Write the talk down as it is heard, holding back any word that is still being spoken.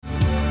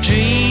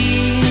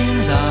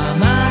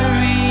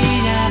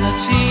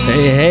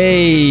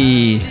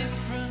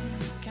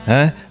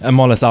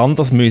Einmal ein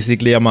anderes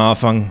Müsli am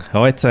Anfang.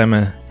 Hallo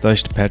zusammen, da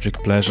ist der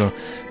Patrick Pleasure.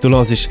 Du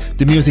hörst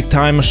die Music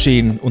Time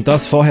Machine und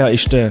das vorher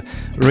war der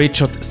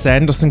Richard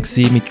Sanderson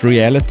mit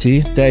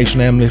Reality. Der war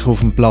nämlich auf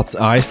dem Platz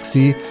 1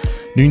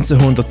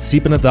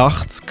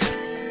 1987,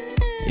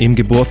 im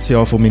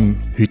Geburtsjahr von meinem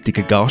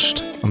heutigen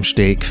Gast, am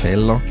Stee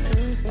Gfeller.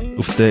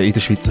 In der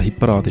Schweizer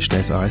Hitparade war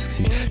das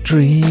 1.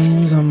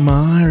 Dreams are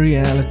my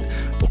reality.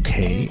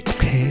 Okay,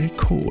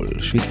 cool.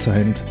 Schweizer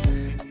haben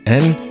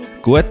einen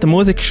guten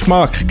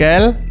Musikgeschmack,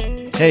 gell?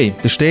 Hey,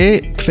 der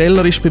Stee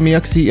Gfeller war bei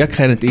mir. Ihr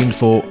kennt ihn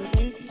von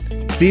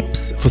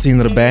ZIBBZ, von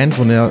seiner Band,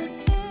 die er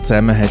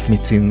zusammen hat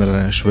mit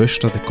seiner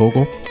Schwester, der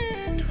Gogo.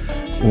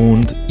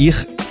 Und ich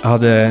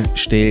habe den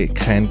Stee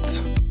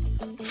kennt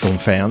vom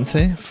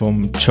Fernsehen,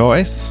 vom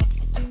Choice.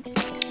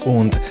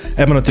 Und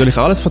er hat mir natürlich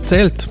alles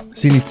erzählt.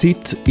 Seine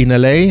Zeit in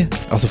L.A.,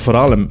 also vor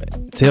allem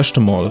das erste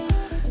Mal.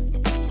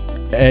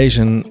 Er ist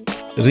ein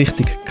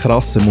richtig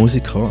krasser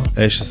Musiker.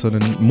 Er ist so ein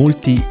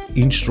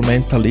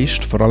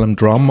Multi-Instrumentalist, vor allem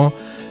Drummer.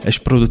 Er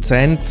ist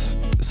Produzent,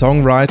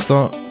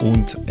 Songwriter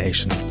und er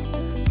ist ein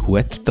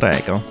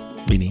Hutträger,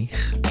 wie ich.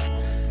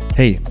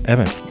 Hey,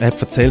 eben, er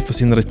hat erzählt von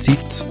seiner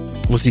Zeit,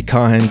 die sie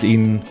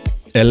in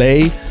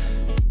L.A.,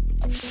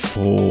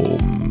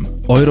 vom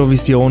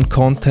Eurovision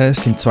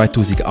Contest im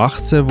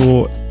 2018,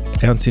 wo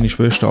er und seine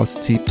Schwester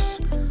als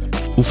ZIBBZ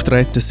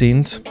auftreten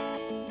sind.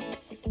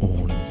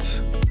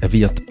 Und er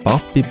wird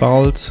Papi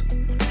bald.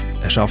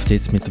 Er arbeitet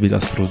jetzt mittlerweile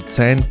als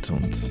Produzent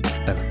und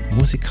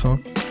Musiker.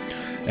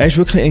 Er ist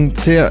wirklich ein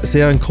sehr,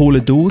 sehr ein cooler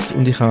Dude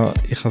und ich habe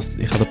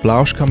den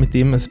Plausch mit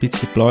ihm, ein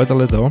bisschen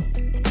Pläuderle da.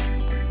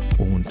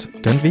 Und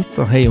geht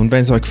weiter. Hey, und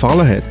wenn es euch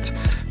gefallen hat,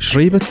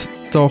 schreibt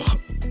doch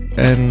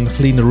ein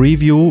kleiner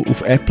Review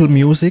auf Apple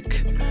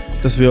Music.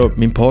 Das würde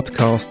meinem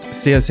Podcast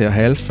sehr, sehr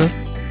helfen.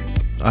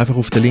 Einfach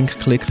auf den Link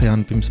klicken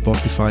und beim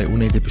Spotify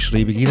unten in der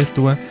Beschreibung rein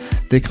tun.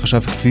 Dort kannst du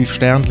einfach 5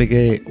 Sterne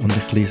geben und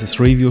ein kleines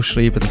Review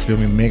schreiben. Das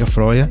würde mich mega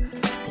freuen.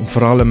 Und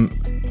vor allem,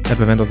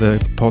 eben, wenn dir der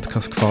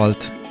Podcast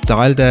gefällt,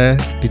 teile den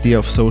bei dir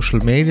auf Social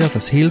Media.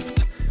 Das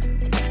hilft.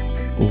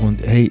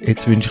 Und hey,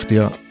 jetzt wünsche ich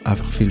dir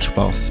einfach viel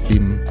Spass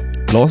beim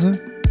Hören.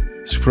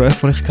 Das Gespräch,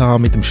 das ich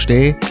hatte mit dem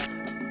Stee.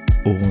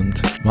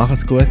 Und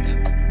macht's gut.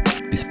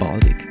 Bis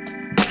bald.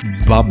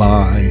 Bye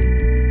bye.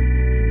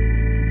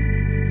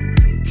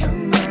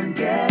 Come on,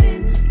 get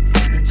into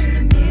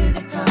the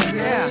music time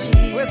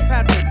machine. With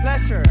Patrick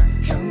Pleasure.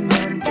 Come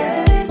on,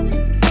 get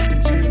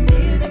into the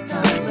music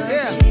time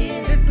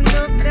machine. Listen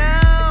up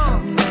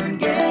now. Come on,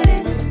 get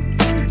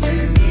into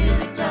the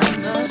music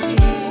time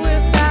machine.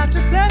 With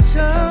Patrick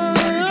Pleasure.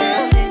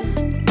 Get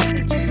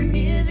into the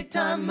music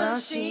time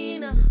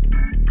machine.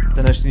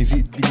 Dann hast du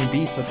deine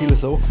Beats auch viele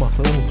so gemacht,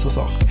 oder? Mit so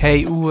Sachen.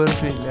 Hey,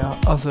 viel, ja.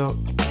 Also,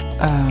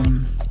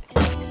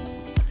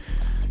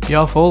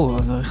 ja, voll.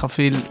 Also, ich habe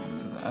viel,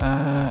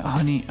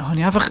 habe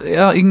ich einfach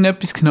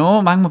irgendetwas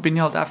genommen. Manchmal bin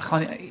ich halt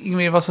einfach,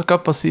 irgendwie, was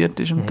gerade passiert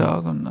ist am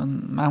Tag.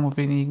 Und manchmal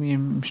bin ich irgendwie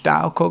im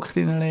Stau gehockt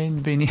in der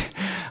Lane,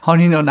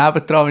 habe ich noch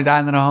nebendran mit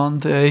einer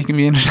Hand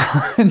irgendwie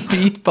einen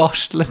Beat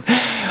bastelt.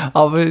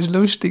 Aber es ist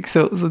lustig,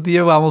 so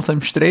die auch so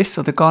im Stress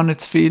oder gar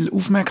nicht zu viel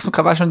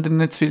Aufmerksamkeit, weißt du, wenn du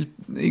nicht zu viel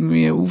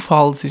irgendwie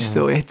aufhältst, ist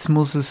so, jetzt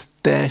muss es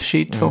der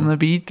Shit von einem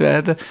Beat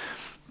werden,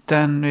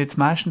 dann wird es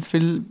meistens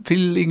viel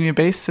irgendwie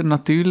besser,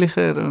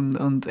 natürlicher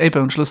und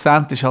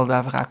schlussendlich ist halt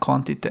einfach auch die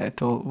Quantität,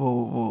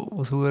 wo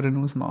das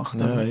Huren ausmacht.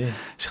 Also, ist ein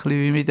bisschen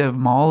wie mit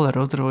dem Maler,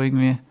 oder, wo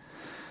irgendwie,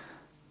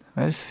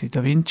 weißt du,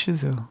 Da Vinci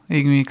so,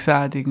 irgendwie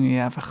gesagt, irgendwie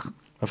einfach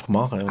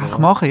machen, oder? Einfach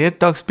machen, jeden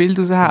Tag das Bild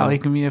raushauen.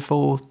 Irgendwie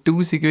von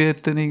 1000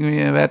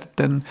 werden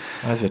dann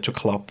es wird schon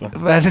klappen.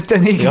 Werden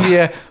dann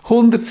irgendwie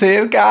 100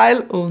 sehr geil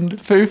und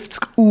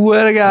 50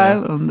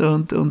 geil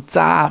und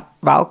 10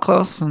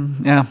 Weltklasse. Und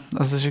ja,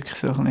 also das ist wirklich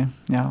so ein bisschen,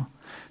 ja,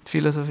 die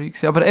Philosophie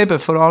gewesen. Aber eben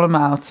vor allem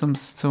auch,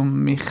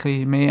 um mich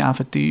mehr auch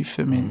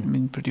vertiefen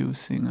mit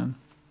Producing.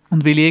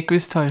 Und weil ich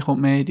gewusst habe, ich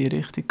komme mehr in die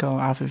Richtung gehen,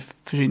 auch für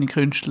verschiedene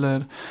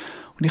Künstler.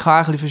 Und ich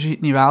habe auch ein bisschen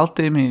verschiedene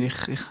Welten in mir. Ich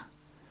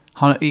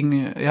habe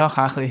irgendwie, ja, ich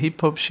habe ein bisschen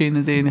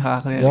Hip-Hop-Schiene drin. Ja,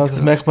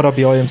 das merkt man auch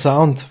bei eurem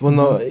Sound, den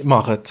ihr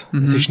macht.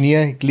 Es ist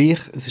nie gleich,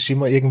 es ist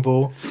immer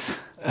irgendwo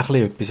ein bisschen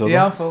etwas, oder?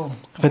 Ja, voll.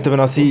 Könnte man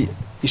auch sein,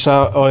 ist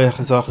das euch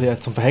so ein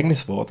bisschen zum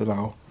Verhängnis geworden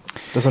auch?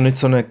 Dass ihr nicht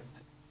so eine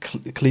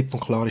klipp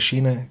und klare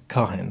Schiene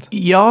habt?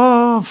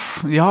 Ja,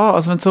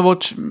 also wenn du so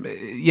willst,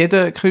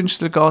 jeder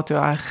Künstler geht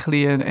ja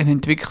eigentlich eine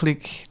Entwicklung,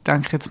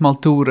 denke ich jetzt mal,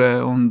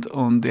 durch.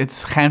 Und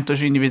jetzt kommt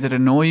wahrscheinlich wieder eine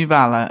neue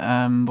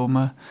Welle, wo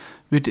man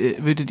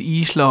würde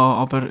einschlagen,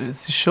 aber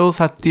es ist schon, es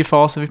hat die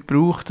Phase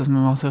gebraucht, dass wir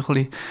mal so ein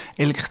bisschen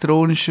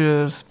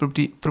elektronisches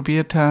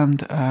probiert haben.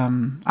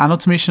 Auch noch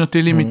zu mischen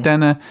natürlich mit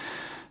diesen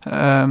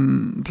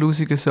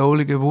bluesigen,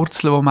 souligen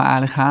Wurzeln, die wir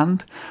eigentlich haben,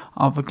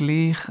 aber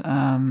gleich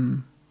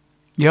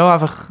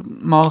einfach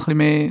mal ein bisschen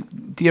mehr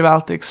die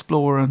Welt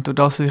exploren. Und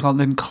dadurch, dass ich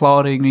halt ein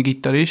klarer irgendwie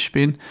Gitarrist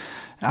bin,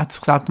 hat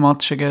es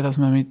automatisch gegeben, dass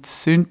wir mit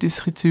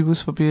Synthes Zeug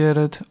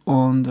ausprobieren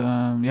und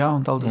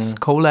all das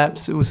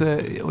Collabs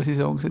unsere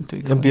Songs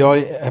entwickeln. Und bei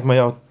euch hat man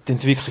ja die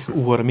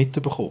Entwicklung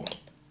mitbekommen.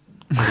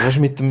 Du hast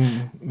mit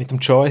dem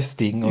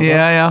Choice-Ding, oder?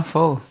 Ja,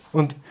 voll.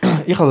 Und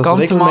ich habe das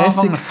Ganz am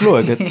regelmäßig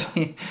Anfang. geschaut. Ich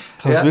habe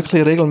Ja. das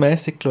wirklich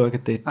regelmäßig geschaut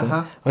dort.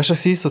 Aha. Weißt du,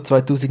 das war so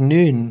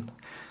 2009?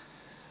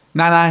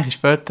 Nein,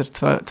 später,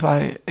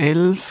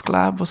 2011,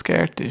 glaube ich, was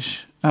Gerd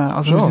ist.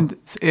 Also wir Schon? sind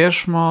das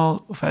erste Mal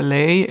auf L.A.,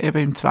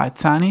 eben im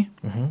 2010.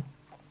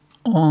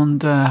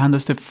 Und haben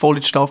uns dort voll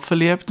in die Stadt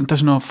verliebt. Und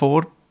das war noch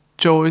vor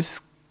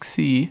Joyce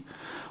gewesen.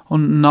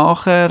 Und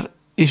nachher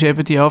ist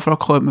eben die Anfrage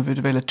gekommen, ob wir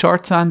wieder eine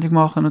Chart-Sendung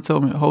machen und so,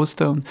 mit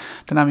hosten. Und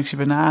dann haben wir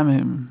geschrieben,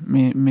 nein,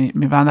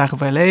 wir wollen eigentlich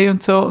auf L.A.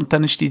 und so. Und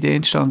dann ist die Idee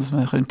entstanden, dass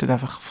wir könnten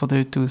einfach von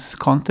dort aus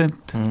Content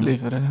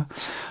liefern. Ja.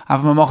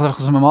 Einfach, wir machen einfach,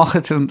 was wir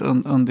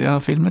machen und ja,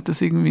 filmen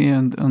das irgendwie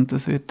und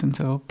das wird dann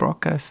so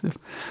broadcastet.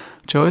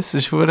 Joyce,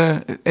 das war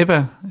eben,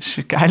 das war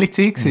eine geile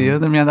Zeit gewesen,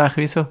 oder? Wir haben eigentlich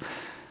wie so ein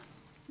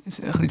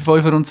bisschen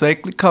Fünfer und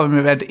Zweckli gehabt, weil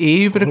wir wären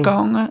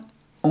übergegangen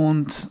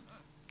und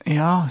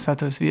ja, es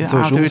hat uns wie Und so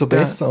ist umso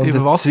besser. Und über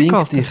das Wasser zwingt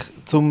gehalten. dich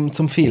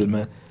zum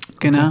Filmen.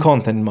 Genau. Zum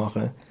Content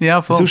machen.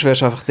 Ja, voll. Sonst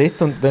wärst du einfach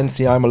dort und wenn es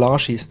dich einmal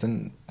anschießt,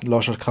 dann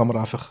lässt du die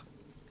Kamera einfach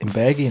im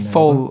Bag rein.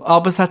 Voll. Oder?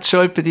 Aber es hat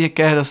schon bei dir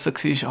gegeben, dass du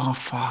so war,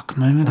 fuck,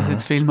 müssen wir das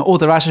jetzt filmen?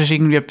 Oder weißt du, hast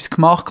irgendwie etwas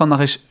gemacht und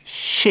dann ist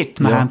shit,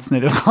 wir Ja. haben es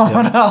nicht auf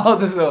Kamera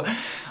oder so.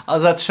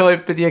 Also hat es schon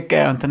bei dir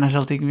gegeben und dann hast du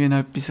halt irgendwie noch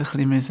etwas ein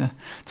bisschen müssen,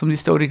 um die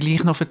Story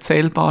gleich noch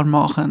erzählbar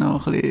machen.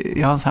 Noch ein bisschen,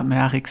 ja, das hat man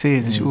eigentlich gesehen.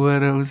 Es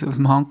war aus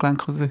dem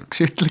Handgelenk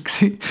geschüttelt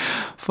gewesen,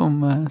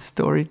 vom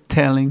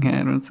Storytelling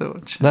her und so.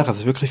 Nein, ich habe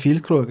das wirklich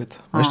viel geschaut.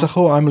 Weißt du, da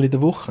kommen einmal in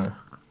der Woche.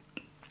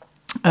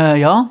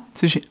 Ja,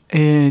 es ist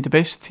in der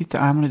besten Zeit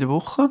einmal in der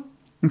Woche.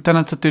 Und dann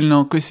hat es natürlich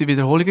noch gewisse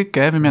Wiederholungen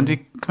gegeben. weil Wir haben wie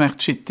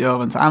gemerkt, shit, ja,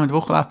 wenn es einmal in der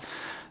Woche läuft,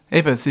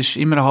 eben, es ist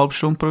immer eine halbe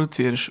Stunde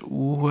produziert, das ist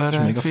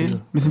mega viel.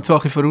 viel. Wir sind zwar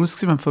ein bisschen voraus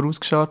gewesen, wir haben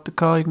vorausgestartet,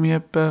 irgendwie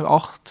etwa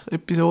 8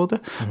 Episoden.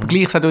 Aber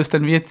gleich hat uns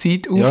dann wie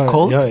Zeit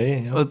aufgeholt.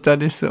 Ja. Und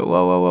dann ist es so,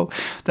 wow.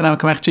 Dann haben wir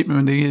gemerkt, shit, wir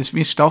müssen irgendwie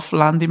ein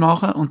Staffelende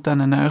machen und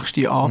dann eine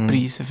nächste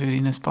anpreisen für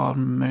in ein paar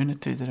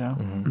Monate wieder. Ja.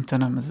 Und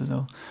dann haben wir sie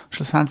so.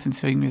 Schlussendlich sind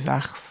es irgendwie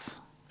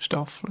 6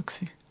 Staffeln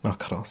gewesen. Ach,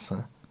 krass. He?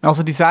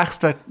 Also die 6.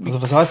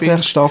 Also was heisst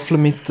 6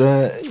 Staffeln mit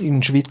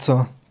in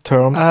Schweizer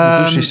Terms?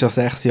 Sonst ist es ja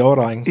 6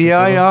 Jahre eigentlich.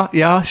 oder?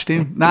 Ja,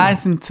 stimmt. Nein,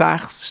 es sind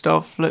 6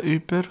 Staffeln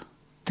über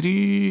 3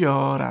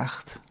 Jahre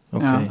echt.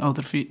 Okay. Ja,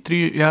 oder 4, 3,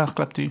 ja, ich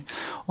glaube 3.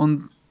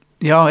 Und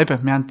ja,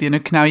 eben, wir haben die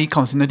nicht genau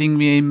eingekommen. Es sind nicht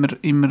irgendwie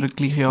immer die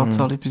gleiche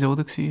Anzahl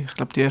Episoden gewesen. Ich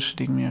glaube, die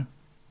erste irgendwie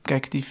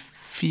gegen die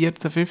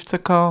 14,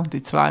 15 gehabt und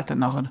die zweite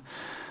nachher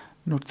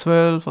nur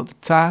 12 oder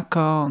 10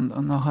 gehabt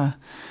und nachher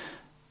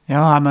ja,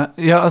 haben wir,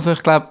 ja, also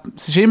ich glaube,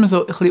 es ist immer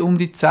so ein bisschen um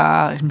die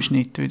 10 im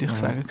Schnitt, würde ich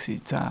sagen, gewesen.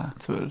 10,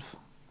 12.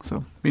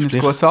 So, wie ein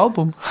gleich- gutes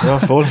Album. Ja,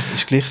 voll.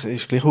 Ist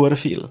gleich hure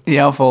viel.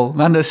 Ja, voll.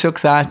 Wir haben das schon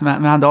gesagt, wir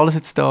haben alles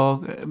jetzt da,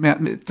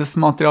 das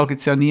Material gibt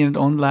es ja nie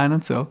online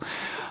und so.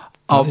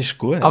 Das ist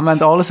gut. Aber wir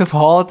haben alles auf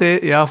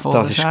HD, ja voll.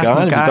 Das ist echt geil, noch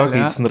weil da ja.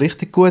 gibt es einen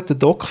richtig guten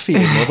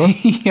Doc-Film, oder?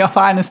 Ja, auf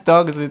eines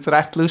Tages wird es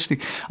recht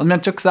lustig. Und wir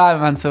haben schon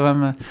gesagt, wenn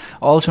wir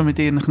alle schon mit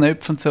ihren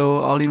Knöpfen und so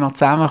alle mal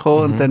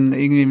zusammenkommen und dann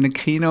irgendwie in einem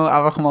Kino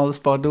einfach mal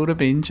ein paar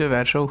durchbingen,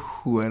 wäre schon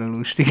hure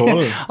lustig.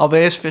 Voll. Aber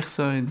erst vielleicht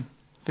so in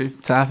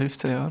 10,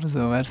 15 Jahren so,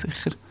 wäre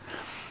sicher.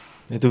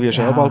 Ja, du wirst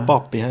ja auch bald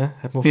Papi, he?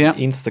 Hat man auf Ja.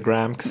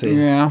 Instagram gesehen.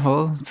 Ja,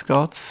 voll. Jetzt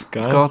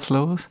geht's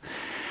los.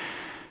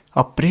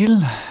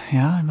 April.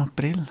 Ja, im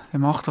April. Er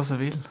macht, was er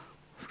will.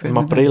 Das sehen Im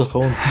wir April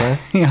kommt es, he?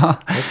 dann. Ja,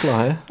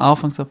 Hoppla, he?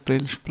 Anfangs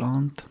April ist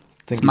geplant.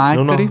 Dann Das gibt es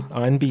nur Mädchen. noch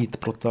ein Beat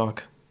pro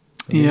Tag.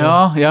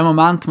 Ja, im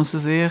Moment muss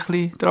ich sehr ein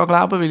bisschen daran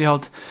glauben, weil ich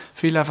halt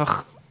viel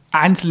einfach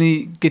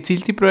einzelne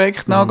gezielte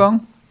Projekte nachgehe.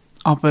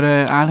 Aber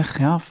eigentlich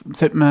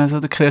sollte man so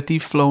den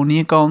Kreativflow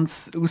nie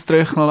ganz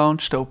austrocknen lassen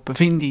und stoppen,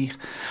 finde ich.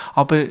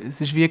 Aber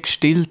es ist wie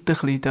gestillt ein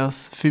bisschen,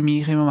 das für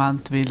mich im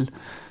Moment, weil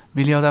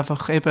ich halt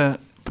einfach eben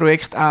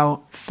Projekte auch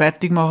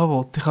fertig machen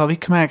will. Ich habe wie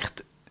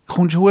gemerkt, du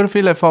kommst sehr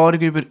viel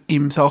Erfahrung über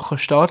im Sachen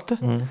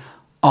starten,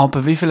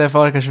 aber wie viel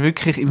Erfahrung hast du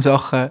wirklich im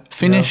Sachen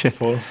finishen? Ja,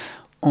 voll.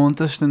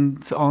 Und das ist dann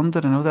das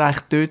andere, oder?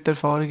 Eigentlich dort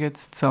Erfahrung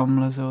jetzt zu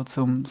sammeln, so,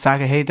 zum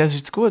sagen, hey, das ist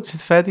jetzt gut, das ist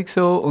jetzt fertig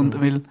so. Und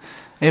weil,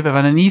 eben,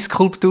 wenn du eine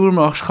Eisskulptur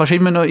machst, kannst du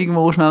immer noch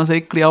irgendwo schnell ein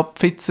Säckchen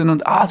abpfitzen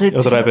und dort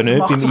Oder eben nicht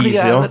macht's beim ein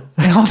bisschen Eis,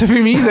 ja. Ja, oder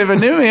beim Eis eben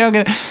nicht mehr, ja,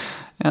 genau.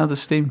 Ja,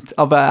 das stimmt.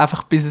 Aber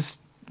einfach bis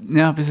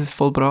es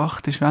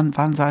vollbracht ist, wenn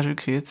du sagst,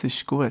 okay, jetzt ist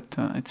es gut,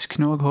 ja, jetzt ist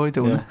genug heute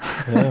Ja. unten.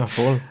 Ja,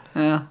 voll.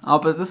 Ja,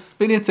 aber das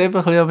bin ich jetzt eben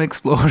ein bisschen am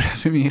Exploren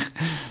für mich.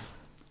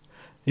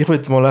 Ich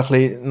würde mal noch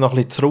ein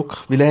bisschen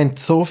zurück, weil ihr habt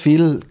so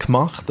viel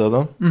gemacht,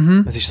 oder?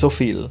 Es ist so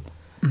viel.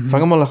 Fangen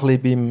wir mal ein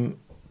bisschen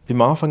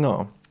beim Anfang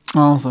an.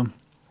 Also,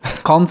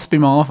 ganz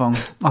beim Anfang.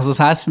 Also was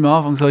heisst beim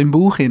Anfang? So im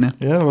Bauch hinein?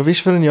 Ja, was bist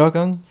du für ein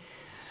Jahrgang?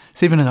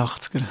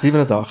 87er.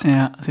 87.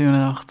 Ja,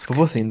 87. Von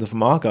wo sind ihr?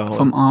 Vom Aargau? oder?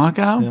 Vom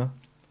Aargau.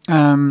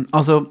 Ja.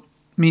 Also,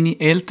 meine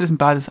Eltern sind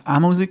beides auch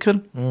Musiker.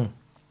 Mhm.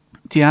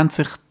 Die haben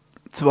sich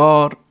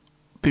zwar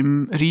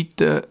beim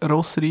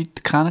Rossreiten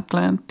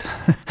kennengelernt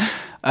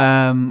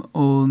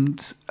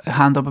und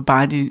haben aber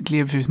beide die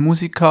Liebe für die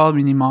Musik gehabt.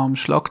 Meine Mom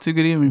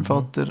Schlagzeugerin und mein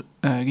Vater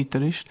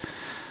Gitarrist.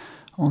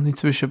 Und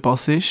inzwischen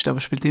Bassist, aber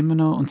spielt immer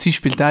noch. Und sie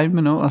spielt auch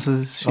immer noch. Also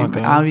es ist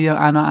Okay.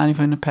 auch noch eine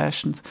von ihren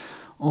Passions.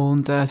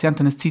 Und sie haben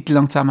dann eine Zeit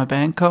lang zusammen eine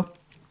Band gehabt.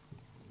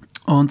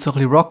 Und so ein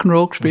bisschen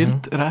Rock'n'Roll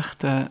gespielt, recht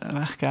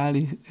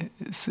geile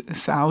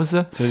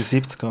Sausen. So in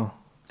die 70er.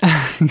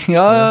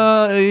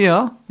 Ja,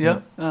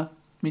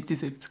 Mitte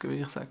 70er würde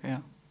ich sagen,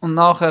 ja. Und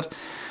nachher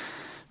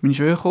bin ich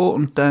gekommen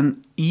und dann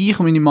ich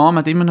und meine Mama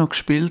hat immer noch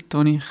gespielt,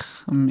 als ich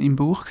im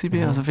Bauch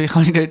war. Also vielleicht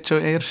habe ich dort schon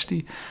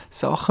erste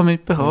Sachen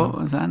mitbekommen.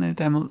 Also auch nicht.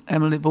 Einmal,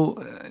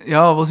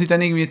 wo sie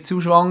dann irgendwie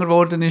zu schwanger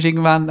geworden ist,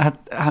 irgendwann hat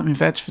mein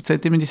Vater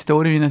erzählt immer die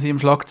Story, wie er sie am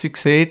Schlagzeug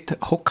sieht,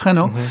 hocken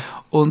noch.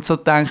 Und so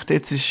denkt,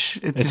 jetzt ist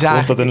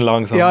kommt er dann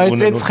langsam. Ja,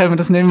 jetzt können wir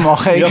das nicht mehr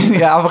machen.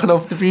 Irgendwie einfach noch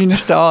auf der Bühne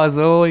stehen,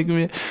 so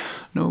irgendwie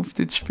noch auf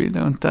dort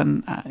spielen. Und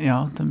dann,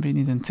 dann bin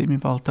ich dann ziemlich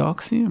bald da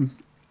gewesen.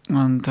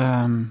 Und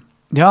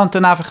und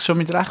dann einfach schon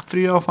mit recht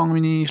früh angefangen,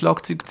 meine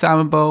Schlagzeuge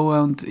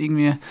zusammenbauen und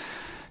irgendwie,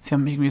 sie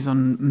haben irgendwie so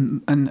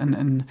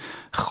einen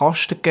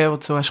Kasten gegeben, wo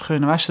du so hast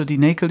können, weißt du, so die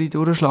Nägel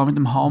durchschlagen mit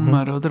dem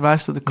Hammer, oder,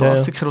 weißt du, so der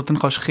Klassiker, wo dann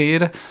kannst du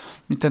kehren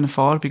mit diesen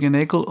farbigen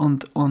Nägeln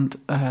und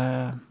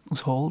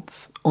aus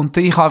Holz. Und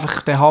ich habe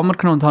einfach den Hammer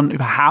genommen und habe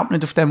überhaupt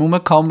nicht auf dem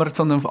rumgehammert,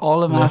 sondern auf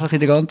allem, einfach in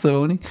der ganzen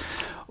Wohnung.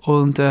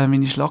 Und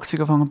meine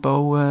Schlagzeuge angefangen zu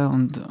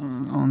bauen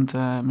und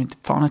mit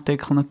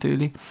Pfannendeckel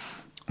natürlich.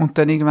 Und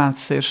dann irgendwann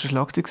das erste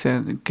Schlagzeug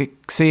habe ich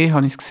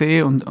es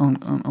gesehen und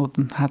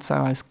dann hat es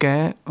auch eins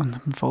gegeben und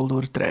ich bin voll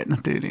durchgedreht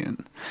natürlich. Und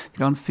die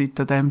ganze Zeit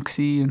an dem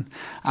gewesen. Und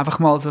einfach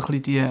mal so ein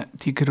bisschen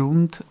die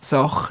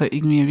Grundsachen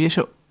irgendwie wie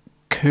schon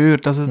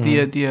gehört. Also die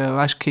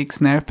weißt, Kick,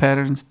 Snare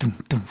Patterns,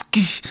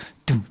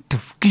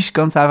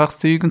 ganz einfaches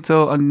Zeug und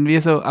so. Und wie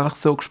so einfach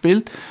so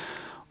gespielt.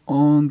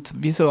 Und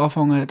wie so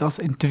anfangen, das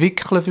zu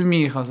entwickeln für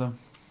mich. Also,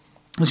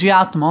 das ist wie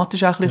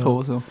automatisch auch ein bisschen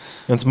gekommen. So.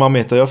 Ja, und die Mama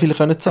hat ja viel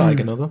können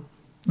zeigen, oder?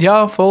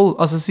 Ja, voll.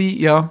 Also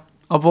sie,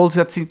 obwohl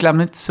sie hat sie, glaube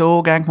ich, nicht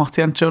so gerne gemacht.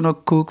 Sie haben es schon noch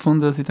cool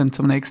gefunden, dass ich dann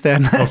zum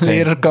externen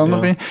Lehrer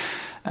gegangen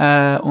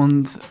bin.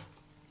 Und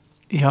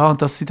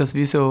dass sie das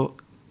wie so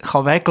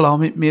kann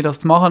weglassen mit mir,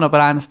 das zu machen,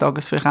 aber eines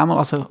Tages vielleicht auch mal.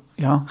 Also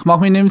ja, ich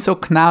mag mich nicht mehr so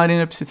genau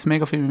erinnern, ob sie jetzt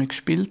mega viel mit mir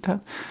gespielt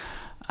hat.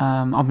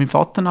 Aber mein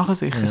Vater nachher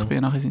sicher. Ich bin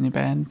nachher in seine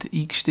Band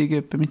eingestiegen,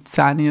 etwa mit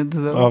 10 oder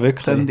so. Ah,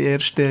 wirklich? Dann die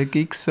ersten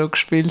Gigs so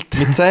gespielt.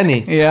 Mit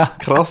 10? Ja.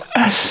 Krass.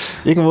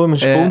 Irgendwo im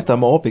Spund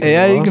am Abend?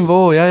 Ja, oder was?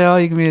 irgendwo. Ja,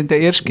 irgendwie. Der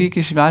erste Gig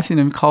war, ich weiss nicht,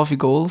 im Café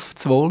Golf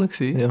zu Wohlen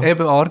gewesen. Ja.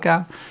 Eben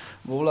Aargau.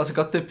 Wohl, also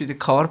gerade dort bei der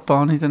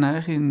Kartbahn in der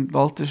Nähe in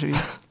Walterschwil.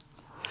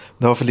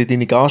 Und hoffentlich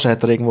deine Gage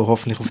hat er irgendwo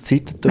hoffentlich auf die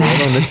Seite getan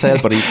und nicht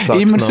selber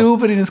eingesackt. Immer noch.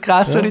 sauber in ein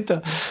Gräser da.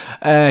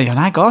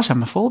 Nein, Gage haben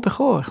wir voll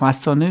bekommen. Ich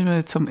weiss zwar nicht,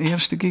 wie zum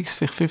ersten Gig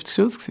vielleicht 50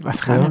 Stutz gewesen,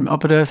 weiss ich auch nicht mehr.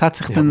 Aber es hat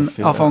sich dann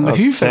angefangen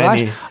zu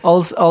häufen,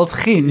 weißt, als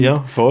Kind. Ja,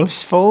 voll. Ich habe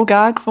es voll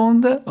geil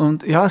gefunden.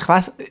 Und ja, ich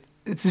weiss,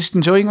 es ist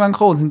dann schon irgendwann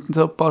gekommen, es sind dann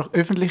so ein paar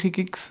öffentliche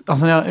Gigs.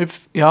 Also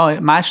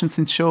meistens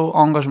sind es schon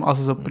Engagement,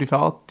 also so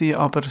private,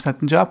 aber es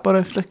hat dann schon ein paar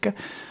öffentliche gegeben.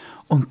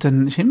 Und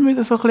dann ist immer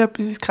wieder so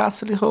etwas ins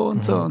Kessel gekommen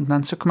und so. Und dann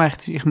haben sie schon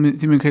gemerkt, sie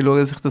müssen schauen,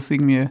 dass ich das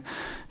irgendwie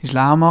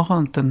schlau mache.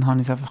 Und dann habe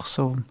ich es einfach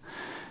so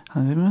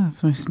immer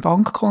auf mein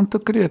Bankkonto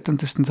gerührt.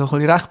 Und das ist dann so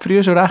recht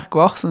früh schon recht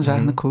gewachsen. Das war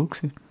eigentlich noch cool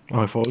gewesen.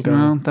 Ah, voll geil.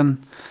 Ja, und dann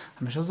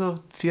haben wir schon so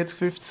 40,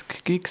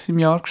 50 Gigs im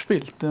Jahr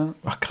gespielt. Ja.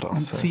 Ach, krass. Und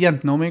sie haben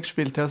noch mehr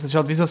gespielt. Ja. Also es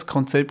war halt wie so ein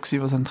Konzept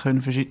gewesen, was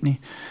können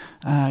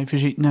in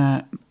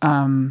verschiedene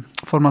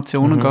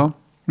Formationen gehen.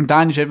 Und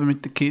dann war eben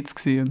mit den Kids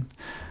gewesen. Und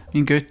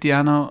mein Götti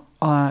auch noch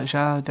ist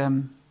auch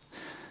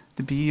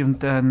dabei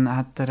und dann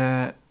hat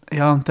er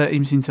und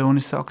ihm sein Sohn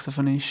ist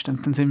Saxophonist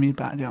und dann sind wir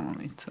beide auch mal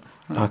mit. So.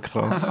 Ah,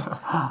 krass.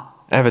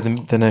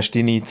 Eben, dann hast du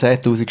deine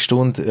 10'000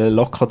 Stunden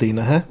locker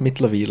drin,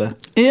 mittlerweile.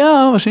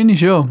 Ja, wahrscheinlich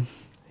schon.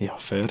 Ja,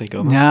 völlig,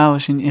 oder? Ja,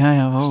 wahrscheinlich,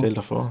 jawohl. Stell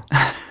dir vor.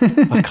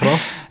 Ah,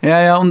 krass.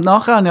 Ja, und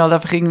nachher habe ich halt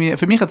einfach irgendwie,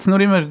 für mich hat es nur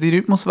immer die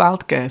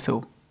Rhythmuswelt gegeben,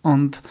 so.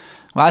 Und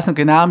ich weiss noch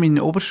genau, mein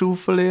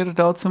Oberstufenlehrer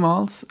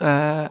damals,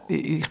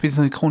 ich bin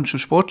so in die Kunst- und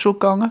Sportschule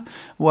gegangen,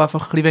 wo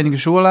einfach ein bisschen weniger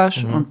Schule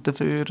hast und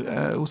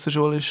dafür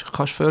außerschulisch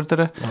kannst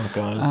fördern. Ah,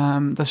 geil.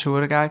 Das war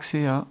schon geil,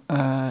 ja.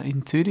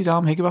 In Zürich, da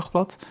am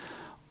Hegebachplatz.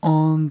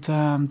 Und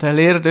der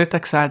Lehrer dort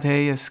hat gesagt,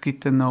 hey, es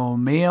gibt dann noch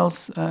mehr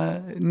als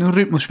nur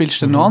Rhythmus,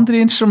 spielst du noch andere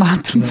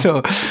Instrumente und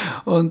so.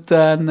 Und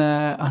dann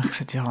habe ich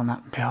gesagt,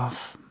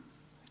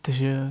 das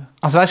ist ja...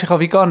 Also weißt, ich habe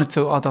wie gar nicht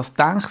so an das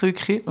gedacht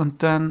wirklich.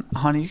 Und dann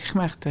habe ich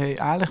gemerkt, hey,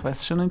 eigentlich wäre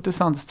es schon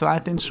interessant, das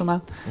zweite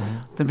Instrument.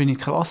 Dann bin ich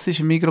klassisch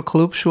in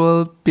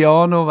Mikro-Clubschule,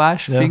 Piano,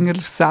 weißt,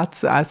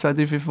 Fingersätze, 1, 2,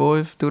 3, 4,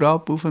 5, durch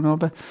ab, auf und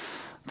runter.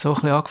 So ein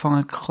bisschen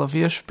angefangen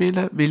Klavier zu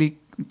spielen, weil ich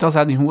das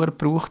auch nicht verdammt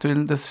gebraucht,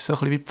 weil das so ein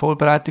bisschen wie die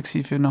Vorbereitung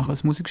war für nachher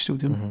das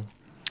Musikstudium.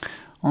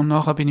 Und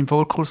nachher bin ich im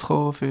Vorkurs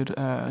gekommen für... ich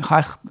habe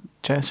eigentlich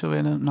Jazz schon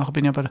wählen, nachher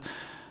bin ich aber...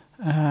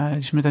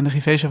 ist mir dann ein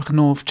bisschen fest einfach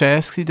nur auf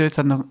Jazz gewesen. Dort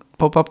hat noch die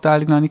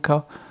Pop-Abteilung noch nicht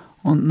gehabt.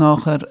 Und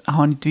nachher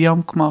habe ich die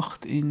Viam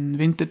gemacht in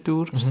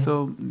Winterthur.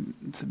 So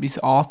wie das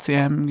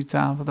ACM gibt es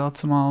auch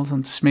damals.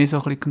 Und es ist mehr so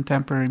ein bisschen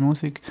Contemporary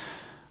Musik.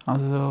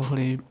 Also so ein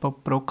bisschen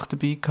Pop-Rock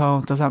dabei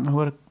gehabt. Und das hat mir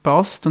verdammt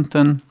gepasst. Und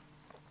dann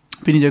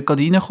bin ich dort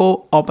gerade reingekommen,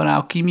 aber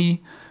auch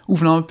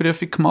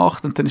Chemie-Aufnahmeprüfung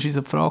gemacht. Und dann ist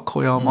so die Frage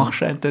gekommen, machst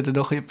du entweder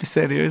doch etwas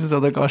Seriöses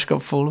oder gehst du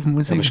voll auf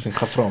Musik? Ja, aber das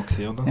war keine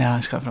Frage, oder? Ja,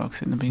 das war keine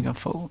Frage. Dann bin ich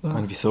voll...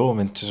 Wieso?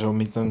 Wenn du schon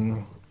mit einem...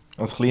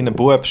 als kleiner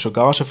Bub schon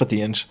Gage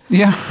verdienst.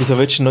 Ja. Wieso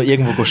willst du noch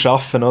irgendwo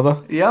arbeiten,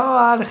 oder?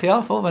 Ja, eigentlich,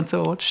 ja, voll, wenn du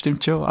so willst,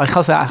 stimmt schon. Aber ich habe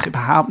es eigentlich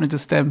überhaupt nicht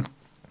aus dem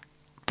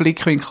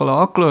Blickwinkel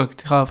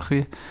angeschaut. Ich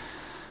habe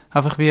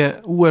einfach wie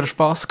uren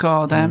Spass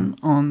gehabt an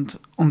dem.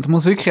 Und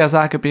muss wirklich auch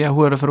sagen, ich bin auch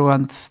hure froh,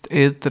 wenn es die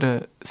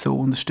Eltern so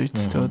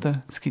unterstützt,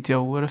 oder? Es gibt ja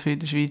auch hure viel in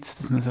der Schweiz,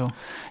 dass man so,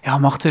 ja,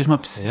 macht zuerst mal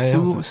etwas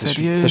so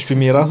seriös. Das war bei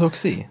mir auch so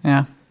gewesen.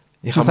 Ja.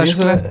 Ich Was habe hast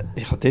du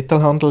gelernt?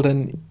 Detailhandel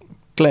dann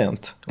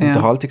gelernt. Ja.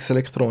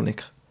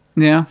 Unterhaltungselektronik.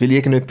 Ja. Weil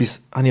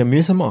irgendetwas habe ich ja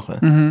müssen machen.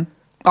 Mhm.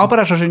 Aber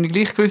hast du wahrscheinlich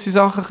gleich gewisse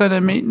Sachen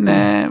können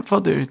mitnehmen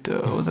von dort,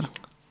 oder?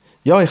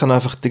 Ja, ich habe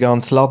einfach den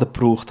ganzen Laden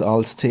gebraucht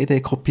als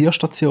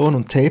CD-Kopierstation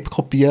und Tape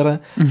kopieren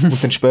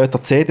und dann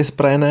später CDs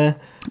brennen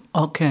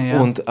Okay,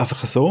 ja. und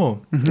einfach so.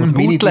 Ein Und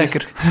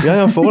Bootlegger.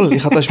 Ja, voll.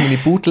 Das war meine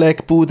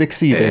Bootleg-Bude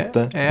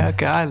dort. Ja,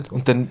 geil.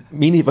 Und dann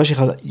ich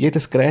konnte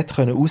jedes Gerät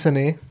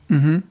rausnehmen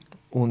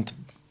und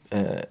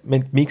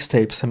mit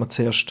Mixtapes haben wir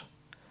zuerst,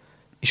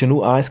 ist ja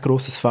nur ein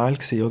grosses File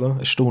gewesen, oder?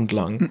 Eine Stunde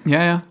lang.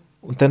 Ja, ja.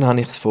 Und dann habe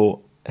ich es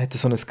hat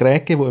so ein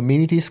Gerät gegeben, das eine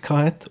Minidisc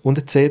hatte und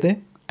eine CD.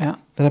 Ja.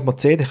 Dann hat man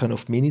die CD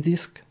auf die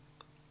Minidisc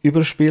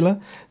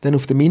überspielen. Dann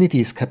auf der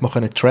Minidisc hat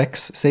man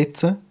Tracks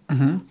setzen.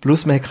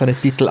 Plus man konnte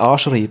Titel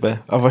anschreiben.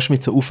 Aber weißt du,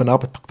 mit so auf und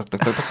ab.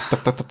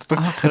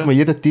 Hat man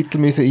jeden Titel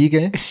müssen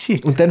eingeben.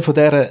 Shit. Und dann von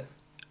dieser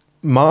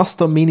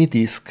Master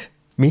Minidisc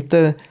mit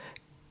den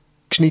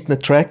geschnittenen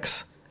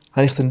Tracks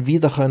habe ich dann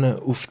wieder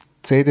auf die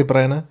CD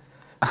brennen.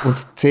 Und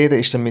die CD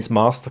war dann mein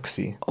Master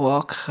gewesen.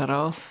 Oh,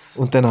 krass.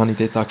 Und dann habe ich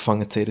dort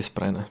angefangen, CDs zu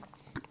brennen.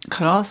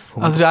 Krass.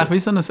 Also es ist eigentlich wie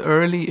so ein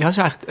Early... Ja, es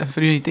ist eigentlich eine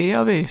frühe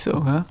DAW, so,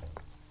 ja?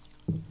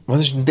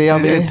 Was ist ein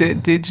DAW?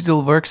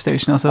 Digital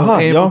Workstation, also Aha,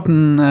 ja.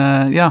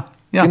 Ableton, ja.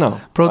 Genau.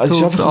 Pro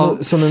Also es ist Tools, einfach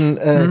nur so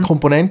eine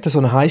Komponente, so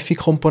eine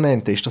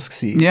HiFi-Komponente ist das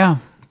gewesen. Ja.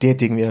 Die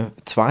hat irgendwie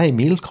 2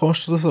 Mil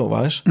gekostet oder so,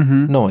 weißt du?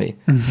 Neu.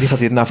 Ich habe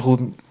die dann einfach aus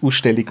der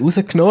Ausstellung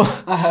rausgenommen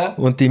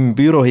und im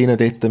Büro hinten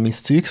dort mein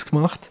Zeugs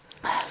gemacht.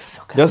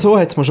 Ja, so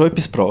hat es mir schon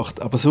etwas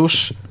gebracht. Aber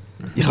sonst,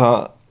 ich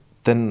habe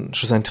dann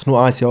schlussendlich nur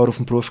 1 Jahr auf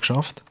dem Beruf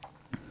geschafft.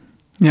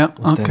 Ja,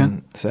 Und okay.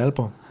 dann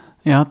selber.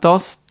 Ja,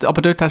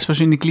 aber dort hast du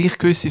wahrscheinlich gleich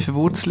gewisse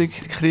Verwurzelung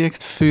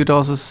gekriegt, für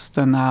das es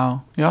dann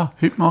auch, ja,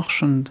 heute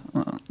machst und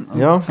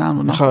Ja,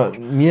 selber ich habe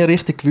nie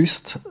richtig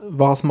gewusst,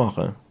 was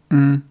machen.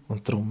 Und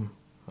darum.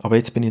 Aber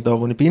jetzt bin ich da,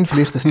 wo ich bin.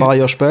 Vielleicht ein paar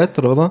Jahre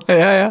später, oder?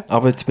 Ja, ja.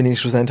 Aber jetzt bin ich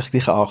schlussendlich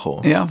gleich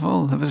angekommen. Ja,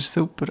 voll, aber das ist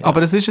super. Ja.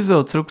 Aber es ist ja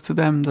so, zurück zu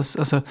dem, dass,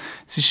 also,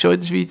 es ist schon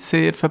in der Schweiz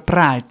sehr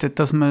verbreitet,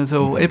 dass man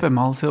so eben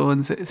mal so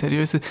ein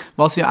seriöses,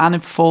 was ja auch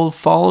nicht voll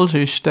falsch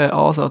ist, der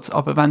Ansatz,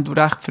 aber wenn du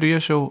recht früh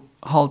schon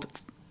halt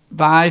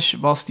weisst,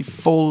 was dich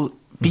voll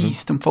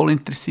beißt und voll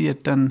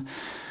interessiert, dann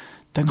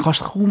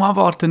kannst du kaum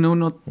erwarten, nur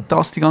noch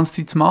das die ganze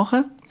Zeit zu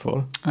machen.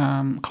 Voll.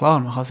 Klar,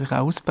 man kann sich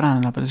auch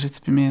ausbrennen, aber das ist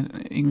jetzt bei mir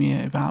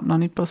irgendwie überhaupt noch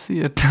nicht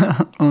passiert.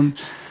 Und,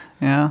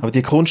 ja. Aber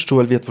die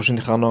Kunstschule wird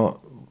wahrscheinlich auch noch,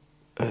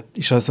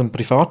 ist ja so eine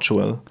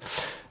Privatschule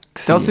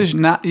Das ist,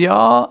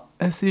 ja,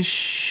 es ist,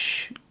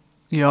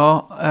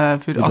 ja,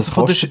 das also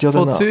kostet ja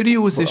von dann Zürich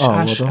aus ist,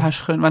 oder?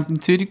 wenn du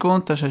in Zürich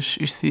gewohnt hast,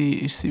 ist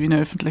sie wie eine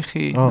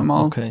öffentliche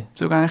normal okay.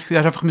 zugänglich. Du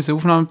hast einfach eine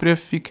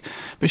Aufnahmeprüfung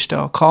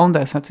bestehen.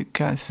 K&S hat sie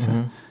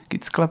geheißen.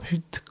 Gibt es, glaube ich,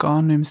 heute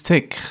gar nicht mehr das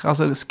ZEC.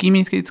 Also das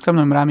Gimmi gibt es, glaube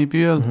ich, noch im Remi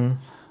Bühl.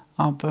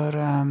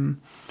 Aber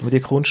die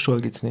Kunstschule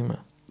gibt es nicht mehr.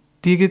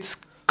 die gibt es,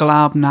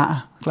 glaube ich,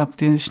 nein. Ich glaube,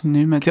 die ist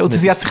nicht mehr. Oder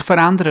sie hat sich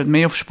verändert,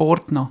 mehr auf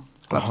Sport noch.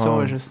 Ich glaube,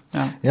 so ist es.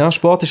 Ja. Ja,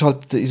 Sport ist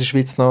halt in der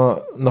Schweiz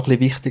noch ein bisschen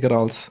wichtiger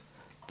als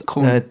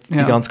die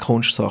ganzen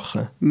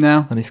Kunstsachen,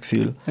 Ja, habe ich das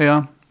Gefühl.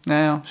 ja,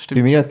 Bei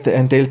stimmt. mir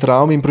haben die Eltern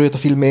auch mein Bruder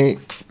viel mehr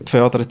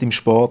gefördert im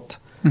Sport,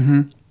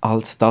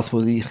 als das,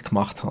 was ich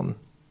gemacht habe.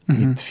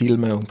 Mit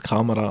Filmen und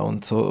Kamera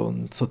und so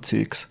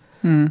Zeugs.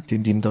 Die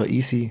haben ihm da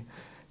easy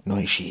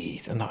neue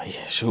Ski, neue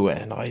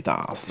Schuhe, neu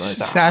das, Das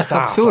ist eigentlich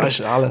absurd, weißt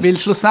du, alles. weil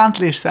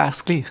schlussendlich ist es eigentlich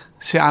das Gleiche.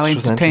 Es ist ja auch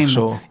Schlussendlich Entertainment,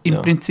 schon,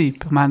 im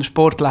Prinzip. Ich meine,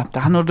 Sport lebt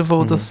auch nur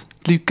davon, dass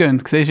die Leute gehen.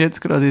 Das siehst du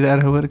jetzt gerade in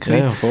dieser hohen Krise.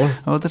 Ja, voll.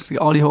 Oder?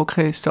 Alle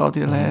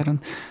Hockeystadien leer.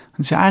 Und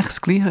es ist eigentlich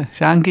das Gleiche. Es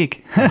ist auch ein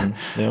Gig.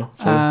 Ja,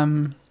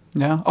 voll.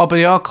 Ja, aber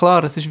ja,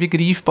 klar, es ist wie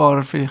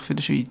greifbarer vielleicht für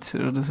die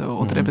Schweizer oder so.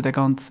 Oder eben der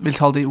ganze, weil es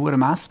halt eine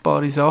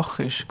messbare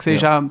Sache ist. Du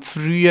siehst auch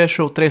früher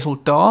schon die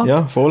Resultate.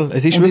 Ja, voll.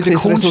 Es ist und wirklich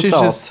in der Kunst das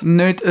Resultat. ist es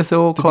nicht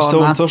so Du klar bist so,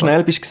 messbar. so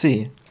schnell bist du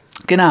gewesen.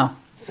 Genau.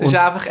 Es ist Und-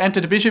 einfach,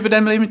 entweder bist du über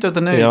dem Limit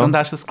oder nicht Ja. und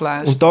hast es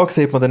gleich. Und da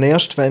sieht man dann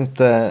erst, wenn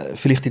du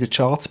vielleicht in den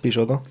Charts bist,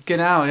 oder?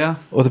 Genau, ja.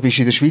 Oder bist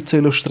du in der Schweiz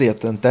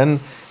illustriert. Und dann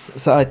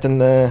sagt dann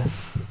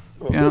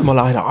Ja. mal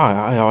einer,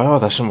 ja,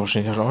 das ist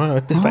wahrscheinlich schon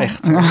etwas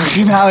rechts. Ja,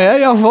 genau,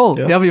 ja, voll.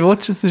 Ja. Ja, wie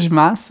willst du es sonst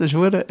messen? Es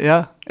ist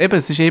ja. Eben,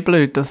 es ist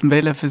blöd, dass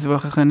wir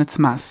versuchen können zu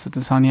messen.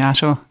 Das habe ich auch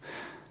schon,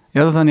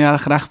 ja, das habe ich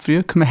eigentlich recht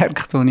früh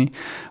gemerkt,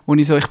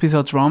 ich bin so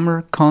an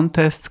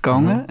Drummer-Contests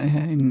gegangen,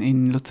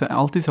 in Luzern,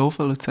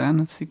 Altishofen,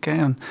 Luzern hat es die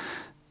gegeben.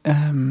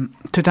 Und,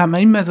 dort haben wir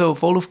immer so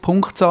voll auf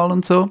Punktzahl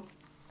und so.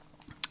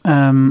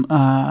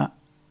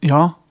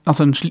 Ja,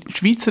 also ein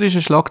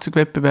schweizerischer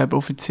Schlagzeugwettbewerb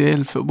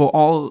offiziell,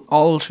 wo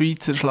alle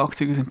Schweizer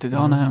Schlagzeuger sind dort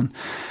hin.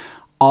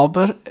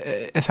 Aber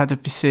es hat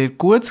etwas sehr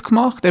Gutes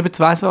gemacht, eben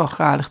 2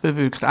 Sachen eigentlich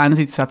bewirkt.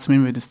 Einerseits hat es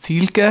mir wieder das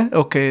Ziel gegeben,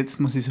 okay, jetzt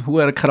muss ich so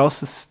ein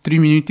krasses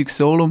 3-minütiges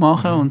Solo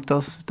machen und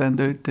das dann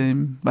dort,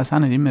 weiß auch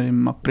nicht, immer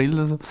im April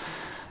oder so,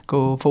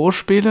 go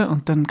vorspielen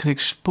und dann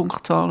kriegst du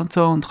Punktzahl und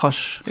so und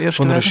kannst erst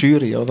Von einer werden.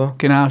 Jury, oder?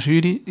 Genau,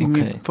 Jury,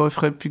 irgendwie Okay.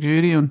 5-köpfige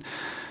Jury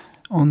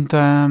und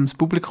das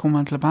Publikum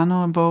hat glaube ich auch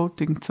noch ein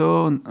Boot, irgend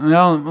so. Und,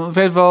 ja, auf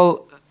jeden Fall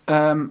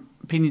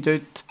bin ich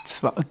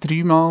dort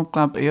 3-mal,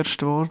 glaube ich,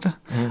 Erster geworden.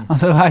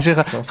 Also weißt du,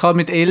 ich habe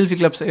mit 11,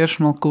 glaube ich, das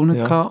erste Mal gewonnen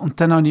Ja. gehabt. Und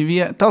dann habe ich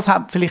wie, das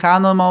hat vielleicht auch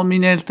noch mal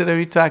meine Eltern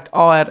gezeigt,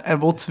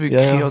 er will es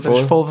wirklich, Ja, ja, oder voll.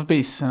 ist voll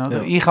verbissen. Oder?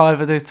 Ja. Ich habe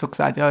eben dort so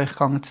gesagt, ja, ich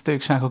kann jetzt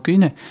dort schnell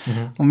gewinnen.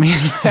 Und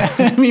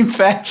mein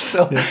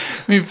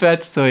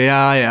Fetch so,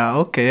 ja,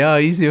 okay, ja,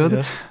 easy, oder?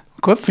 Ja.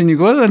 Gut, finde ich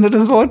gut, wenn du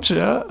das willst,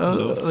 ja.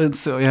 Los. Und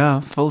so,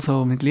 ja, voll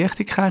so mit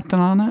Leichtigkeit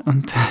dann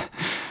und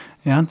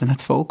ja, und dann hat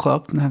es voll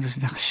geklappt und dann habe ich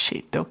gedacht,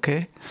 shit,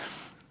 okay.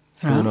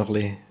 Jetzt muss man noch ein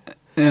bisschen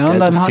Ja, und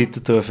Geld dann auf hat, die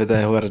Seite tun für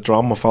den hohen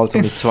Drummer, falls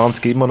er mit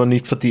 20 immer noch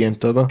nicht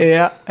verdient, oder?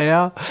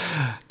 ja,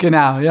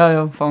 genau,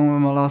 ja, fangen wir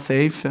mal an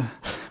safen.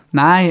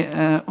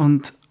 Nein,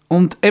 und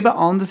eben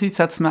andererseits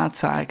hat es mir auch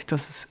gezeigt,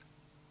 dass es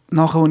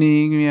nachher, als ich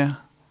irgendwie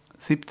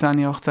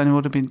 17, 18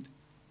 geworden bin,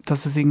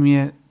 dass es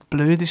irgendwie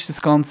blöd ist,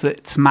 das Ganze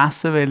zu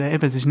messen, weil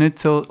eben, es ist nicht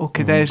so,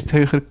 okay, der ist jetzt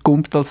höher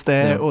gekumpelt als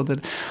der Ja. oder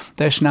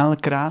der ist schneller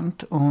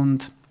gerannt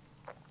und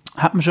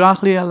hat mir schon auch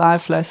ein bisschen eine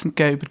Live-Lesson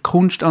gegeben über die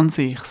Kunst an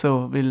sich,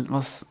 so, weil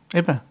was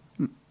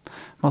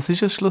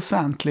ist es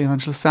schlussendlich?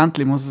 Und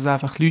schlussendlich muss es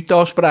einfach Leute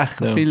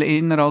ansprechen, Ja. viel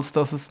eher, als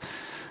dass es,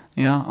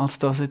 ja, als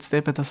dass jetzt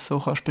eben das so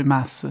kannst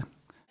bemessen.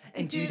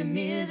 Into the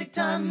music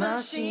time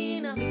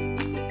machine.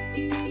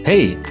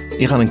 Hey,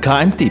 ich habe einen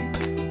Geheimtipp.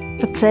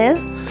 Erzähl.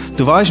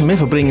 Du weißt, wir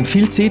verbringen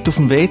viel Zeit auf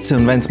dem WC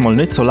und wenn es mal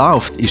nicht so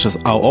läuft, ist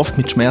das auch oft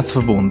mit Schmerz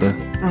verbunden.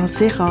 Ah,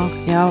 sicher.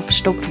 Ja,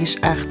 Verstopfung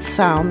ist echt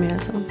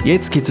saumühsam.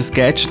 Jetzt gibt es ein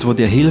Gadget, das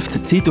dir hilft,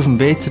 die Zeit auf dem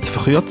WC zu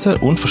verkürzen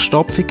und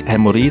Verstopfung,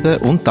 Hämorrhoiden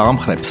und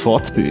Darmkrebs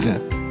vorzubeugen.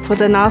 Von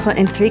der NASA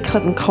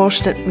entwickelt und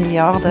kostet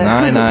Milliarden.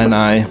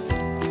 Nein.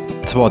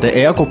 Zwar der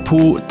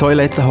ErgoPoo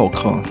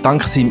Toilettenhocker.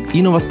 Dank seinem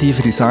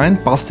innovativen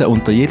Design passt er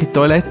unter jede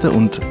Toilette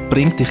und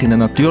bringt dich in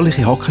eine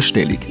natürliche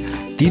Hockerstellung.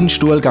 Dein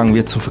Stuhlgang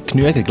wird zum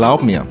Vergnügen,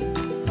 glaub mir.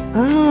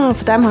 Ah,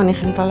 von dem habe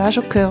ich im Fall auch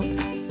schon gehört.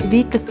 In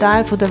weiten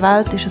Teilen der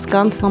Welt ist es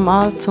ganz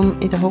normal, um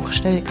in der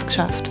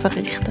Hochstellungsgeschäft zu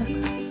verrichten.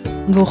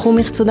 Und wo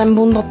komme ich zu diesem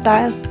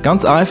Wunderteil?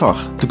 Ganz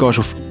einfach, du gehst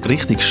auf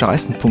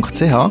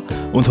richtigscheissen.ch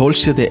und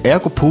holst dir den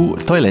ErgoPoo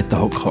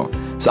Toilettenhocker.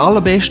 Das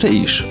Allerbeste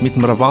ist, mit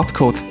dem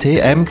Rabattcode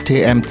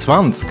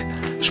TMTM20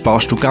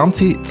 sparst du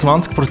ganze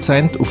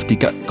 20% auf die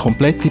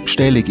komplette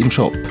Bestellung im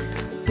Shop.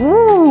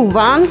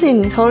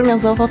 Wahnsinn! Ich hole mir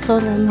sofort so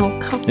einen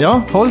Hocker.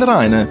 Ja, hol dir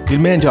einen,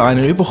 weil wir haben ja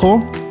einen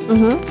bekommen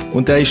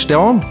und der ist da.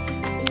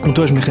 Und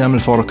du hast mich ja einmal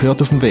vorher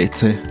gehört auf dem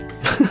WC.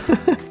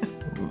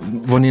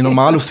 Wo ich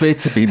normal aufs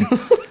WC bin.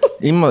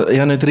 Immer, ich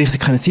habe nicht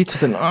richtig sitzen,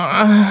 dann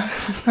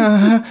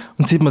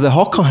und seit wir den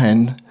Hocker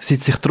haben,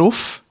 sitze ich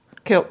drauf,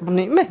 Hört man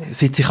nicht mehr.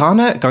 sitze ich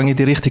an, gehe in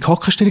die richtige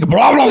Hockerstellung,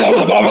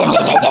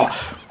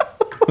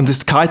 und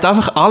es geht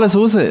einfach alles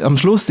raus. Am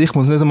Schluss, ich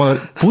muss nicht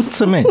einmal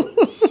putzen mehr.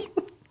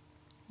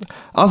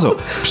 Also,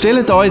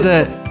 bestellt euch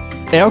den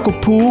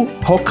ErgoPoo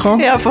Hocker,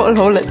 Ja, voll,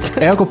 holt.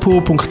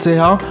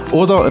 ergopoo.ch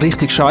oder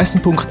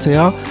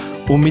richtigscheissen.ch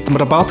und mit dem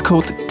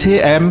Rabattcode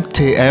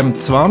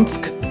TMTM20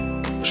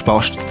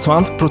 sparst du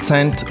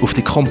 20% auf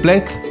die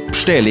komplette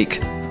Bestellung.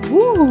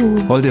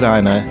 Hol dir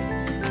einen.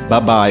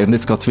 Bye bye. Und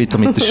jetzt geht's weiter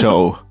mit der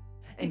Show.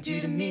 Into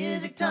the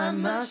music time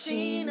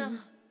machine.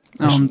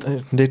 Und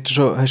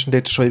Hast du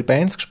dort schon in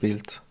Bands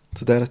gespielt?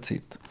 Zu dieser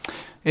Zeit?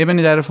 eben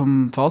in der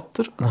vom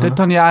Vater. Dort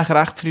habe ich eigentlich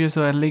recht früh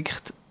so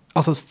erlebt,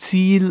 also das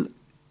Ziel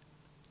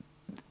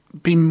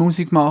beim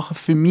Musikmachen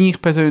für mich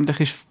persönlich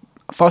ist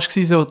fast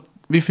gewesen, so,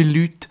 wie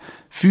viele Leute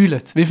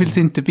fühlen es, wie viele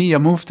sind dabei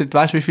am Auftritt,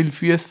 weißt du, wie viele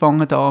Füße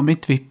fangen da an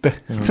mitwippen.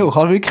 So, ich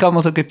habe wirklich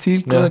einmal so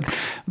gezielt geschaut,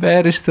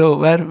 wer ist so,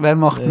 wer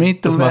macht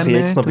mit Das und wer mache ich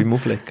jetzt nicht. noch beim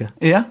Auflegen.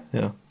 Ja,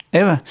 Ja.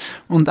 eben.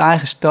 Und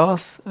eigentlich ist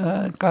das,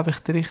 glaube ich,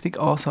 der richtige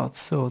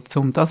Ansatz. So,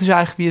 das ist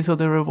eigentlich wie so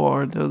der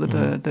Reward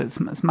oder das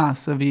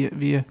Messen,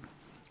 wie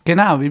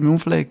genau, wie beim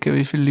Auflegen,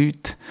 wie viele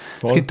Leute.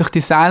 Voll. Es gibt doch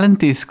die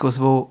Silent Discos,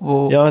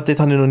 wo Ja, dort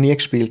habe ich noch nie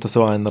gespielt, an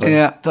so einer.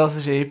 ja, das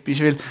ist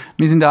episch, weil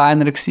wir sind da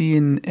einer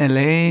in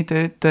L.A.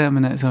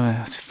 dort, so,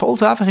 voll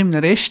so einfach in einem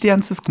Resti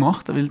haben sie das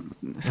gemacht, weil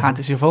das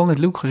ist ja voll nicht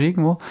Lukas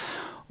irgendwo.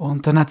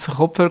 Und dann hat es einen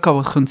Kopfhörer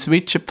gehabt, der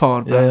switchen die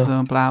Farbe, Ja, ja.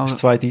 also blau. Hast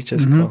 2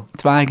 DJs gehabt.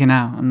 2,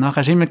 genau. Und nachher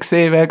hast du immer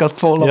gesehen, wer gerade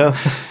voll, Ja.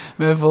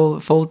 wer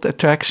voll die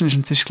Attraction ist.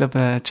 Und es ist,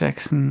 glaube ich,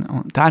 Jackson.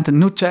 Und der eine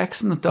nur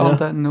Jackson und der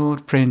andere nur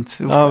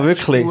Prince. Ah,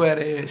 wirklich?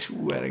 Das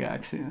war geil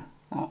gewesen.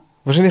 Ja.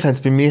 Wahrscheinlich haben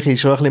sie bei mir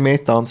schon ein bisschen mehr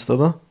getanzt,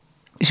 oder?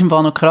 Ist im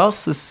Fall noch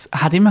krass. Es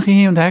hat immer ein bisschen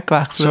hin und her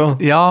gewechselt. Schon?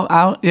 Ja,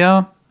 auch,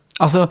 ja.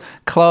 Also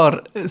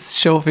klar, es ist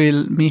schon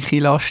viel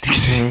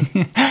Michi-lastig.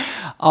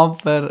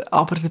 aber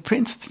der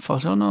Prince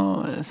hat schon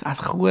noch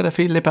einfach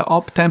viel eben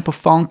Uptempo,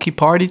 funky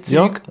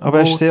Party-Zeug. Ja, aber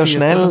er ist sehr wo zieht,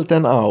 schnell oder?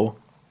 dann auch.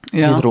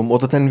 Ja. Wiederum.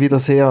 Oder dann wieder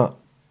sehr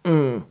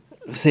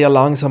sehr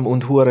langsam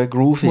und hure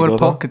groovy, Hure oder?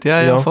 Pocket,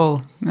 ja,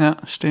 voll. Ja,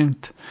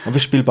 stimmt. Aber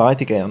ich spiele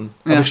beide gern.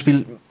 Ja. Aber ich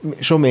spiele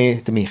schon mehr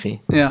den Michi.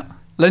 Ja.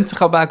 Lässt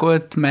sich aber auch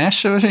gut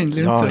mashen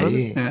wahrscheinlich. Ja, und so, oder?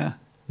 eh. Ja.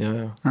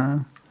 Ja.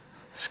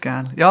 Das ist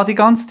geil. Ja, die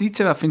ganze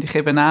DJ-Welt finde ich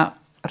eben auch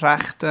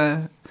recht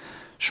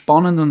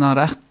spannend und auch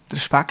recht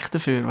Respekt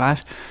dafür,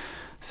 weißt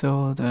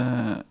so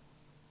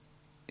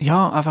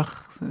ja,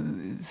 einfach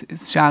es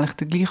ist eigentlich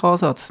der gleiche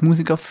Ansatz,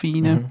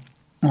 Musikaffine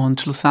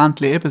und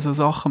schlussendlich eben so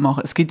Sachen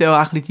machen. Es gibt ja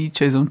auch ein bisschen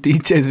DJs und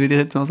DJs, würde ich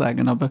jetzt mal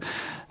sagen, aber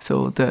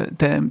so der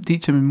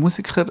DJ mit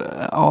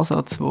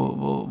Musikeransatz,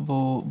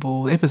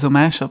 wo eben so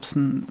Mashups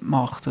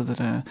macht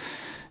oder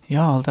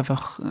ja, halt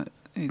einfach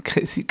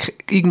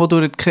irgendwo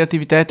durch die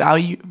Kreativität auch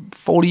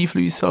voll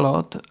einfließen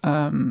lässt,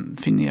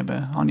 finde ich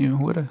eben, habe ich einen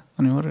hohen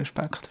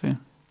Respekt für.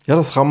 Ja,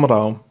 das kann man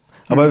auch.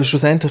 Aber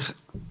schlussendlich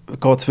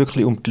geht es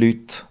wirklich um die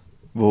Leute,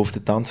 die auf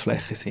der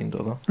Tanzfläche sind,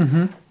 oder?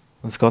 Und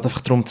es geht einfach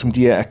darum, um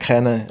die zu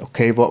erkennen,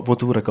 okay,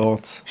 wodurch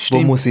geht es?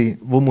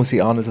 Wo muss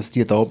ich hin, dass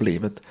die da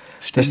bleiben?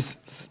 Das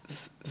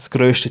ist das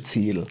grösste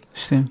Ziel.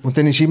 Stimmt. Und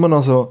dann ist immer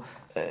noch so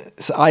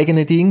das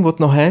eigene Ding, das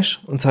du noch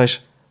hast und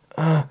sagst,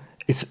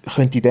 jetzt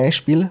könnte ich den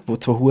spielen, der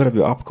zwar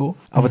verdammt abgehen,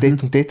 aber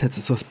dort und dort hat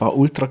es so ein paar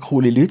ultra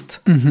coole Leute,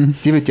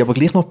 die will ich aber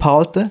gleich noch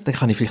behalten, dann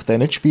kann ich vielleicht den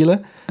nicht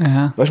spielen.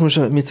 Ja. Weißt du, musst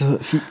du mit so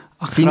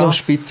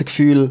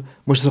Fingerspitzengefühl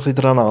musst du so ein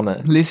bisschen dran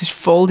hin. Das ist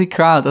voll die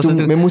Crowd. Also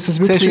Man muss es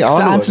wirklich siehst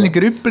anschauen. einzelne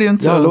Grüppli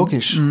und so. Ja,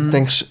 logisch. Du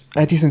denkst,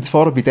 die sind jetzt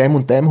vorher bei dem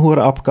und dem Huren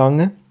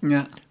abgegangen.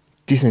 Ja.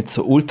 Die sind jetzt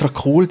so ultra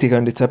cool, die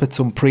gehen jetzt eben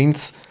zum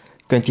Prince,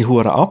 gehen die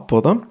Huren ab,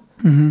 oder?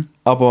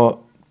 Aber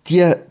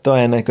die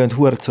da gehen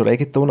Huren zu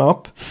Reggaeton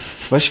ab.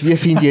 Weißt du, wie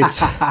finde ich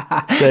jetzt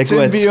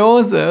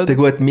Symbiose, den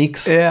guten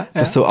Mix, Ja,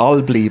 dass so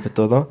alle bleiben,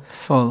 oder?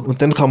 Voll. Und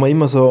dann kann man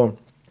immer so,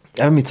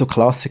 eben mit so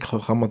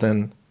Klassikern kann man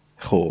dann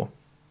kommen.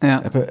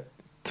 Ja. Eben,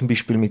 zum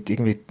Beispiel mit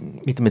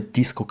einem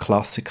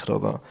Disco-Klassiker,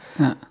 oder?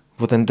 Ja.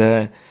 Wo dann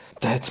der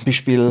zum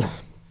Beispiel,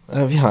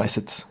 wie heisst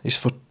es?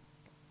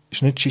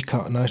 Ist nicht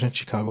Chicago, nein, ist nicht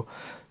Chicago.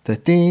 Der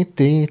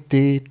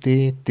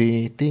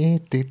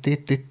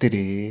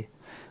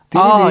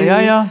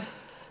ja.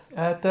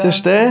 Das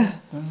ist der.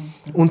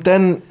 Und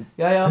dann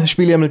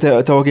spiele ich einmal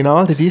den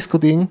Original, den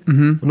Disco-Ding.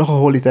 Und nachher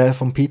hole ich den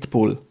vom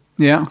Pitbull.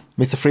 Ja.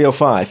 Mit der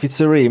 305,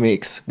 it's a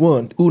remix.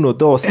 1,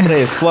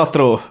 2, 3,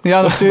 4.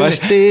 Ja, natürlich.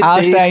 Weißt du,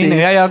 Haust du rein.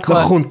 Ja, klar.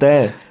 Dann kommt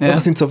der. Ja. Dann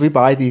sind so wie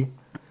beide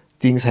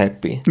Dings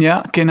happy.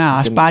 Ja, genau.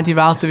 Hast beide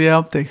Welten wie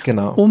abdeckt.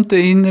 Genau. Und der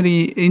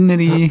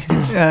innere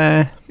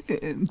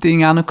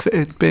Ding auch noch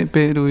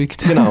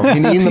beruhigt. Genau.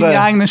 Mein Deinen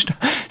innerer- eigenen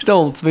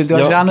Stolz, weil du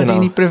hast ja auch noch genau.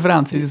 deine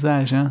Präferenz, wie du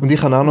sagst. Ja. Und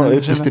ich habe auch noch Ja, das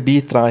ist etwas eben- dabei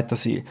getragen,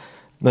 dass ich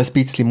noch ein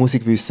bisschen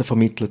Musikwissen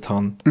vermittelt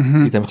habe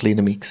in diesem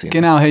kleinen Mix.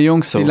 Genau, hey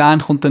Jungs, So. die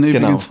Line kommt dann Genau.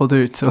 übrigens von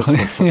dort. So. Das kommt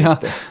von ja.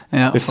 dort.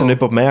 Ja, Ob es dann voll.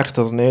 jemand merkt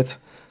oder nicht,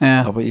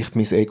 Ja. aber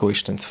mein Ego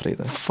ist dann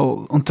zufrieden.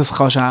 Voll. Und das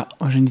kannst du auch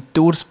wahrscheinlich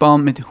durchs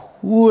Band mit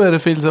huere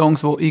vielen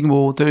Songs, die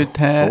irgendwo dort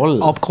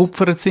Voll.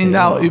 abgekupfert sind,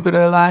 Ja. auch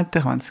überleiten.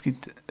 Ich meine, es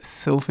gibt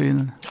so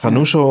viel. Ich habe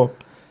nur schon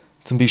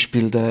zum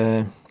Beispiel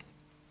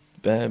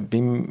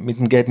mit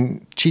dem Get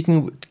in Jiggy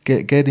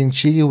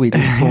With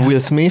It von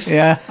Will Smith.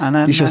 Ja,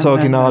 Das ist ja das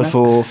Original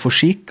von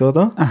Chic,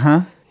 oder?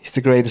 Aha. He's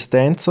the greatest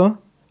dancer.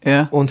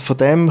 Ja. Und von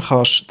dem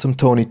kannst du zum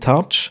Tony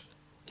Touch,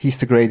 he's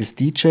the greatest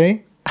DJ,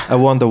 I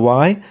Wonder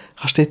Why,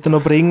 kannst du dort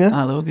noch bringen.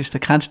 Ah, logisch, da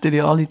kennst du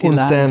ja alle die Und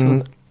Lines.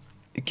 dann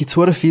gibt es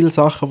sehr viele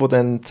Sachen, die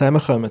dann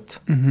zusammenkommen.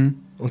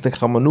 Und dann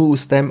kann man nur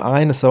aus dem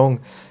einen Song,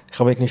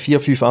 kann man irgendwie 4,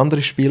 5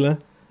 andere spielen,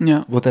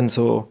 Ja. wo dann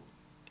so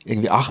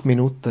irgendwie 8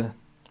 Minuten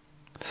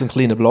so einen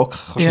kleinen Block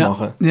kannst Ja.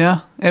 machen.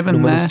 Ja, eben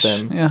Nur aus Mash.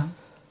 dem. Ja.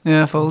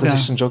 Ja, voll Und das geil.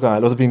 ist dann schon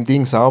geil. Oder beim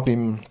Dings auch,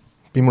 beim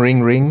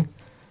Ring Ring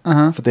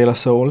Aha. von De La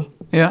Soul.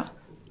 Ja.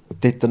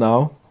 Dort dann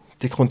auch.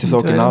 Die kommt das Und,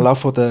 Original auch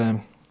von der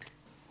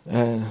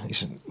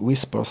ist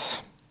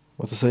Whispers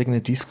oder so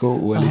irgendeine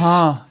Disco-Ulis.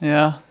 Aha,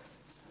 ja.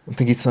 Und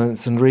dann gibt es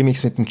so einen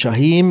Remix mit dem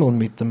Jahim und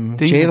mit dem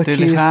Ding Jada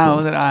natürlich Kiss. auch,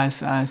 Und oder?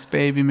 Ice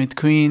Baby mit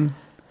Queen.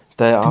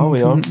 der auch,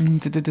 ja. Ja,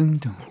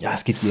 Ja,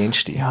 es gibt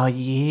jenste. ja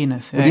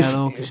jenes. Ja, Und ja,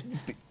 logisch.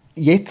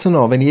 jetzt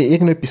noch, wenn ich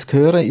irgendetwas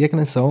höre,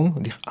 irgendeinen Song,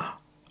 und ich,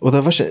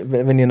 oder weißt du,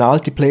 wenn ich eine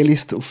alte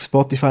Playlist auf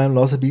Spotify am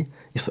Hören bin,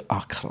 ich so,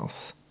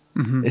 krass.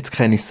 Jetzt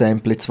kenne ich das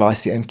Sample, jetzt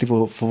weiss ich endlich,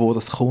 von wo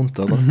das kommt,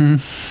 oder?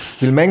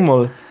 Weil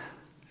manchmal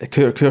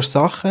hörst du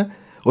Sachen,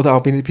 oder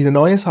auch bei den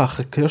neuen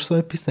Sachen, hörst du so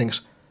etwas,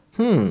 denkst,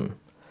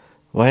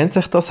 wo haben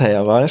sich das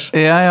her, weißt du?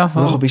 Ja, Und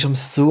dann voll. bist du am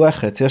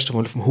Suchen, zuerst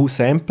einmal auf dem Haus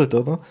sampled,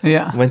 oder?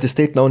 Ja. Und wenn das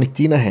dort noch nicht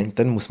drin haben,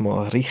 dann muss man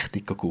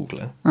richtig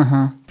googeln,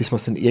 Aha. bis man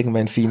es dann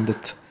irgendwann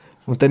findet.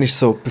 Und dann ist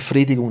so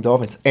Befriedigung da,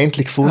 wenn du es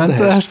endlich gefunden Und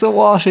du hast. hast so,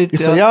 wow, shit,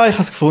 Ich so, ja, ich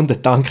habe es gefunden,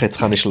 danke, jetzt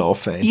kann ich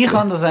schlafen. endlich. Ich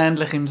habe das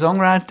ähnlich im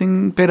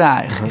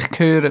Songwriting-Bereich. Ich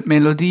höre die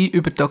Melodie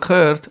über den Tag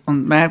gehört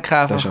und merke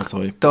einfach, Das ist auch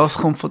so etwas. das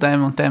kommt von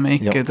dem und dem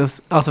Ecke. Ja.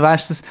 Das, also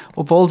weißt du,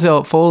 obwohl es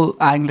ja voll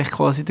eigentlich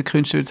quasi der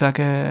Künstler würde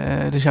sagen,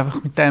 er ist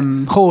einfach mit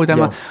dem gekommen,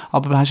 Ja.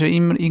 aber du hast ja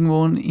immer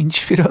irgendwo eine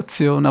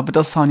Inspiration. Aber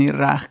das habe ich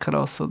recht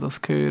krass, so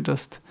das gehört,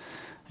 dass du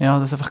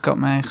das einfach gerade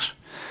merkst,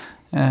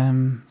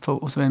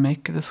 aus welchem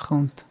Ecke das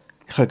kommt.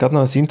 Ich habe gerade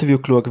noch ein Interview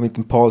geschaut mit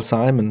dem Paul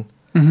Simon,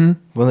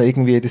 wo er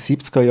irgendwie in den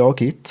 70er Jahren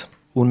gibt.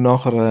 Und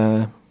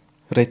nachher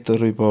redet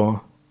er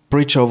über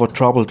Bridge over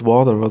Troubled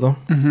Water, oder?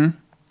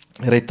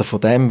 Redet er von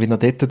dem, wie er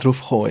dort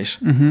drauf gekommen ist.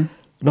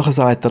 Nachher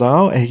sagt er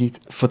auch,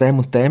 von dem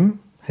und dem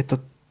hat er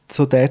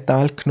so den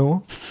Teil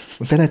genommen.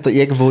 Und dann hat er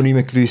irgendwo nicht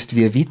mehr gewusst,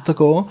 wie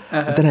weitergehen.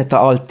 Und dann hat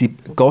er alte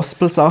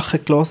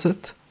Gospel-Sachen gelesen.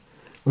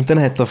 Und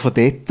dann hat er von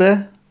dort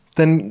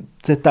dann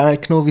den Teil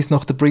genommen, wie es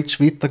nach der Bridge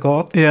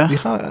weitergeht. Ja.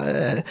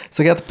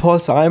 Sogar der Paul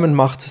Simon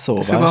macht es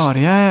so, Sogar,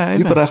 ja,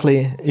 eben. Überall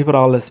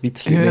ein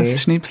bisschen Ja, mehr. ein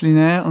Schnipsel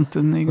nehmen und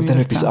dann irgendwie... Und dann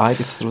das etwas zusammen.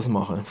 Eigenes daraus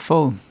machen.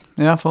 Voll.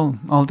 Ja, voll.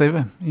 Halt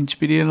eben.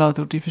 Inspirieren lassen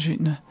durch die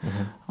verschiedenen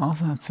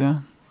Ansätze,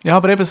 ja. Ja,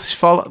 aber eben, es ist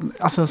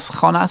es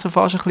kann auch so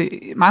fast ein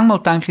bisschen... Manchmal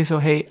denke ich so,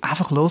 hey,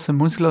 einfach hören,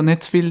 Musik hören,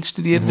 nicht zu viel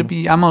studieren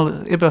dabei.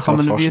 Einmal, eben, Das kann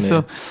man geht wie fast so...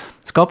 nicht.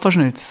 Es geht fast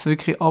nicht, das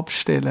wirklich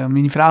abstellen. Und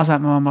meine Frau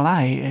sagt mir manchmal,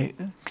 hey,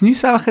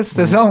 geniesse einfach jetzt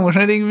den Song, musst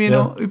nicht irgendwie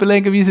noch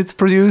überlegen, wie es jetzt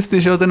produced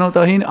ist oder noch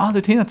dahin.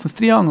 Dort hinten hat es ein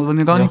Triangle, das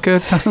ich gar nicht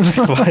gehört habe. Ich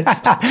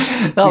weiss.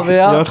 Aber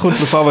Ja, kommt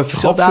darauf an, wie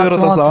viele Kopfhörer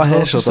das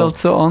anhast. Das ist halt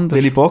so anders.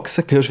 Welche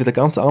Boxen hörst du wieder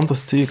ganz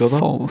anderes Zeug, oder?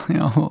 Voll,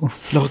 ja, voll.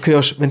 Nachher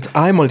hörst, wenn du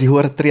einmal die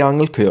hohen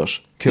Triangel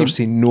hörst du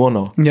sie nur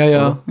noch.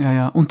 Ja.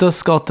 Und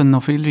das geht dann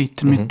noch viel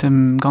weiter mit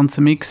dem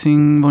ganzen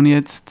Mixing, wo ich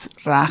jetzt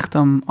recht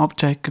am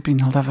Abchecken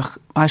bin, halt einfach,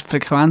 weißt du, die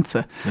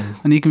Frequenzen.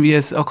 Und irgendwie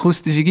eine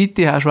akustische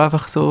Gitarre hast, die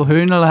einfach so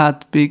Höhnel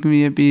hat,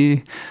 irgendwie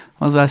bei,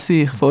 was weiß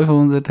ich,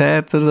 500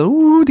 Hertz oder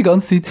so, die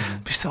ganze Zeit.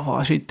 Bist so,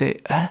 oh shit,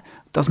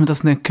 dass man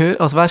das nicht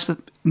hört. Also weißt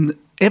du,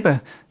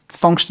 eben, du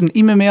fängst dann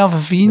immer mehr an zu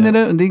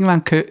verfeinern und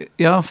irgendwann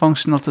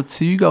fängst du dann halt so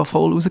Zeug an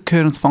voll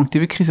rauszuhören und es fängt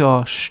dich wirklich so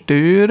an zu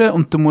stören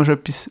und du musst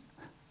etwas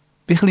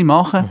bisschen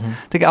machen.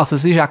 Also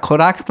es ist auch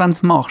korrekt, wenn du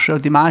es machst.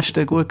 Die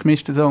meisten gut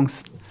gemischten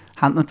Songs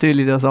haben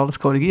natürlich das alles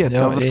korrigiert.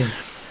 Ja, aber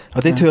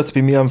dort hört es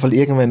bei mir einfach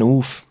irgendwann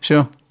auf.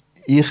 schon.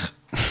 Ich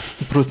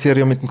produziere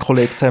ja mit einem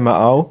Kollegen zusammen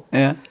auch.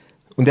 Ja.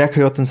 Und er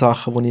hört dann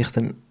Sachen, die ich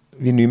dann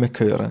wie nicht mehr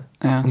höre.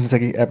 Ja. Und dann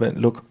sage ich eben,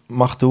 schau,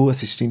 mach du,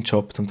 es ist dein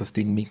Job, um das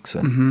Ding zu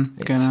mixen.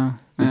 Jetzt. Genau.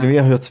 Und bei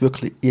mir hört es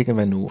wirklich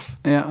irgendwann auf.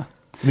 Ja.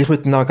 Und ich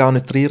würde dann auch gar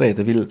nicht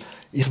reinreden, weil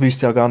ich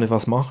wüsste ja gar nicht,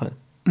 was machen.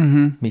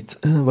 Mit,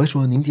 weißt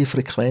du, nimm die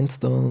Frequenz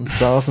da und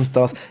das und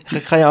das. Ich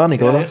habe keine Ahnung,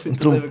 oder? Ich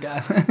finde Und das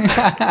darum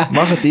eben geil.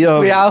 macht Ich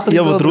auch ein ihr, bisschen die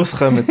so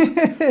rauskommt,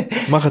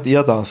 macht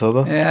ihr das,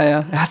 oder?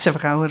 Ja. Das ist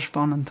einfach auch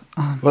spannend.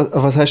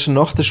 Was hast du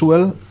nach der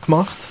Schule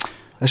gemacht?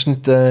 Hast du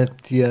nicht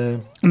die...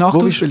 Nach wo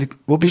der bist- Ausbildung?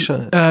 Wo bist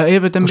du?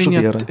 Eben, dann bin ich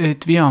studieren? in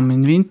Viam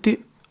in Vinti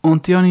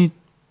und die habe ich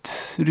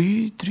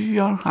 3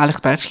 Jahre eigentlich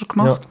Bachelor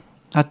gemacht.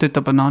 Hat dort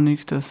aber noch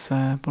nicht das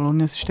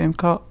Bologna-System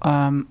gehabt.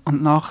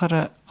 Und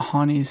nachher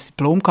habe ich ein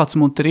Diplom gehabt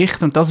zum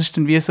Unterrichten und das ist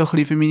dann wie so ein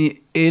bisschen für meine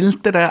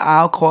Eltern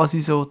auch quasi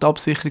so die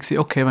Absicherung gewesen,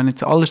 okay, wenn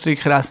jetzt alle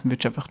Stricke reißen,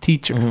 wirst du einfach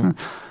Teacher.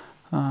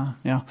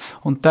 Ja.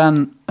 Und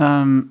dann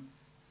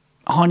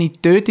habe ich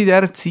dort in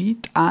dieser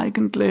Zeit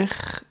eigentlich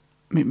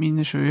mit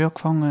meiner Schwester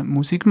angefangen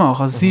Musik zu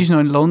machen. Also sie war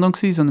noch in London,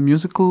 so eine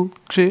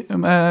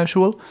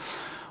Musical-Schule.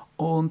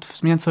 Und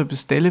wir haben so über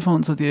das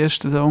Telefon so die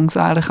ersten Songs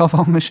eigentlich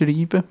angefangen zu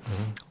schreiben.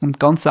 Und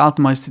ganz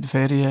selten mal ist in der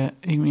Ferien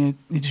irgendwie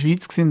in der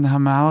Schweiz gewesen. Dann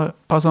haben wir auch ein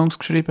paar Songs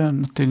geschrieben.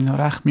 Und natürlich noch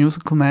recht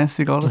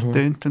musical-mässig alles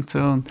tönt und so.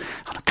 Und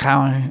ich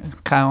hatte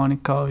keine Ahnung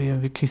gehabt,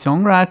 wie wirklich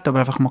Songwriter, aber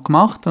einfach mal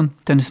gemacht. Und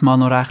dann ist es mal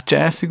noch recht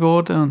jazzig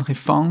geworden und ein bisschen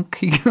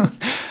funkig.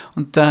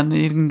 Und dann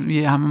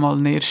irgendwie haben wir mal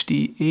eine erste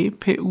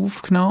EP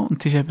aufgenommen.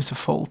 Und es ist eben so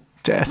voll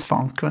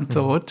Jazz-Funk, wenn du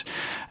so willst.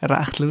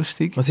 Recht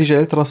lustig. Was ist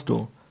älter als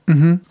du?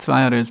 2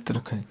 Jahre älter.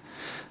 Okay.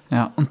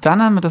 Ja, und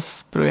dann haben wir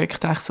das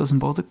Projekt echt so aus dem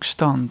Boden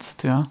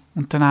gestanzt, ja.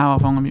 Und dann auch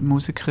angefangen mit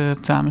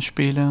Musikern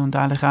zusammenspielen und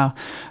eigentlich auch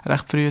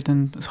recht früh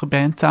dann so eine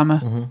Band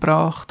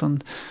zusammengebracht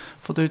und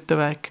von dort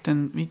weg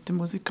dann weiter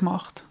Musik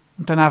gemacht.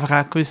 Und dann einfach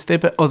auch gewusst,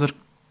 eben, oder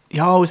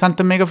ja, uns haben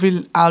dann mega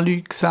viele auch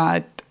Leute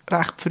gesagt,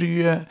 recht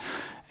früh,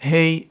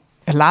 hey,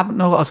 erlebt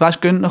noch, also weißt,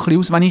 geht noch ein bisschen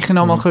aus, wenn ich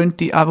noch mal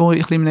könnte, auch wo ich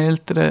ein bisschen im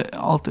älteren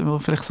Alter, wo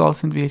vielleicht so alt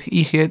sind wie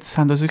ich jetzt,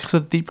 haben uns wirklich so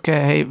den Tipp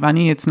gegeben, hey, wenn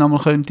ich jetzt noch mal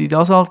könnte in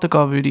das Alter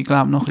gehen, würde ich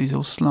glaube noch ein bisschen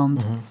ins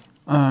Ausland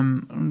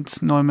und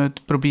es noch einmal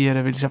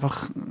probieren, weil es ist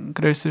einfach ein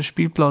grösserer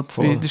Spielplatz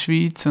wie in der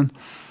Schweiz und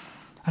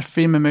hast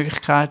viel mehr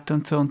Möglichkeiten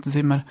und so. Und dann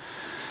sind wir,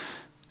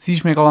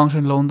 sie war mega lange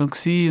schon in London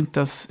gewesen, und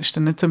das ist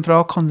dann nicht so in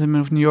Frage gekommen, sind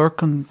wir auf New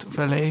York und auf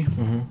L.A. Wir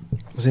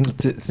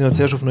sind ja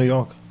zuerst auf New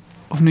York.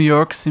 Auf New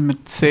York sind wir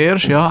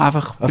zuerst, ja,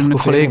 einfach bei einem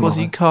auf Kollegen, der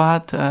Ferien sie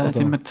hatte,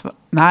 sind wir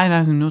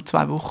nein, sind nur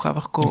 2 Wochen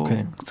einfach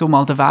so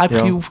mal den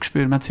Vibe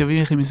aufgespürt. Man hat ja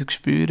wirklich müssen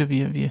spüren,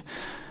 wie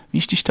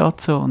ist die Stadt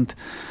so, und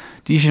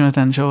die ist mir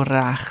dann schon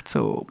recht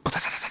so,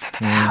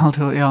 halt,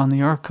 ja, New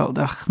York halt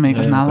echt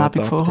mega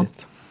schnelllebig vorgekommen.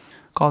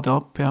 Geht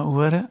ab, ja,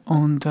 Uhren.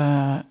 Und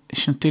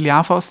ist natürlich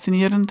auch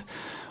faszinierend.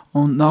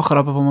 Und nachher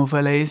aber, wo wir auf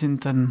L.A.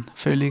 sind, dann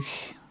völlig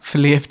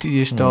verliebt in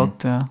die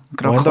Stadt. Ja.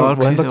 Wo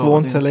haben ihr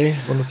gewohnt, L.A.,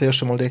 wo das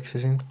erste Mal da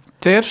sind?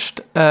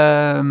 Zuerst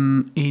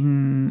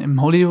im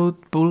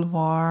Hollywood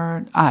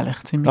Boulevard,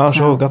 eigentlich ziemlich Ah,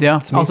 schon, gerade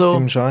ja, also,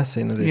 im Scheiß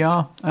dort.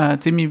 Ja,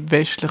 ziemlich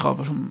westlich,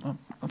 aber schon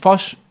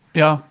fast,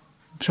 ja,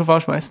 schon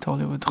fast West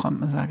Hollywood, kann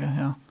man sagen,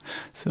 ja.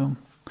 So.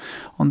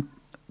 Und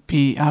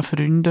bei auch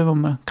Freunden,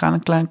 die wir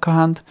kennengelernt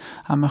haben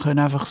wir können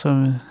einfach so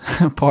ein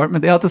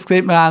Apartment, ja, das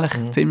sieht man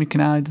eigentlich ziemlich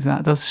genau.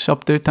 Das ist,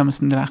 ab dort haben wir es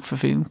dann recht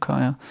verfilmt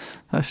gehabt, ja.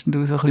 Das hast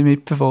du so ein bisschen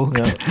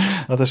mitverfolgt.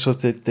 Ja, das war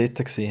schon dort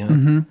gewesen, ja.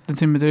 Dann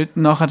sind wir dort,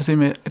 nachher sind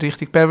wir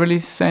Richtung Beverly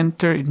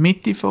Center in der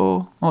Mitte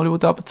von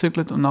Hollywood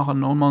abgezügelt und nachher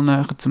nochmal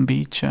näher zum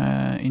Beach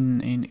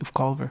auf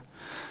Culver.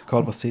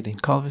 Culver City.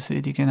 Culver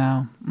City,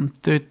 genau. Und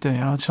dort,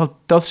 ja,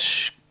 das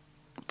ist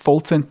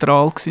voll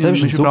zentral gewesen. Das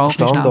ist ein super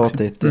Standort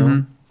dort, ja.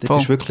 Dort voll.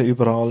 ist wirklich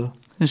überall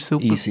Das ist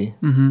super. easy.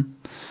 Wir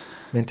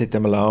haben dort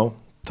einmal auch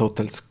die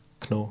Hotels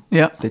genommen,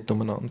 Ja. dort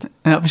umeinander.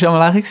 Ja, bist du auch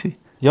mal auch gewesen?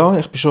 Ja,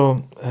 ich bin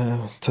schon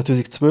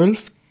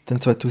 2012,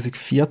 dann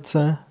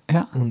 2014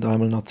 Ja. und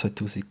einmal noch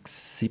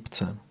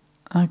 2017.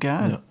 Ah,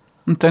 geil. Ja.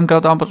 Und dann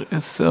gerade aber ein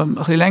bisschen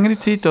längere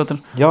Zeit, oder?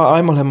 Ja,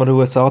 einmal haben wir eine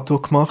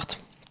USA-Tour gemacht.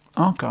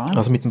 Ah, geil.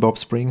 Also mit dem Bob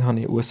Spring habe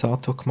ich eine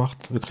USA-Tour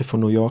gemacht, wirklich von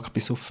New York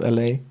bis auf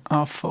L.A.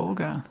 Ah, voll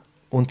geil.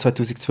 Und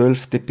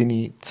 2012, dort bin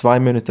ich 2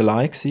 Monate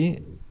allein gewesen,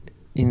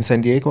 in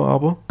San Diego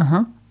aber.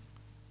 Aha.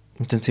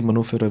 Und dann sind wir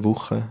nur für eine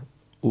Woche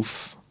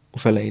auf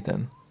L.A.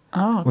 dann.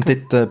 Ah, okay.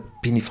 Und dort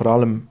bin ich vor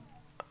allem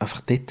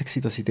einfach dort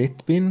gewesen, dass ich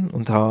dort bin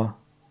und habe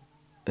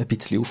ein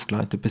bisschen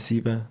aufgelegt, etwa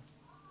 7,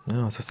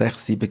 ja, also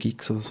 6, 7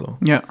 Gigs oder so,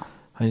 Ja.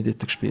 habe ich dort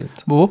gespielt.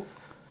 Wo?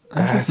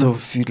 So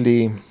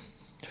Viertel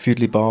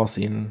Bars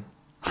in,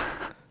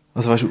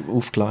 also weißt du,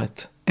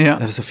 aufgelegt.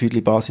 Ja. So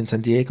Viertel Bars in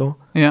San Diego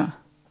Ja.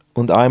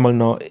 und einmal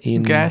noch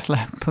in...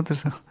 Gaslamp oder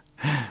so.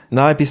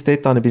 Nein, bis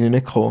dort bin ich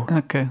nicht gekommen.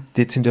 Okay.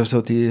 Dort sind ja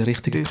so die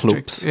richtigen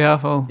Clubs Ja,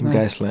 voll. im Ja.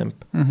 Gaslamp.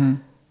 Mhm.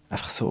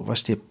 Einfach so,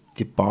 weißt du,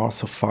 die Bars,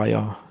 so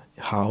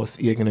Firehouse,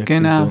 irgendetwas.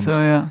 Genau, und so,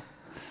 ja.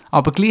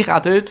 Aber gleich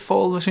auch dort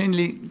voll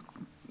wahrscheinlich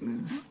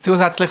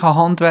zusätzlich an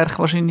Handwerk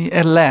wahrscheinlich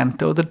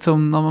erlernt, oder?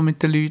 Um nochmal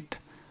mit den Leuten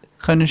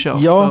können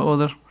arbeiten, Ja.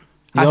 oder?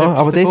 Ja, Hast du etwas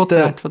aber davon dort,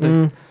 gelernt von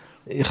dort?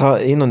 ich habe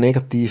eher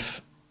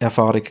negative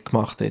Erfahrungen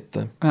gemacht dort.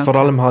 Okay. Vor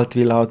allem halt,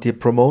 weil auch die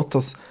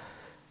Promoters,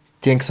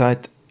 die haben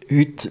gesagt,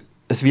 heute,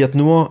 es wird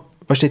nur,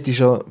 weißt du, dort ist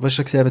ja, weißt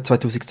du, gesehen,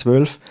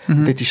 2012,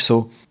 dort ist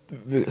so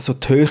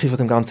die Höhe von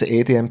dem ganzen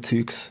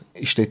EDM-Zeugs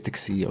ist dort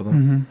gewesen, oder?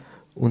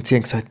 Und sie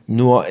haben gesagt,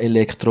 nur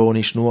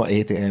elektronisch, nur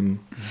EDM,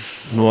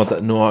 nur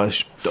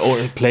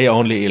Play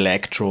only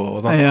Electro,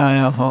 oder? Ja,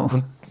 ja, voll.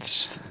 Und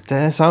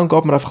der Sound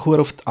geht mir einfach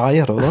auf die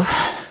Eier, oder?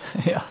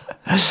 Ja.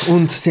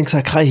 Und sie haben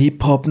gesagt, kein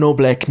Hip-Hop, no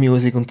Black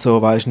Music und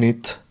so, weißt du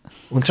nicht.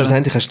 Und Klar.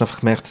 schlussendlich hast du einfach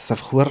gemerkt, dass es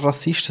einfach hure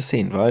Rassisten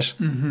sind, weißt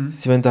du?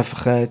 Sie wollen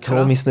einfach die Krass.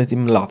 Homies nicht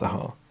im Laden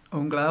haben.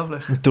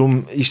 Unglaublich. Und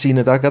darum ist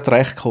ihnen da gerade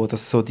recht gekommen,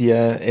 dass so die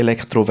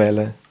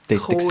Elektrowelle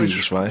dort Cool.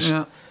 war, weißt du?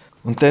 Ja.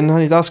 Und dann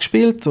habe ich das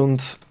gespielt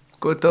und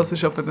Gut, das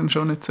ist aber dann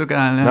schon nicht so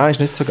geil. Ja. nein, ist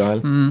nicht so geil.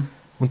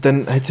 Und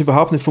dann hat es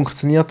überhaupt nicht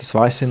funktioniert, das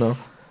weiss ich noch.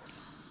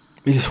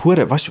 Weil es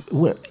hure, weißt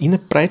du,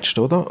 reingepretscht,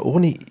 oder?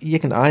 Ohne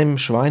irgendeinem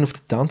Schwein auf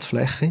der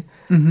Tanzfläche.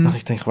 Dann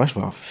ich denke, weißt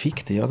du was,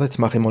 fick dich, oder? Jetzt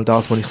mache ich mal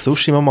das, was ich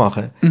sonst immer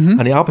mache.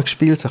 Habe ich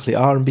abgespielt, so ein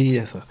bisschen R&B,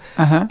 also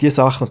Aha. die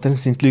Sachen. Und dann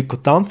sind die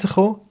Leute tanzen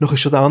gekommen. Noch ist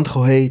schon der andere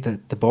gekommen, hey,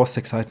 der Boss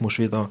hat gesagt, du musst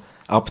wieder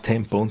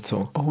Abtempo und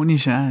so. Ohne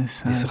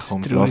Scheiß. Ich so,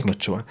 komm, lass mir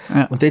schon.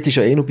 Ja. Und dort ist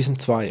ja eh noch bis um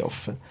 2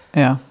 offen.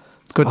 Ja.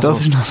 Gut, Also,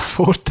 das ist noch ein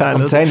Vorteil.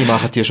 Am oder? 10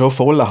 machen die schon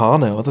volle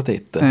Hahn, oder?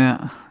 Dort. Ja,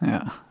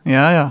 ja.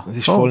 Ja, ja. Das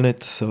ist voll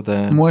nicht so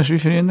der... Du musst wie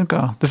früher gehen.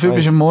 Dafür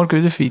bist du am Morgen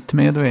wieder fit,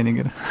 mehr oder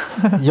weniger.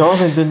 Ja,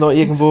 wenn du noch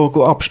irgendwo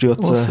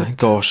abstürzen Ausser-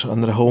 gehst,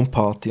 an einer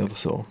Homeparty oder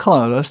so.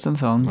 Klar, das ist dann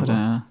das andere.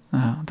 Ja.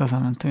 Ja, das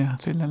haben wir natürlich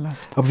viel erlebt.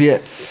 Aber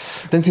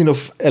dann sind wir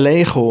auf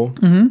L.A.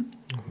 gekommen.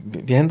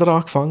 Wie haben wir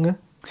angefangen?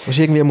 Weißt,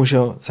 irgendwie musst du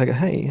ja sagen,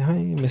 hey,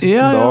 wir sind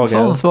Ja, da, ja, voll.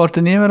 gell? Es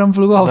wartet niemand am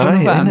Flughafen.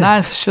 Nein, Nein,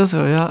 nein. das ist schon so.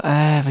 Ja.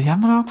 Wie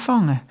haben wir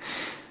angefangen?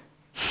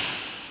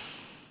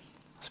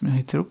 Lass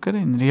mich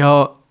zurückerinnern.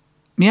 Ja,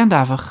 wir haben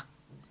einfach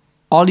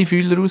alle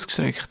Fühler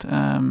ausgestreckt. Was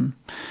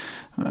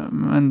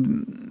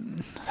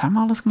haben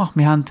wir alles gemacht?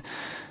 Wir haben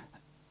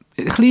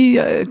ein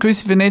bisschen,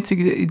 gewisse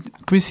Vernetzung,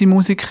 gewisse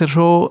Musiker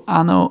schon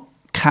auch noch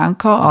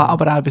kennengelernt,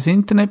 aber auch über das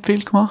Internet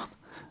viel gemacht.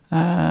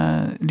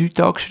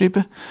 Leute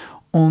angeschrieben.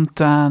 Und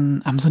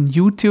dann haben wir so einen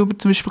YouTuber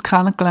zum Beispiel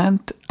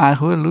kennengelernt, eigentlich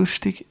sehr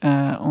lustig,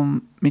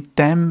 und mit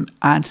dem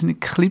einzelne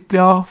Clips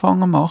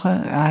angefangen zu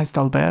machen. Er heisst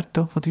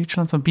Alberto von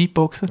Deutschland, so ein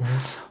Beatboxer.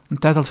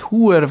 Und der hat als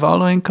hoher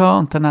Following gehabt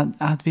und dann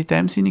hat wie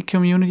dem seine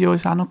Community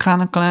uns auch noch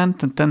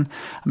kennengelernt und dann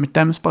mit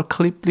dem ein paar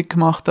Clips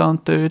gemacht da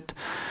und dort.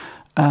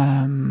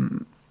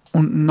 Und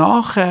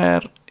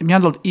nachher, wir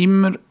haben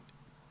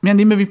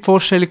immer die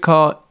Vorstellung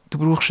gehabt, du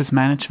brauchst ein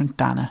Management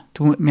dann.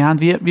 Wir haben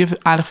wie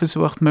eigentlich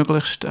versucht,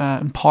 möglichst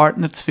einen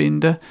Partner zu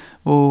finden,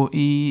 der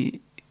in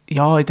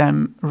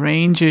diesem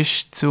Range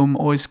ist, um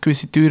uns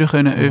gewisse Türen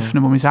können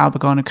öffnen, die wir selber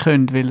gar nicht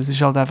können. Weil es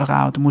ist halt einfach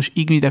auch, du musst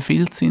irgendwie in den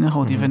Filz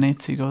reinkommen, die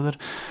Vernetzung, oder?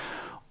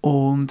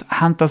 Und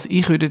haben das,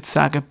 ich würde jetzt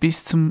sagen,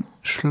 bis zum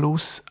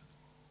Schluss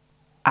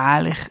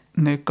eigentlich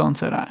nicht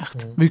ganz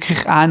erreicht.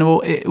 Wirklich einer,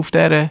 der auf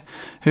dieser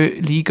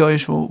Liga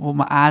ist, wo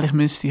man eigentlich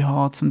müsste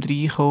haben, zum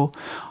reinkommen.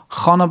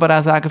 Kann aber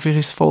auch sagen,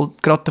 vielleicht war es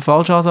gerade der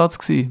falsche Ansatz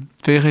gewesen.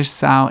 Vielleicht ist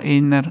es auch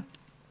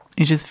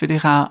ist es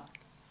vielleicht auch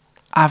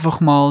einfach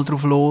mal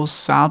drauf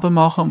los selber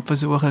machen und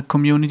versuchen, eine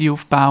Community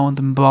aufzubauen und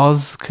einen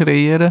Buzz zu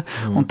kreieren.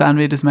 Und dann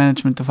wird das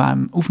Management auf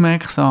einem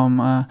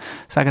aufmerksam.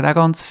 Sagen auch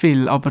ganz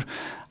viel. Aber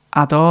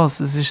auch das,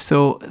 es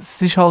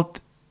ist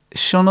halt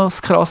schon noch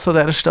das Krasse an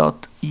dieser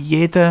Stadt.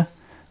 Jeder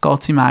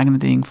geht seinem eigenen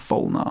Ding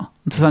voll nach.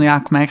 Und das habe ich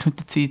auch gemerkt mit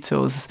der Zeit.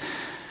 So,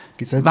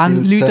 Gibt's nicht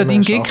wenn viel Leute an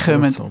deinen zusammen Gig arbeiten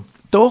kommen, und so?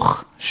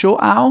 doch, schon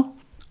auch.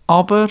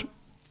 Aber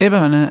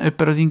eben, wenn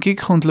jemand an deinen Gig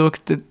kommt,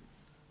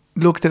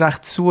 schaut er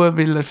echt zu,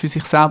 weil er für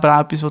sich selber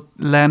auch etwas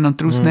lernen und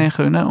daraus nehmen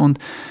können. Und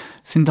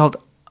sind halt,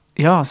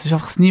 ja, es ist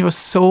einfach das Niveau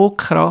so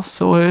krass,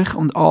 so hoch.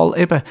 Und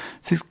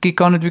es gibt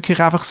gar nicht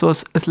wirklich einfach so ein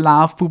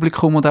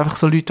Laufpublikum oder einfach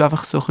so Leute, die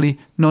einfach so ein bisschen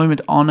neu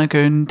mit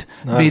angehen,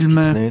 Nein, weil das gibt's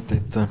man nicht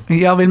dort.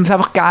 ja, weil man es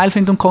einfach geil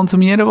findet und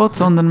konsumieren will,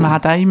 sondern man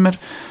hat auch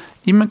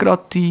immer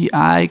gerade die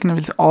eigenen,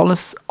 weil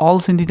es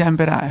alles sind in diesem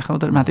Bereich,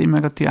 oder? Man hat immer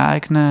gerade die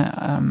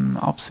eigenen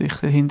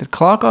Absichten dahinter.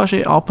 Klar gehst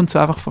du ab und zu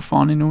einfach von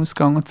Fun in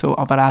Ausgang und so,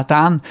 aber auch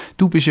dann,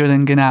 du bist ja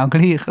dann genau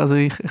gleich. Also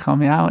ich habe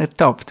mich auch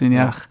ertappt, wenn ich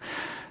einfach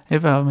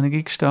eben an einem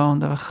Gig stehe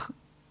und einfach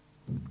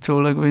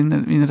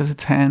zuschauen, wie er das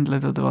jetzt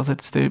handelt oder was er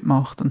jetzt dort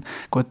macht. Und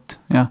gut,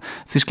 ja,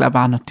 es ist glaube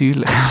ich auch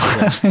natürlich.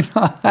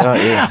 Ja,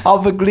 eh.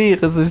 Aber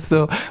gleich, es ist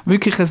so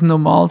wirklich ein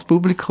normales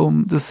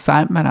Publikum, das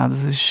sagt man auch,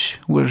 das ist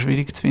verdammt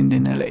schwierig zu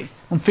finden in L.A.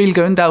 Und viele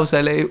gehen auch aus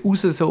L.A.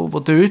 raus, so, die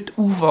dort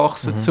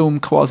aufwachsen, um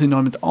quasi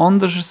noch mit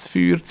anderes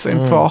Feuer zu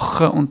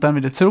entfachen und dann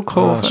wieder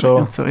zurückkommen. Ja,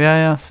 schon. Und so.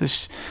 Ja, es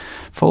ist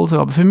voll so.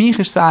 Aber für mich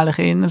ist es eigentlich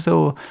eher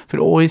so,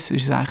 für uns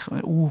ist es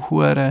eigentlich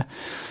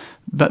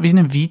wie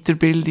eine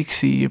Weiterbildung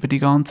gewesen, über die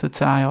ganzen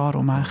 10 Jahre,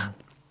 die wir eigentlich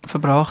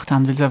verbracht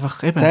haben. Weil es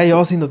einfach eben 10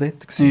 Jahre sind wir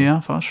dort gewesen.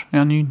 Ja, fast.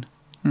 Ja, 9.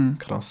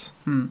 Krass.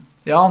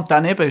 Ja, und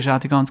dann eben ist auch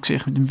die ganze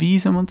Geschichte mit dem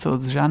Visum und so,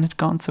 das ist auch nicht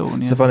ganz so.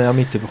 Das habe ich auch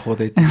mitbekommen dort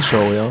in der Show,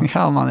 ja.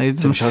 Ja, man,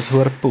 jetzt Du warst auch ein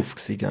Hurenpuff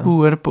gewesen,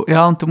 gell?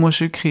 ja, und du musst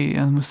wirklich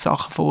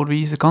Sachen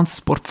vorweisen, ein ganzes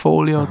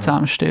Portfolio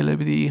zusammenstellen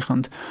bei dich.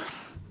 Und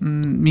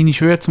meine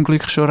Schwester hat zum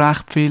Glück schon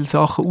recht viele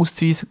Sachen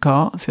auszuweisen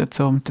gehabt. Sie hat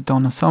so mit der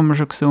Donna Summer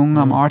schon gesungen,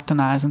 am Art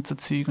and Eyes und so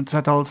Zeug. Und das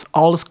hat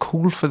alles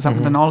geholfen. Das hat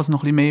mir dann alles noch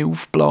ein bisschen mehr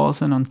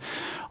aufgeblasen.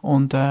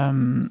 Und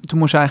du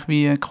musst eigentlich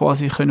wie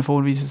quasi können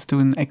vorweisen, dass du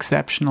ein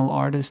exceptional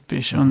Artist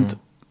bist. Und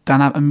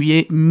dann haben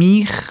wir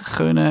mich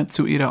können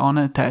zu ihr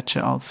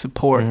attachen als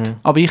Support.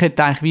 Aber ich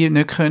hätte eigentlich wie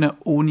nicht können,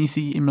 ohne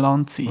sie im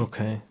Land sein.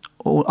 Okay.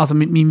 Also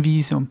mit meinem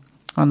Visum.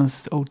 Ich hatte ein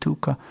O2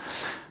 gehabt.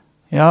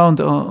 Ja,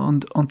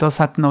 und das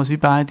hat uns wie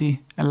beiden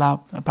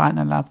erlaubt,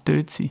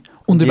 dort zu sein.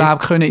 Und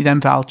überhaupt können in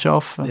diesem Feld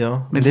arbeiten. Ja.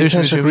 Weil Und jetzt sonst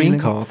hast du eine wirst Green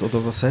du Card,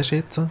 oder was hast du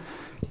jetzt?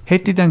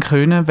 Hätte ich dann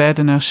können, wäre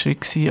der nächste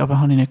Schritt gewesen, aber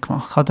habe ich nicht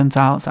gemacht. Ich habe dann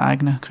das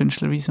eigene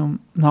Künstlervisum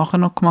nachher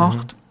noch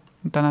gemacht.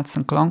 Und dann hat es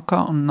dann gelangt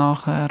gehabt. Und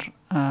nachher,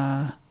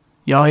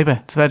 ja eben,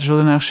 das wäre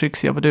schon der nächste Schritt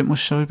gewesen, aber dort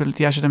musst du schon überlegen,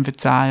 die hast du dann für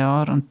 10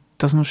 Jahre und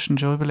das musst du dann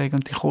schon überlegen.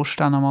 Und die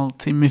kostet dann einmal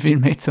ziemlich viel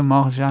mehr zu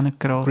machen, das ist auch nicht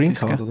gratis. Green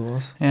Card, gell? oder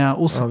was? Ja,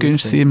 ausser Ah,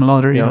 günstig wirklich? im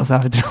Lottery, Ja. was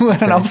auch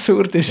wieder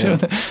absurd ist. Ja.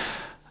 Oder?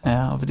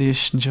 Ja, aber die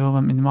ist dann schon,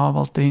 wenn du mit dem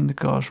Anwalt dahinter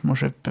gehst,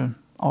 musst du etwa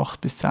 8.000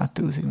 bis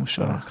 10.000 musst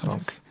du schon Ah, rechnen.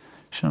 krass.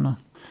 Schon noch.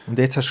 Und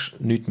jetzt hast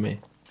du nichts mehr.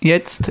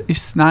 Jetzt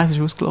ist es, nein, es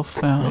ist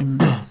ausgelaufen, ja,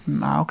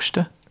 im August.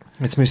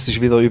 Jetzt müsstest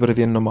du wieder über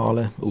wie ein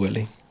normaler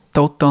Ueli.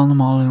 Total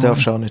normal. Du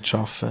darfst auch nicht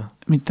arbeiten.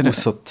 Mit einer,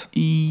 Ausser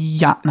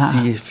ja, nein.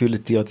 sie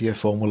füllen dir die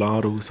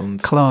Formulare aus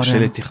und Klar,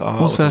 stellen ja. dich an.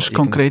 Außer oder hast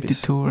konkrete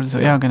irgendetwas. Tour. So.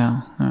 Ja,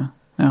 genau.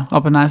 Ja.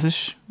 Aber nein, es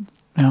ist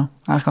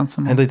eigentlich ganz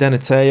normal. Haben ihr in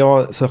diesen 10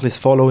 Jahren so ein bisschen das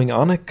Following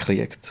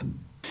angekriegt?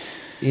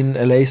 In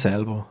L.A.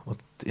 selber?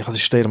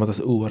 Ich stelle mir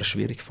das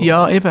schwierig vor.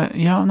 Ja, eben.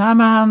 Ja, nein,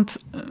 wir haben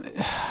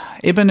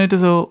eben nicht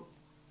so,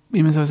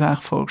 wie wir es uns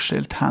eigentlich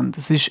vorgestellt haben.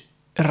 Es ist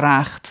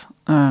recht,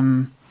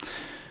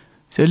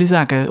 wie soll ich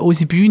sagen,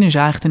 unsere Bühne ist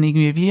eigentlich dann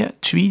irgendwie wie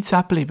die Schweiz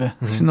abgeblieben.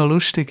 Das ist noch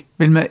lustig.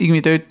 Weil wir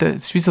irgendwie dort,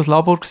 es war wie so ein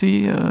Labor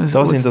gewesen.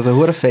 Da sind also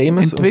hure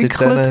famous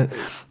entwickelt.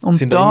 und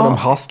sind da immer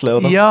am Hustlen,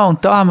 oder? Ja,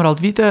 und da haben wir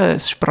halt wieder ein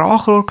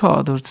Sprachrohr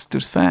gehabt, durch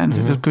das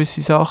Fernsehen, durch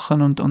gewisse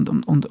Sachen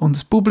und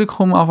das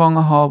Publikum angefangen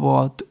zu haben, das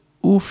halt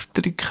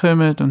Auftritte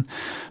kommen. Und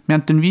wir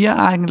haben dann wie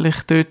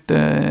eigentlich dort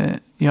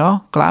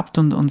gelebt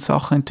und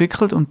Sachen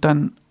entwickelt und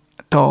dann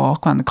da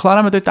angewendet. Klar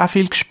haben wir dort auch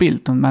viel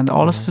gespielt und wir haben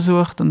alles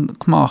versucht und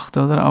gemacht,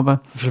 oder? Aber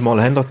Wie viele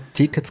Mal haben da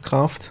Tickets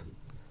gekauft?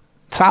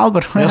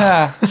 selber?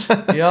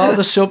 Ja, das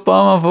ist schon ein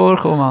paar Mal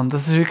vorgekommen, Mann.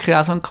 Das ist wirklich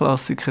auch so ein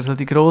Klassiker. So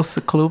die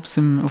grossen Clubs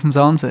auf dem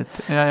Sunset.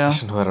 Ja. Das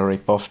ist ein hoher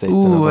Rip-Off dort,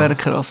 oder? Wäre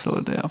krass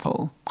geworden, ja,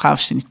 voll.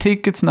 Kaufst deine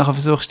Tickets, nachher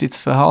versuchst du dich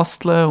zu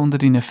verhasteln unter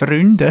deinen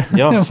Freunden.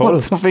 Ja, voll.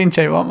 Und so findest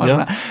du, hey, warte mal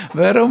Ja.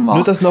 schnell. Warum Nur,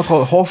 machst dass du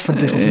nachher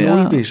hoffentlich auf Ja.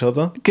 Null bist,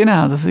 oder?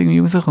 Genau, dass du irgendwie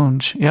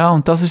rauskommst. Ja,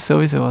 und das ist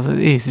sowieso, also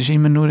es war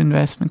immer nur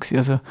Investment gewesen.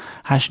 Also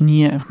hast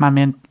nie, ich meine,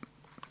 wir haben,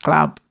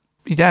 glaube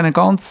in dieser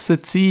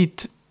ganzen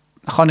Zeit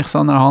kann ich es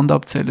an einer Hand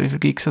abzählen, wie viele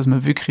Gigs dass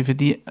wir wirklich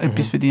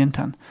etwas verdient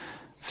haben.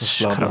 Das ist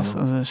glaube ich, krass, ja.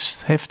 also das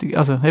ist heftig.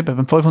 Also eben,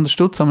 wenn du 500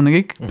 Stutz an einem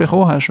Gig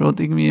bekommen hast, wo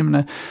du irgendwie in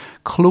einem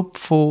Club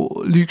von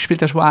Leuten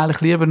gespielt hast, die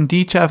eigentlich lieber einen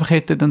DJ einfach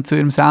hätten und zu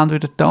ihrem Sound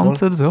würden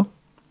tanzen oder so,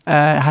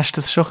 hast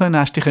du das schon können,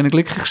 hast dich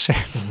glücklich stellen.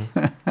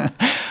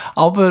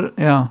 Aber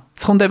ja,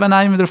 es kommt eben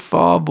auch immer darauf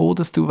an, wo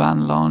das du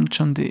wann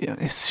landest und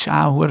es ist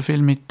auch sehr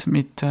viel mit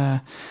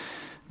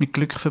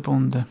Glück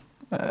verbunden.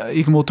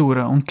 irgendwo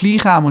durch. Und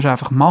gleich auch musst du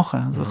einfach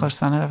machen. Also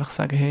kannst du dann nicht einfach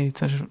sagen, hey,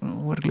 jetzt hast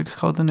du Glück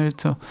gehabt oder nicht.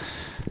 So.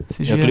 Es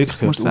ist Ja, wie, Glück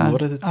gehört musst du auch auch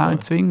dazu.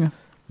 nicht zwingen.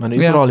 Ich meine,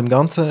 überall im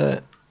ganzen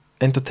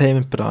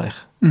Entertainment-Bereich.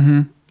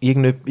 Mhm.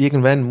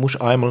 Irgendwann musst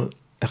du einmal ein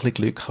bisschen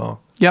Glück haben.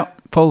 Ja,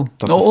 voll.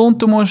 Das Oh, ist-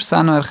 und du musst es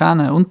auch noch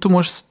erkennen. Und du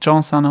musst die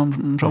Chance auch noch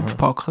am Schopf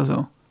packen.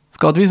 So. Es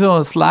geht wie so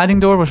ein Sliding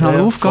Door, das schnell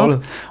Ja, aufgeht. voll.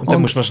 Und dann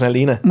Und- musst du noch schnell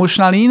rein. Du musst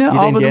schnell rein, der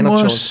aber du Indiana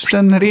musst Jones.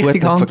 dann richtig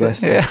nicht handeln.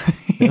 vergessen.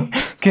 Ja. Ja.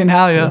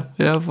 Genau,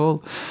 ja, voll.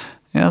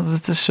 Ja,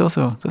 das ist schon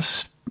so.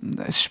 Das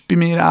ist bei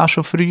mir auch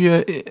schon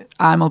früh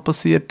einmal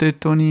passiert,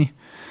 dort, wo ich in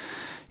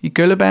die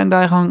Göllenband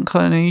einsteigen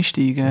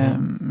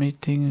konnte.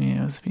 Mit irgendwie,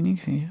 was bin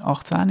ich gewesen?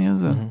 18 oder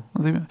so.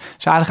 Also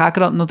ist eigentlich auch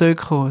gerade noch dort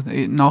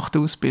gekommen, nach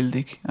der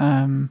Ausbildung.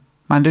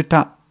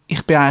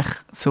 Ich bin eigentlich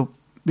so,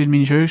 weil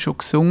meine Schwester schon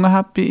gesungen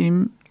hat bei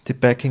ihm, Die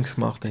Backings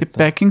gemacht. die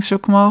Backings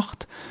schon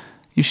gemacht,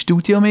 ins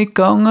Studio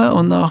mitgegangen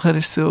und nachher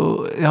ist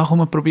so, ja komm,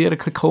 wir probieren ein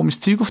bisschen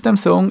komisches Zeug auf dem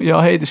Song.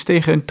 Ja, hey, der Stee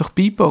könnte doch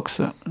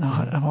Beatboxen.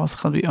 Nachher, was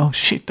kann ich, oh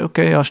shit,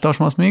 okay, ja, stehst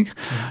du mal das Mic.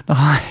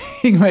 Nachher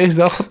irgendwelche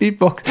Sachen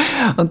Beatbox.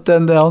 Und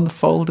dann der andere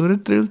voll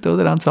durchgedrillt,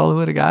 oder? Haben sie alle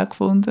verdammt geil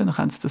gefunden. Dann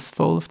haben sie das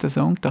voll auf den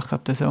Song gedacht. Ich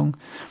glaube, der Song,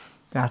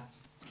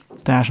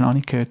 den hast du noch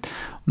nicht gehört.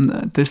 Und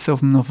das ist so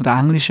von den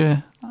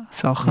englischen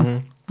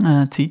Sachen,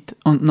 Zeit.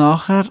 Und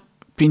nachher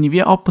bin ich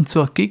wie ab und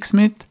zu an Gigs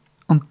mit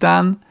und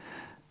dann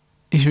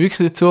ist wirklich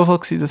der Zufall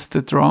gewesen, dass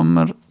der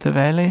Drummer, der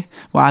Welle,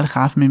 der eigentlich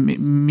auch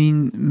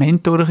mein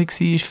Mentor war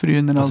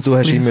früher. Also du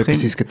hast immer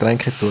etwas ins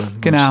Getränk getan.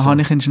 Genau,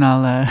 habe ich ihn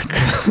schnell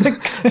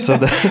So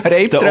der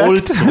Rape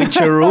Old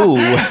Switcheroo.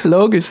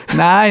 Logisch.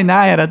 Nein,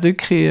 er hat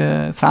wirklich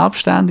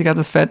selbstständig hat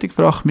das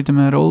fertiggebracht, mit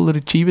einem Roller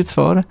in die Scheibe zu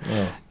fahren.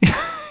 Ja.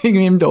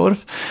 Irgendwie im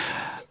Dorf.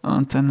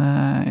 Und dann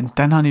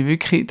habe ich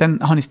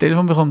das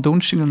Telefon bekommen am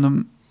Donnerstag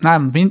und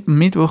am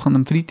Mittwoch und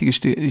am Freitag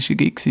ist der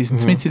Gig gewesen. Wir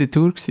waren mitten in der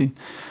Tour gewesen.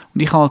 Und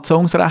ich habe die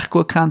Songs recht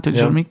gut gekannt, weil ich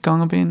schon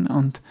mitgegangen bin.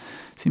 Und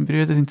sein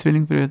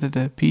Zwillingsbrüder,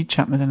 der Peach,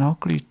 hat mir dann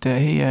angerufen,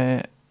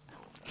 hey,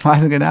 ich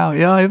weiss nicht genau,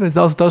 ja, eben,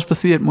 das ist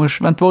passiert.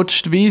 Wenn du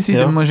dabei sein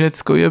dann musst du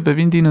jetzt üben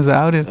wie ein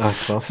Dinosaurier. Ah,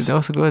 krass. Das ist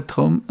auch so gut,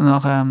 komm. Und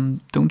nach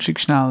Donnerstag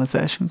schnell eine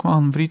Session gemacht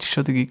und am Freitag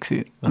schon der Gig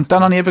gewesen. Und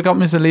dann musste ich eben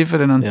gerade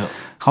liefern. Und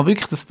ich habe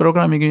wirklich das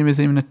Programm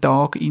irgendwie in einem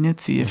Tag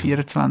reinziehen,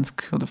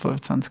 24 oder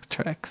 25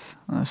 Tracks.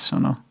 Das ist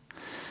schon noch...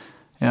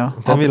 Ja,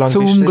 und dann, wie aber lange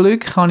bist zum du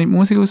Glück habe ich die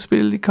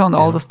Musikausbildung und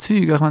all das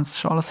Zeug. Ich meine, es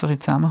ist alles so ein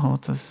bisschen zusammengekommen.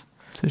 Das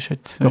ist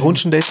jetzt, Wie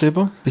kommst du denn dort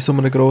über? Bei so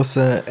einem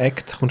grossen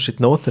Act kommst du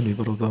die Noten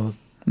über? Oder?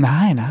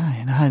 Nein.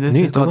 Das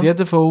Nicht, geht oder? jeder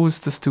davon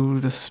aus, dass du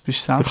das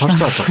bist Du selbstständig.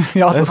 kannst das einfach.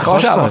 Ja, das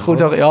kannst du einfach.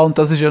 oder? Ja, und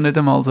das ist ja nicht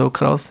einmal so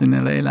krass. In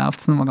L.A.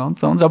 läuft es nochmal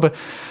ganz anders. Aber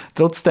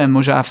trotzdem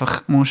musst du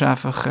einfach bis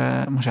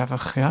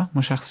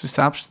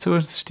selbst dazu.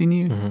 Das ist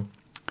deine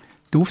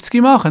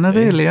Aufzüge machen,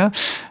 natürlich. Ja.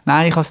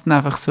 Nein, ich habe es dann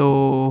einfach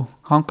so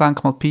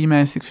Handgelenk mal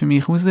Pi-mässig für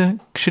mich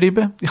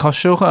rausgeschrieben. Ich habe es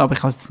schon, aber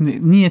ich habe jetzt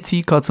nie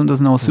Zeit gehabt, um das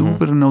noch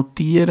sauber zu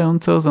notieren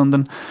und so,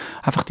 sondern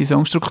einfach die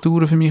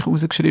Songstrukturen für mich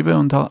rausgeschrieben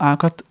und habe auch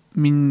gerade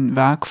meinen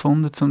Weg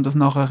gefunden, um das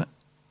nachher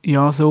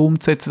so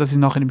umzusetzen, dass ich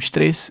nachher im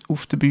Stress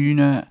auf der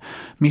Bühne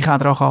mich auch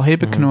daran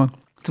heben kann genug.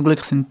 Zum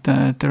Glück sind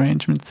die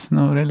Arrangements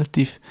noch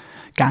relativ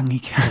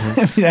gängig.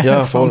 Bei diesen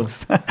Ja, voll.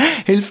 Songs.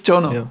 Hilft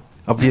schon noch. Ja.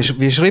 Aber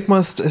wie schreibt man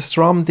ein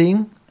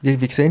Drum-Ding?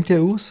 Wie sehen die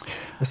aus?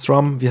 Ein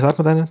Drum, wie sagt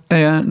man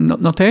denen?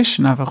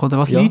 Notation einfach, oder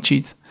was? Ja.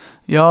 Leadsheets.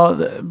 Ja,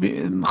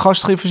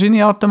 kannst du es in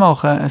verschiedene Arten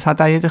machen. Es hat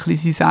auch jeder ein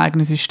bisschen sein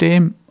eigenes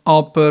System,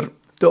 aber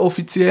der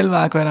offizielle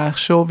Weg wäre eigentlich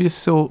schon, wie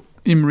es so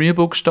im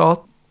Realbook steht,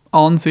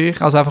 an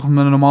sich, also einfach auf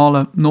einem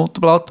normalen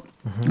Notenblatt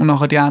und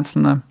nachher die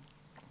einzelnen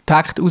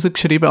Takte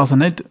rausgeschrieben, also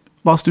nicht,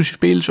 was du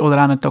spielst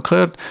oder auch nicht da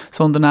gehört,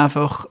 sondern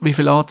einfach, wie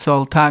viel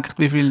Anzahl Takt,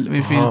 wie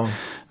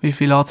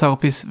viel Anzahl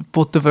bis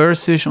wo der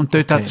Verse ist und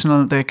dort hat es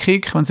schnell den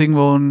Kick, wenn es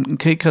irgendwo einen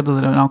Kick hat oder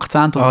einen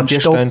Akzent oder einen die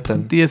Stopp, stehen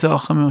dann. diese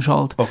Sachen musst du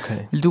halt,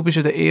 Okay. weil du bist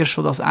ja der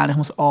Erste, der das eigentlich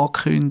muss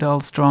ankündigen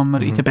als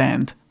Drummer in der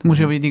Band. Du musst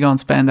ja wie die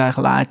ganze Band eigentlich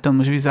leiten und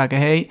musst wie sagen,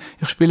 hey,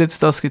 ich spiele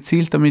jetzt das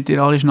gezielt, damit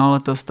ihr alle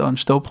schnallen, dass da ein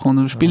Stopp kommt.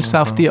 Und du spielst es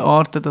auf die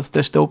Art, dass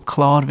der Stopp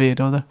klar wird,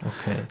 oder?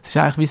 Okay. Es ist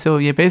eigentlich wie so,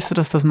 je besser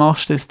du das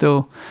machst,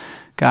 desto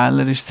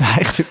geiler ist es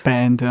eigentlich für die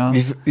Band, ja.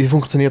 Wie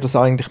funktioniert das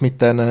eigentlich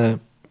mit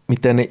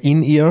diesen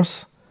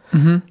In-Ears?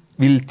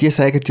 Weil die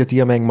sagen ja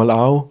dir manchmal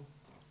auch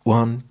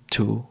 1,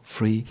 2,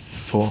 3, 4.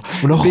 Und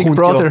nachher Big kommt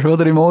Brother,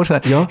 oder im Ohr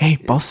sagt, Ja. hey,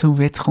 pass auf,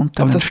 jetzt kommt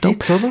dann Aber ein das Stopp.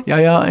 gibt's, oder?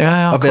 Ja,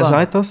 Aber wer klar.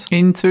 sagt das?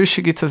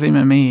 Inzwischen gibt es das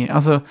immer mehr.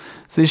 Also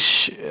es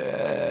ist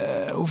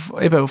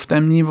auf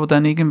dem Niveau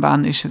dann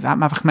irgendwann ist es, hat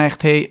man einfach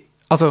gemerkt, hey,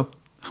 also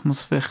ich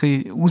muss vielleicht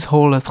ein bisschen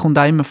ausholen, es kommt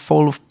auch immer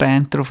voll auf die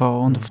Band drauf an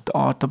und auf die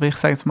Art. Aber ich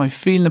sage jetzt mal, in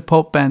vielen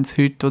Popbands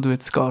heute, wo du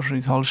jetzt gehst,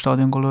 ins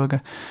Hallstadion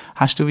schauen,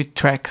 hast du wie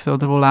Tracks,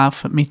 oder,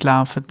 die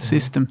mitlaufen, das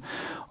System.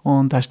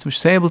 Und hast du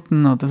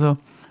Ableton oder so.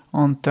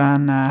 Und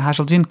dann hast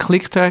du halt wie einen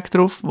Click-Track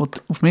drauf, wo du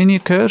auf Menü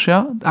hörst.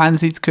 Ja.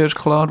 Einerseits hörst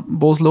du klar,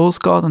 wo es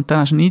losgeht und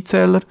dann hast du einen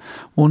Einzähler,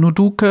 wo nur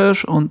du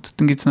hörst und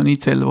dann gibt es noch einen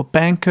Einzähler, wo die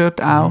Band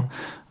hört auch.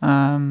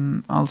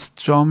 Als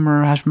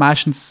Drummer hast du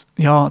meistens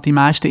die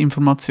meisten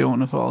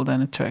Informationen von all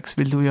diesen Tracks,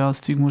 weil du ja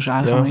das Zeug musst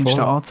eigentlich am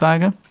Insta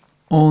anzeigen.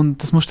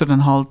 Und das musst du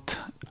dann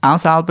halt auch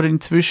selber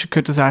inzwischen,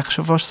 gehört das eigentlich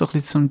schon fast so ein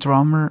bisschen zum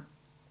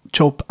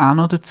Drummer-Job auch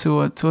noch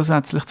dazu,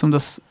 zusätzlich, um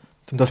das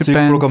das für Zeug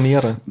Bands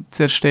programmieren.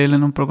 zu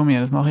erstellen und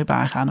programmieren. Das mache ich aber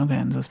eigentlich auch noch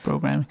gerne, so das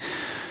Programming.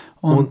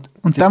 Und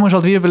Und dann musst du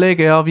halt wie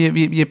überlegen, ja,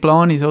 wie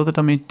plane ich es, oder?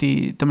 Damit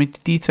ich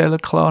die Zähler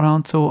klar habe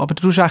und so. Aber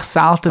du tust eigentlich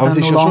selten Aber dann es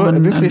ist ja noch schon lange...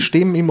 wirklich eine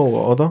Stimme im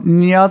Ohr, oder?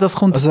 Ja, das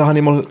kommt... Also habe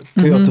ich mal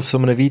gehört auf so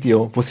einem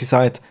Video, wo sie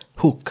sagt,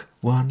 Hook,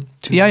 1,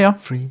 2, Ja, ja. 3,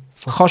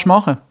 4. Kannst du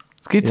machen.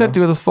 Es gibt Ja. solche,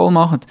 die das voll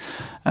machen.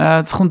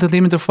 Es kommt halt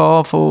immer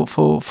darauf an,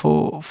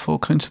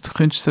 von Künstler zu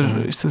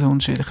Künstler ist das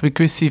unterschiedlich. Weil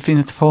gewisse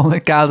finden es voll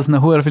nicht geil, dass du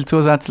noch verdammt viel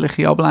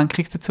zusätzliche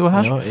Ablenkung dazu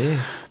hast. Ja,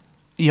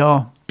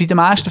 Ja, bei den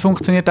meisten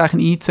funktioniert eigentlich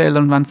ein Einzähler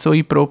und wenn du so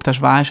eingeprobt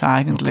hast, weisst du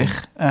eigentlich,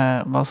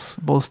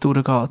 wo es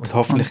durchgeht. Und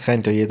hoffentlich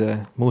kennt ja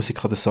jeder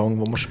Musiker den Song,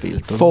 den man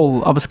spielt. Oder?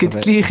 Voll, aber es gibt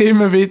Aber- gleich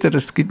immer wieder,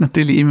 es gibt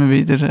natürlich immer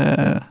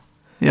wieder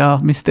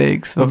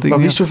Mistakes, wo Was du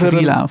irgendwie bist du für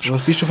vorbeilaufst.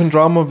 was bist du für ein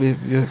Drummer?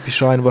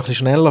 Bist du einer, der ein bisschen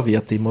schneller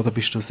wird immer, oder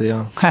bist du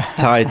sehr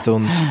tight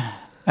und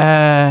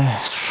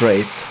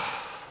straight?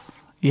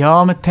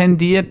 Ja, man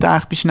tendiert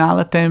eigentlich bei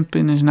schnellen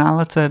Tempen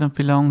schneller zu werden und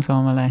bei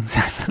langsamen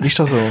langsamer. Ist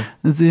das so?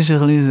 Das ist ein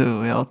bisschen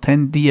so, ja,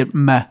 tendiert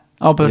man.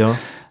 Aber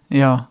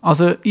ja,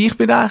 also ich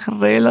bin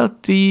eigentlich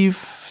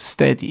relativ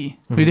steady,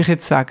 würde ich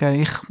jetzt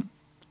sagen.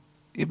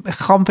 Ich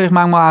kann vielleicht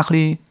manchmal auch ein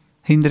bisschen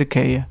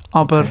hintergehen,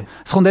 aber Okay.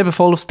 es kommt eben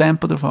voll aufs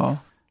Tempo drauf an.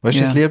 Weißt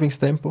du Ja. das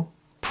Lieblingstempo?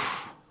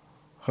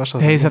 Kannst du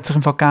das Hey, es sagen? hat sich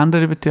im Fall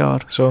geändert über die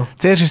Jahre. Schon.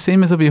 Zuerst war es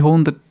immer so bei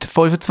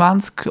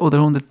 125 oder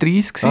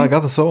 130 gewesen.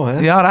 Gerade so,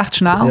 hä? Ja, recht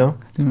schnell. Ja.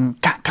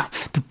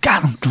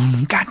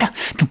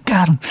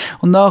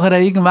 Und nachher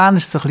irgendwann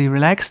ist es so ein bisschen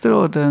relaxter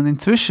geworden. Und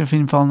inzwischen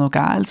finde ich es im Fall noch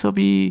geil, so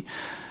bei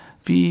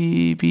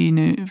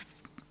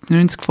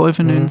 90,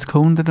 95,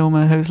 100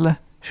 rumhöseln.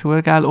 Ist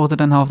schon geil. Oder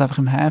dann halt einfach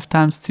im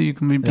Halftime-Zeug,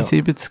 wie bei Ja.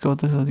 ZIBBZ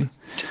oder so.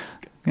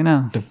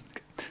 Genau.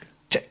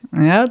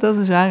 Ja, das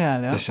ist auch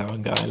geil, ja. Das ist auch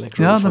ein geiler Groove,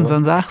 Ja, dann so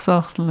oder? ein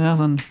Sechsachtel, ja,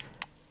 so ein...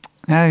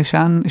 Ja, ist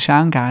auch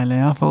ein geiler,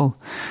 ja, voll.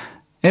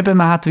 Eben,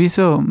 man hat wie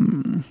so,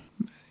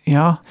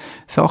 ja,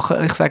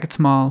 Sachen, ich sage jetzt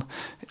mal,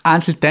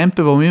 einzelne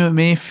Tempen, die man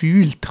mehr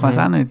fühlt. Ich weiß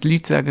auch nicht. Die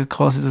Leute sagen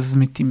quasi, dass es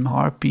mit dem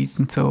Heartbeat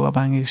und so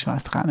abhängig ist,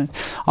 weiss ich auch nicht.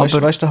 Weißt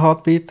Aber, du, der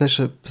Heartbeat?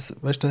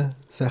 Weißt du,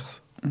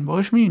 6? wo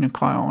ist meine?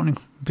 Keine Ahnung.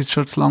 Ich bin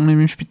schon zu lange nicht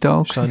mehr im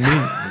Spital Ist das gewesen.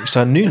 ist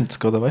das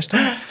 90, oder? Weißt du?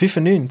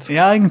 95,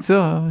 Ja, irgend so,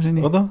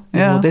 wahrscheinlich. oder? Ja.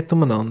 Irgendwo dort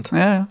umeinander.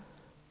 Ja, ja.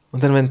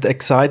 Und dann, wenn du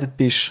excited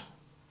bist,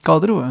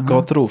 Geht ruhig.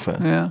 geht er rauf.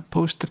 Ja,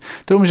 Poster.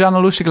 Darum ist auch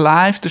noch lustig,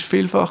 live, du hast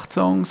vielfach die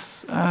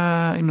Songs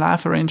im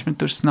Live-Arrangement,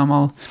 du hast es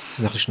nochmal Die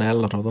sind ein bisschen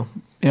schneller, oder?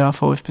 ja,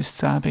 5 bis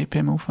 10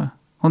 BPM rauf.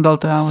 Und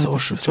halt auch...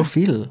 So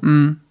viel?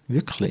 Mm,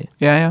 Wirklich?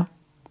 ja, ja.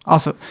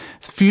 Also,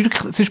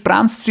 sonst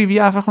bremst es wie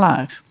einfach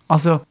live.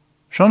 Also,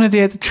 schon nicht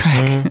jeder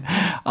Track,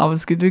 aber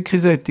es gibt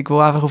wirklich solche, die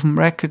einfach auf dem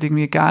Record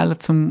irgendwie geiler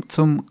zum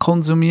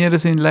Konsumieren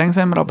sind,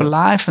 langsamer, aber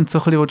live, wenn du so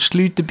ein bisschen die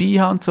Leute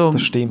dabei haben, so,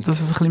 Das stimmt. dass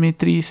es ein bisschen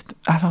mitreißt,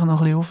 einfach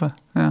noch ein bisschen rauf.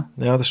 Ja.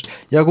 Ja,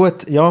 ja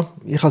gut, ja,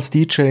 ich als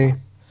DJ,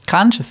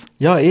 Kennst du es?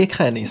 ja,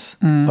 kenne ich es.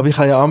 Aber ich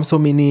habe ja auch so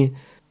meine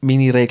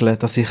Regeln,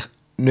 dass ich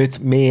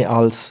nicht mehr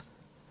als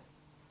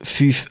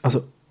 5,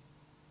 also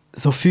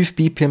so 5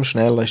 BPM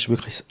schneller ist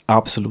wirklich das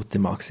absolute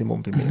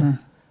Maximum bei mir.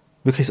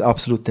 Wirklich das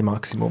absolute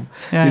Maximum.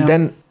 Ja, Weil ja.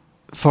 dann,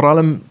 vor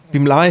allem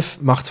beim Live,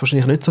 macht es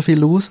wahrscheinlich nicht so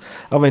viel aus,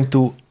 aber wenn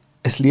du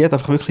ein Lied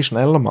einfach wirklich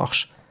schneller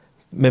machst,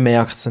 man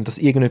merkt es dann, dass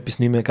irgendetwas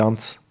nicht mehr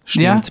ganz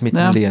stimmt mit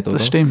dem Lied, oder?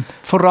 das stimmt.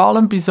 Vor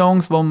allem bei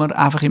Songs, die man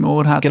einfach im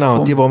Ohr hat.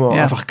 Genau, die man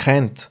ja. einfach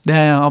kennt.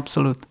 Ja, ja,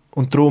 absolut.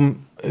 Und darum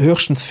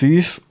höchstens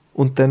 5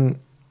 und dann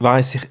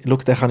weiss ich, schau,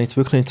 den kann ich jetzt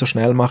wirklich nicht so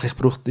schnell machen. Ich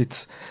brauche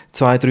jetzt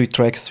 2, 3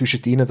 Tracks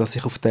zwischendrin, dass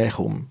ich auf den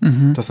komme,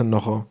 dass er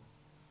nachher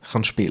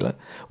kann spielen.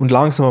 Und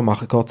langsamer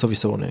machen geht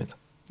sowieso nicht.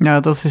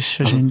 Ja, das ist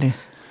wahrscheinlich.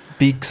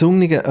 Bei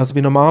gesungenen, also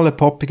bei normalen,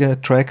 poppigen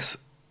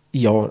Tracks,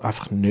 ja,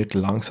 einfach nicht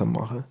langsam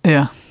machen.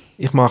 Ja.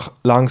 Ich mache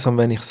langsam,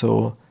 wenn ich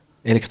so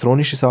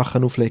elektronische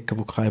Sachen auflege,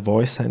 die keine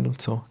Voice haben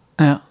und so.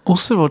 Ja,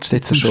 ausser willst du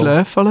Dort jetzt zum schon.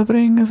 Schlafallen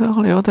bringen, so ein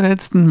bisschen, oder?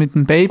 Jetzt mit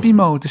dem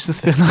Baby-Mode, ist das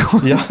vielleicht noch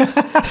gut? Ja,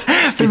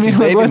 Für gibt's mich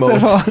einen mal gut zu Baby-Mode?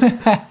 erfahren.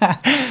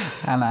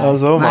 Ja, nein.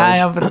 Also, nein,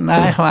 meinst du? aber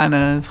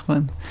nein, ich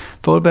meine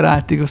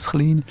Vorbereitung aufs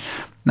Kleine.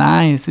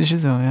 Nein, es ist ja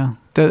so, ja.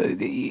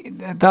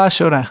 Da hast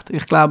du schon recht.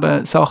 Ich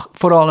glaube,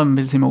 vor allem,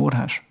 weil du es im Ohr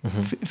hast.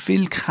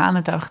 Viele kennen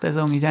einfach den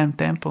Song in diesem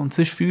Tempo und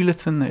sonst fühlen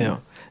sie ihn nicht. ja.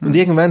 Und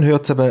irgendwann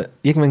hört es eben,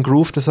 irgendwann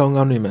groovt der Song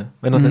auch nicht mehr,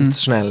 wenn er dann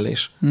zu schnell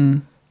ist.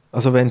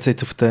 Also wenn du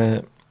jetzt auf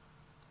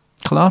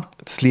Klar.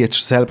 das Lied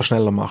selber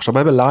schneller machst.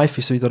 Aber eben live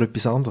ist es wieder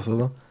etwas anderes,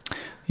 oder?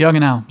 Ja,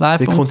 genau.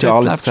 Live Da kommt ja und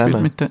alles live gespielt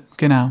zusammen. mit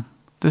genau.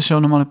 Das ist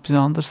schon nochmal etwas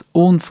anderes.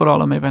 Und vor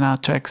allem eben auch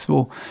Tracks,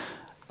 die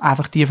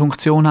einfach die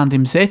Funktion haben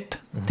im Set,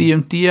 die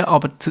und die,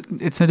 aber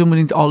jetzt nicht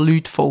unbedingt alle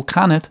Leute voll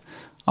kennen.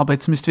 Aber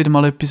jetzt müsste wieder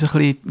mal etwas ein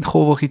bisschen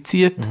kommen, das ein bisschen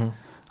zieht.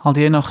 Halt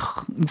je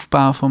nach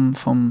Aufbau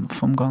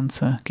vom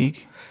ganzen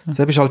Gig.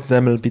 Selbst halt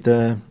einmal bei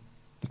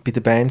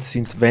den Bands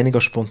sind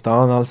weniger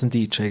spontan als ein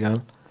DJ,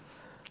 gell?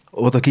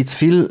 Oder gibt es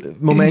viele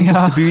Momente Ja.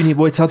 auf der Bühne,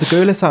 wo jetzt auch der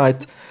Göhle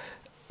sagt,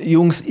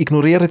 Jungs,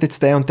 ignoriert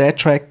jetzt den und den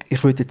Track,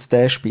 ich will jetzt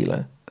den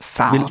spielen.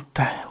 Selten.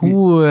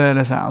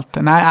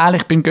 Selten. Nein,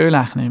 eigentlich beim Göhl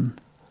nicht mehr.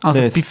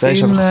 Also Nicht, bei der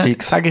ist einfach Filmen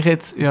fix. sage ich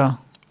jetzt, ja.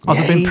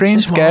 Also Nein, beim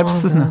Prince das gäbe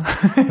es das mal,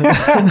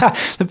 noch.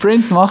 Der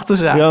Prince macht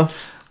das auch. Ja.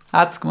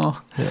 Hat es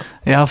gemacht.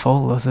 Ja. Ja,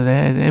 voll. Also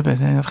der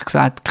hat einfach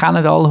gesagt,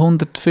 kennen alle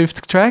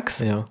 150 Tracks.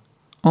 Ja.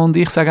 Und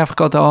ich sage einfach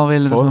gerade an,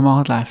 dass Voll. wir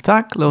machen live.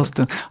 Zack, los.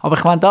 Aber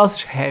ich meine, das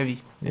ist heavy.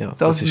 Ja,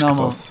 Das ist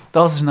nochmal. krass.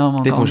 Das ist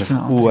nochmal Dort musst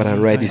ganz du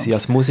einfach ready sein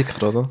als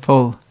Musiker, oder?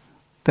 Voll.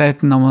 Der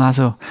hat nochmal auch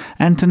so,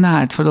 and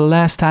tonight, for the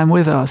last time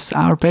with us,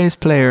 our bass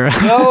player.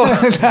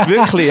 Ja,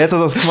 wirklich, hat er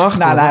das gemacht?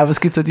 Nein, oder? nein, aber es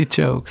gibt so die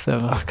Jokes.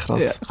 Einfach. Ach, krass.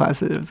 Ja, ich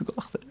weiss nicht, was er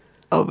gemacht hat.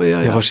 Aber ja,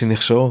 Ja, ja.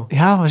 wahrscheinlich schon.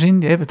 Ja,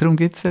 wahrscheinlich, eben, darum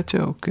gibt es den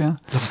Joke, ja.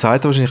 Dann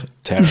sagt er wahrscheinlich,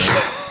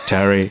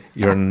 Terry,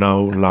 you're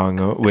no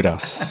longer with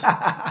us.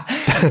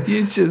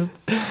 You just,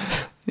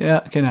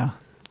 ja, genau.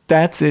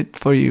 That's it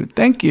for you.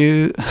 Thank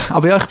you.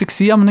 Aber ja, ich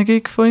war an einem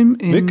Gig von ihm.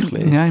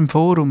 Wirklich? Ja, im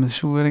Forum.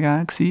 Das war verdammt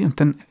geil gewesen. Und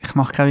dann, ich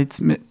mache keine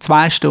Witz,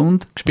 2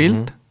 Stunden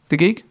gespielt, der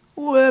Gig.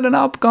 Verdammt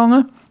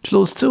abgegangen.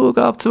 Schluss,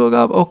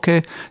 Zugabe.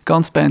 Okay, die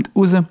ganze Band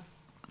raus.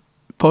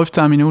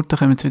 15 Minuten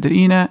kommen sie wieder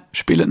rein,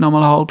 spielen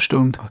nochmal eine halbe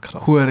Stunde. Ah,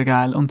 krass. Verdammt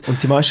geil. Und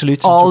Und die meisten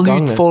Leute sind schon alle Leute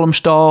gegangen. voll am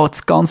Stehen,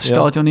 das ganze Ja.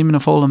 Stadion immer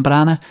noch voll am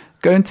Brennen.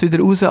 Gehen sie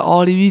wieder raus,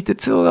 alle weiter,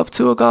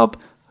 Zugabe.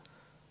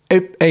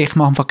 Ey, ich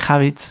mache einfach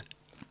keinen Witz.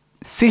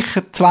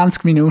 Sicher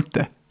 20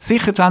 Minuten.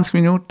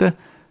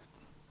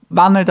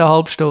 Wenn nicht eine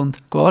halbe Stunde.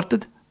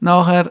 Gewartet.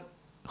 Nachher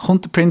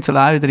kommt der Prinz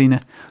allein wieder rein.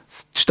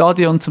 Das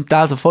Stadion zum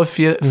Teil so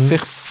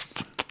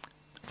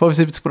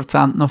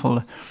 75% noch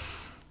voll.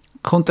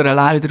 Kommt er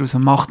allein wieder raus,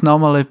 macht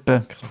nochmal etwa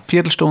eine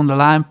Viertelstunde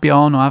allein am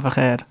Piano, einfach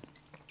er.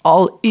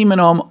 All immer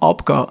noch am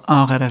Abgehen,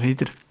 nachher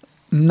wieder.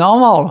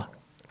 Nochmal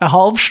eine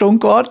halbe Stunde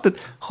gewartet,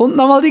 kommt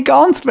nochmal die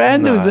ganze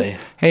Band Nein. raus.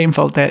 Hey, im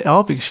Fall der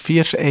Abend ist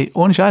 4, ey,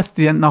 ohne Scheiß,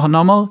 die haben nachher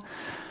nochmal,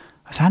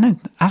 was auch nicht,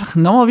 einfach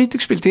nochmal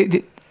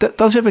weitergespielt.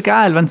 Das ist eben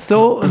geil, wenn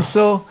so und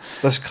so,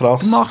 Das ist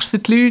krass. du machst für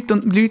die Leute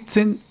und die Leute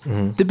sind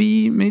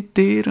dabei mit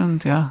dir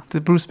und ja,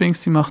 der Bruce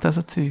Springsteen macht auch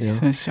so Zeug. Ja.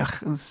 Das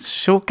ist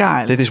schon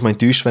geil. Dort ist man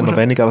enttäuscht, wenn er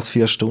weniger als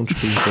 4 Stunden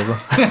spielt, oder?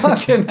 Ja,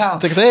 genau.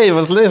 Sagt, hey,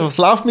 was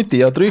läuft mit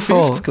dir?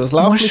 3,50, was Du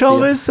läuft musst mit schon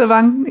dir? wissen,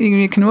 wenn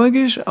irgendwie genug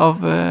ist,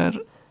 aber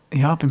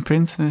ja, beim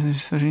Prince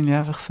ist es wahrscheinlich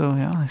einfach so,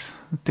 ja,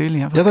 ist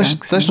natürlich einfach Ja, das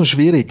geil ist noch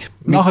schwierig.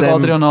 Mit Nachher dem-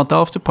 geht er ja noch die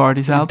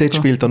Afterparty selber. Dort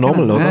spielt er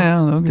nochmal, Genau. oder? Ja,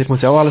 ja, logisch. Dort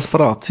muss ja auch alles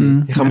parat sein.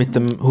 Mhm. Ich habe mit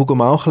dem Hugo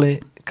Mauchli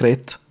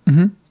geredet,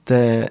 Mhm.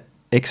 der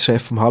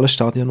Ex-Chef vom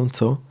Hallenstadion und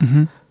so.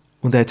 Mhm.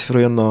 Und er hat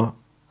früher noch,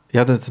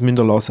 ja, das müsst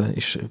ihr hören,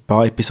 ist ein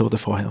paar Episoden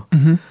vorher.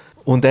 Mhm.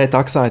 Und er hat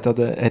auch gesagt,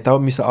 er hat auch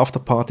müssen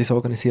Afterpartys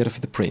organisieren für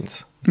den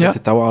Prince. Ja. Er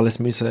hat auch alles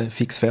müssen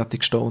fix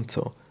fertig stehen und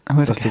so.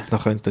 Aber Dass die geil. dort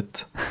noch könnten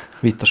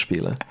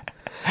weiterspielen.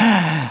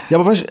 Ja,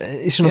 aber weißt du,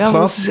 ist schon noch Ja,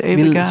 aber das krass, ist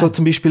eben weil geil. so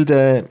zum Beispiel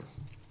der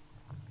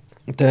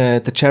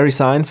Jerry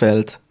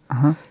Seinfeld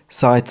Aha.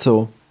 sagt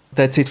so,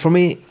 that's it for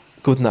me,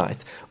 good night.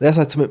 Und er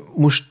sagt so, du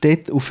musst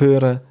dort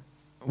aufhören,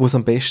 wo es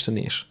am besten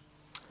ist.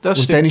 Das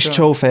Und stimmt, dann ist die ja.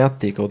 Show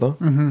fertig, oder?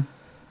 Mhm.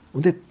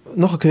 Und dort,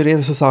 nachher höre ich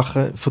eben so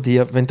Sachen von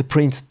dir, wenn der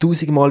Prince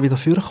 1000-mal wieder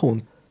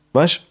vorkommt.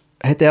 Weißt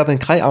du, hat er dann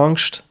keine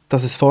Angst,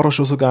 dass es vorher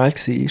schon so geil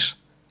war?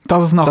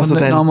 Dass es nachher Dass er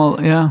nicht dann-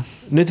 nochmal, ja.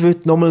 Nicht will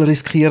nochmal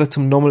riskieren,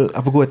 zum nochmal.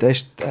 Aber gut, er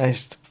ist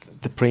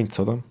der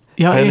Prince, oder?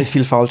 Ja, Kann ja eh. nicht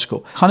viel falsch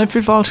gehen. Kann nicht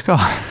viel falsch gehen.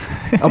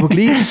 Aber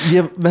gleich,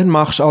 wenn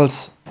machst du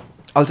als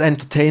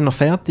Entertainer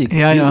fertig?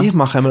 Ja, Weil ja. ich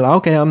mache einmal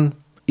auch gern,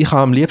 ich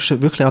habe am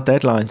liebsten wirklich auch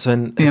Deadlines,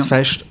 wenn Ja. das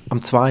Fest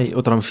am 2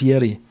 oder am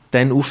 4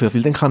 dann aufhört,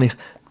 weil dann kann ich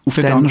auf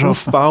Für den dann arbeiten.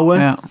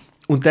 aufbauen Ja.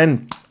 und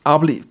dann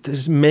einen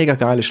mega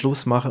geilen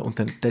Schluss machen und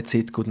dann that's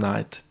it, good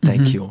night,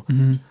 thank you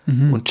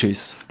und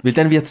tschüss. Weil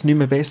dann wird es nicht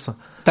mehr besser.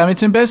 Dann wird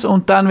es nicht besser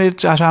und dann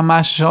hast du auch am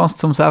meisten Chance,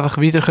 um es einfach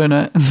wieder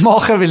können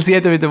machen, weil es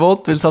jeder wieder will,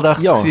 weil es halt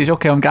einfach Ja. so war,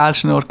 okay, am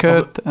geilsten Ort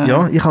gehört.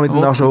 Ja, ich habe mir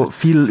dann will auch schon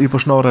viel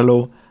überschnorren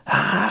lassen.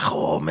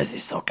 Komm, es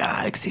ist so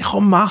geil gewesen.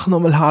 Komm, mach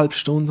noch mal eine halbe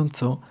Stunde und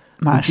so.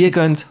 Und die Meistens.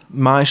 gehen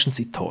meistens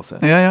in die Hose.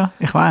 Ja,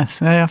 ich weiß.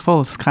 Ja,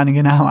 voll, das kenne ich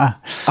genau auch.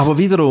 Aber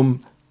wiederum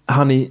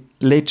habe ich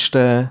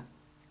letzten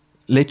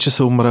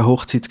Sommer eine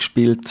Hochzeit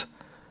gespielt,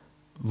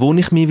 wo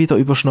ich mich wieder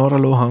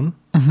überschnorren lassen habe.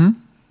 Mhm.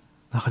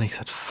 Dann habe ich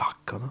gesagt, fuck,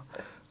 oder?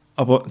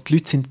 Aber die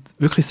Leute sind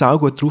wirklich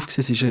saugut drauf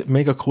gewesen. Es war eine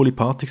mega coole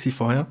Party gewesen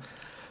vorher.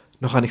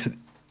 Dann habe ich gesagt,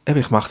 eben,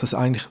 ich mache das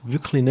eigentlich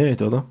wirklich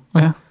nicht, oder?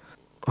 Ja. Und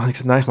dann habe ich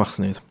gesagt, nein, ich mache es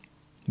nicht.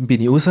 Dann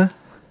bin ich raus,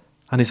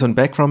 habe ich so einen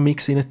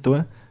Background-Mix rein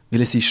getan,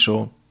 weil es ist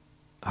schon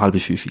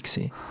 4:30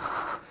 gewesen.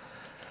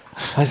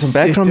 Habe ich so einen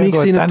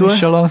Background-Mix Shit, ja, rein gut, dann ist getan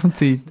schon langsam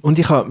Zeit. und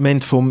wir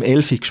haben vom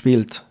 11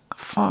 gespielt,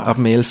 Fuck. ab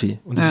dem 11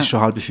 und es Ja. ist schon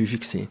 4:30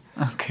 gewesen.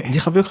 Okay. Und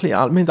ich habe wirklich, wir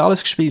haben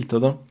alles gespielt,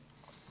 oder?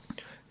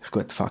 Ich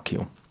gut, fuck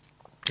you.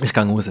 Ich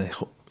gehe raus,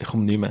 ich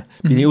komme nicht mehr.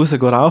 Bin ich raus, gehe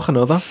rauchen,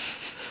 oder?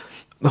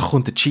 Dann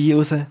kommt der G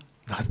raus. Dann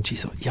hat der G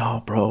so,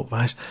 ja, Bro,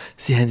 weißt du,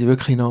 sie haben ja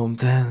wirklich noch um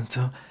den und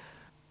so.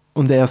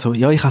 Und er so,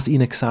 ja, ich habe es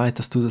ihnen gesagt,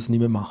 dass du das nicht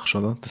mehr machst,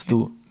 oder? Dass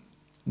du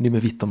nicht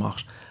mehr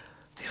weitermachst.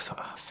 Ich so,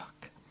 fuck.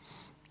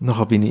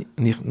 Nachher bin ich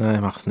nein,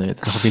 ich mache es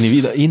nicht. Nachher bin ich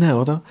wieder rein,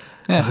 oder?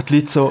 Ja. Nachher die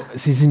Leute so,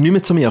 sie sind nicht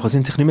mehr zu mir gekommen,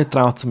 sind sich nicht mehr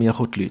getraut zu mir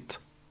gekommen, die Leute.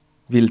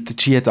 Weil der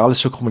G hat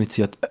alles schon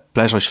kommuniziert.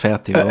 Pleasure ist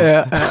fertig,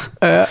 oder?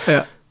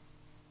 Ja.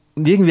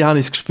 Und irgendwie habe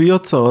ich es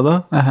gespürt, so,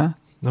 oder? Aha.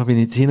 Dann bin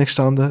ich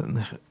hineingestanden und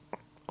ich,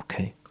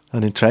 okay, habe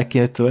ich einen Track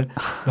rein tun.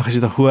 Dann ist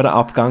wieder hure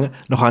abgegangen.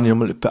 Dann habe ich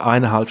nochmal etwa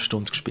 1,5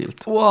 Stunden gespielt.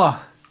 Wow,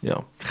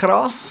 Ja.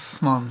 krass,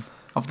 Mann.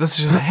 Aber das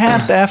ist ein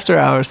Hard After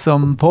Hours, so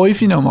ein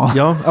Päufi nochmal.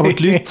 Ja, aber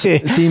die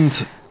Leute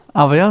sind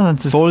Aber ja, dann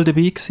ist es... voll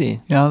dabei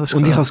gewesen. Ja, das ist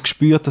Und ich krass. habe es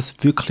gespürt, dass sie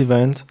wirklich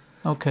wollen.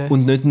 Okay.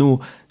 Und nicht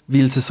nur,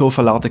 weil sie so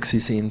verladen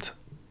sind.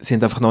 Sie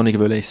haben einfach noch nicht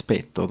ins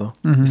Bett, oder?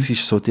 Es war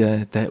so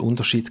der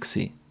Unterschied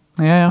gewesen.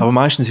 ja. Aber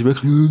meistens sind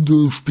sie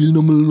wirklich, spiel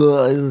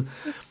nochmal.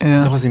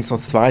 Ja. Nachher sind sie noch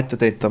das Zweite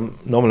dort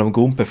nochmal am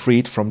Gumpen,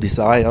 Freed from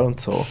Desire und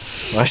so.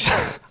 Weißt du?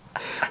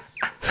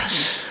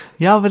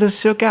 Ja, aber das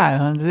ist schon geil.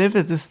 Und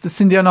eben, das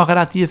sind ja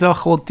nachher auch die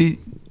Sachen, die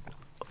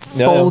du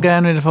Ja, voll ja.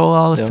 gerne wieder voll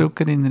alles Ja.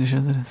 zurückerinnerst.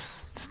 Oder?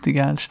 Das ist die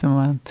geilste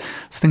Moment.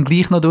 Dass du dann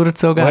gleich noch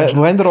durchgezogen hast.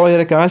 Wo habt ihr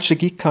euren geilsten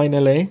Gig in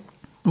L.A.?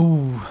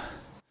 Uh.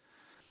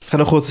 Ich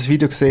habe noch kurz ein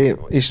Video gesehen,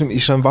 ist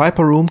ein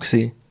Viper Room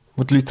gewesen,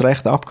 wo die Leute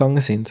recht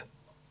abgegangen sind.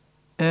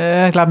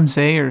 Ich glaube im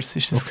Sayers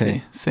ist das Okay.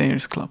 gewesen.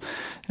 Sayers Club.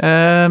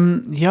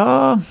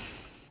 Ja,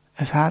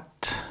 es hat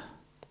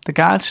der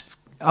geilste,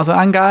 also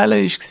ein geiler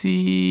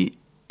war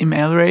im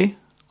El Rey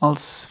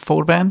als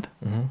Vorband.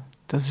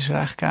 Das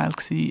war recht geil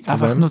gewesen.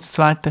 Einfach wem? nur das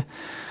Zweite.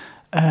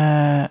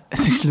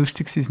 Es ist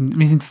lustig gewesen.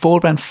 Wir sind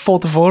Vorband von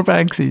der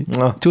Vorband gewesen.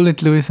 Ah.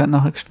 Juliette Lewis hat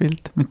nachher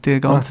gespielt mit der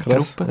ganzen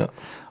krass, Truppe. ja.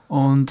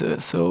 Und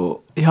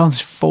so, ja, es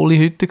war volle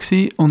Hütte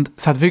gewesen. Und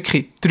es hat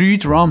wirklich 3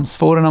 Drums.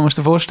 Vorne musst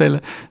du dir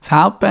vorstellen, das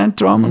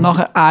Hauptband-Drum und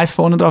nachher eins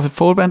vorne dran für die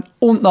Vorband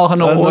und nachher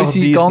noch noch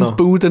unsere dies ganze noch.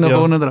 Bude noch Ja.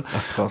 vorne dran.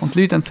 Ach, krass. Und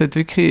die Leute haben es dort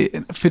wirklich,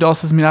 für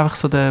das, dass wir einfach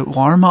so der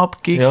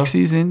Warm-Up-Gig Ja.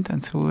 gewesen sind,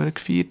 haben sie verdammt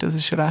gefeiert.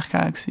 Das war recht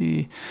geil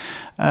gewesen.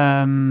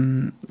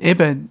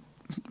 Eben,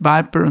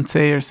 Viper und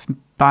Sayers,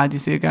 beide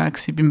sehr geil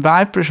gewesen. Beim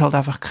Viper ist halt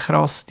einfach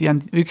krass. Die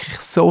haben wirklich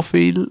so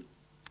viel,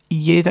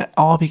 jeden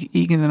Abend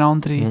irgendeine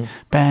andere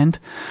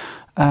Band.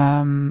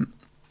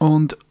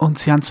 Und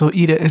sie haben so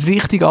ihren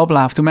richtigen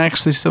Ablauf. Du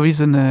merkst, es ist so wie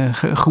so eine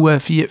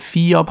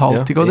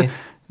Vieh-Abhaltung, Ja, oder? eh.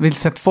 Weil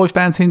es hat 5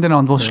 Bands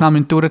hintereinander, die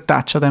schnell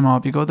durchtatschen an dem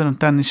Abend, oder?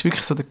 Und dann ist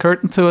wirklich so der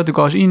Curtain zu, du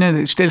gehst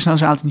rein, stellst schnell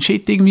deinen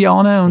Shit irgendwie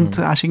an und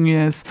hast irgendwie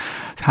das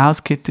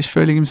Hauskit ist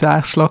völlig im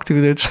Seich, das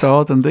Schlagzeug dort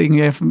steht und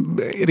irgendwie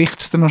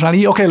richtest du dann noch schnell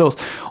ein, okay, los.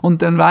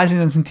 Und dann weiss ich,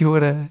 dann sind die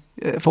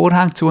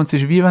Vorhänge zu und es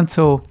ist wie wenn du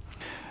so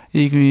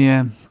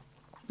irgendwie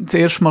das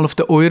erste Mal auf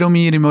der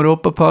Euromir im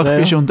Europapark Ja, ja.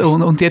 bist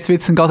und jetzt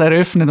wird es dann gerade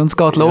eröffnet und es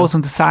geht los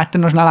und es sagt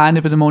dann noch schnell einer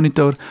über den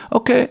Monitor,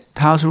 okay,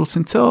 die House Rules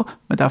sind so,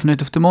 man darf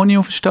nicht auf der Moni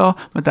aufstehen,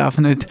 man darf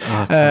nicht,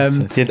 krass.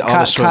 Die haben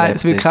alles schon erlebt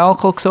es wird dort. kein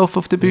Alkohol gesoffen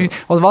auf der Bühne,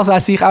 oder was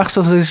weiß ich, auch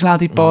so schnell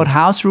die paar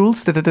House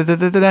Rules,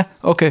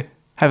 okay,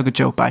 have a good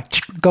joke, bye,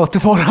 geht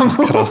der Vorhang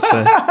auf. Krass,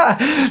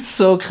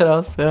 So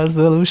krass, ja,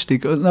 so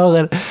lustig. Und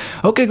nachher,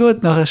 okay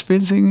gut, nachher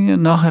spielst du irgendwie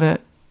und nachher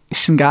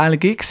ist es ein geiler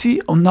Gig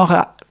gewesen und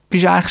nachher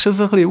bist du eigentlich schon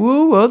so ein bisschen,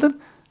 oder?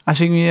 Hast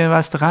du irgendwie,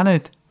 weiss doch auch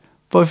nicht,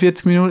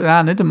 45 Minuten,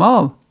 nein, nicht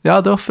einmal.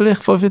 Ja, doch,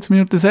 vielleicht 45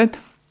 Minuten Set.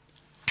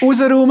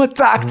 Rausräumen,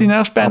 zack, die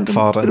nächste Band.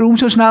 Abfahren. Raum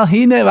schon schnell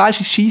hin, weißt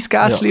du, ins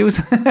Scheissgässchen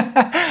raus.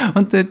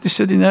 Und dort ist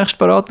schon die nächste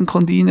parat und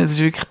kommt rein. Es ist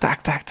wirklich tack.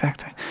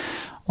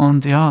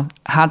 Und ja,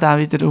 hat auch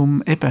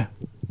wiederum, eben,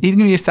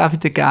 irgendwie ist es auch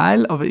wieder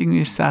geil, aber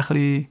irgendwie ist es auch ein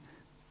bisschen,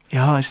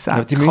 ja, ist es auch...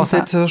 Ja, die müssen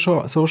jetzt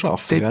schon so arbeiten, gell?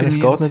 Es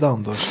Deprimierend. geht nicht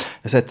anders.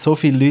 Es hat so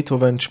viele Leute,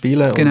 die spielen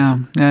wollen. Genau,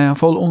 ja,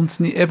 voll uns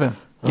nicht, eben.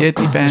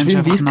 Jede Band ist wie im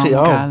einfach Whisky noch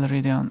auch. geiler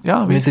Ideal.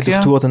 Ja, Wir Whisky, sind auf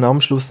ja. Tour dann am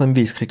Schluss noch im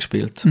Whisky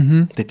gespielt.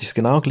 Dort ist es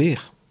genau gleich.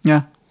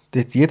 Ja,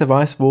 Dort jeder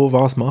weiss, wo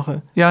was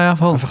machen. ja,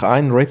 voll. Einfach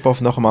ein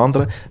Rip-Off nach dem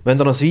anderen. Wenn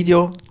da noch das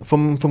Video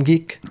vom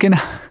Gig, Genau.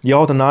 ja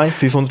oder nein,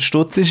 500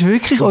 Stutz. Das ist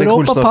wirklich und dann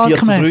kommst du noch 4:3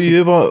 Europapark-mässig.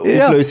 über,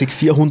 Ja. Auflösung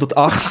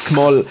 480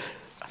 mal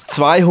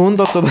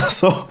 200 oder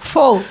so.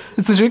 Voll.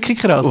 Das ist wirklich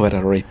krass. Oh, ein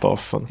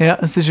Rip-Off. Ja,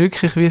 es ist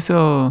wirklich wie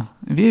so,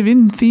 wie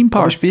ein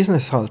Theme-Park. Aber es ist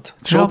Business halt.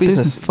 Ja, Showbusiness.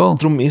 Business, voll.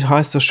 Darum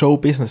heisst es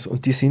Showbusiness.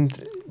 Und die sind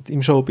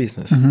im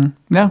Showbusiness.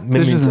 Ja, Wir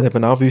das ist müssen so.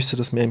 eben auch wissen,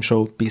 dass wir im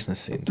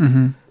Showbusiness sind.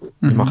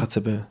 Wir machen es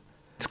eben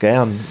zu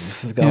gern.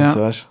 Das Ganze,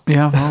 Ja. weißt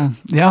Ja, voll.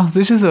 Ja, das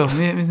ist ja so.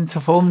 Wir sind so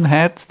voll mit dem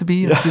Herz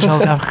dabei. Und es ist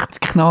halt einfach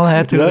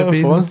knallhart über Ja,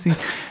 Business.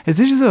 Es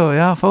ist so,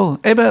 ja, voll.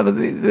 Eben, aber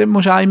du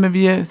musst auch immer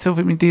wie so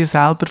viel mit dir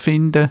selber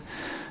finden.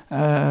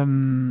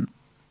 Warum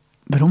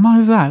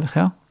mache ich das eigentlich?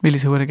 Ja? Weil ich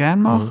es verdammt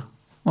gerne mache?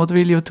 Oder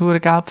will ich auch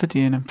verdammt Geld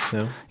verdienen? Pff, Ja.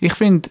 Ich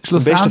finde, Im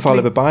besten Fall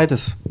schlussendlich... eben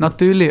beides.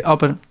 Natürlich,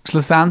 aber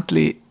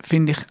schlussendlich,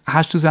 finde ich,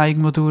 hast du es auch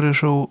irgendwo durch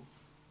schon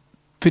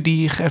für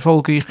dich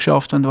erfolgreich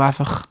geschafft, wenn du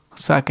einfach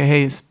sagen,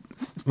 hey, es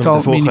Wir zahlt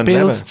davon meine können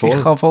Bills, leben, voll.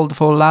 ich kann voll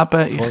davon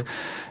leben, Voll. ich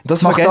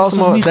Das mache das,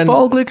 was mich dann-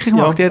 voll glücklich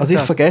macht. Ja, jeden also ich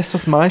Tag. vergesse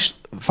das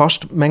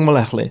fast manchmal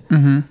ein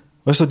bisschen.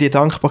 Weißt du, so die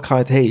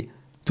Dankbarkeit, hey,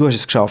 du hast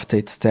es geschafft,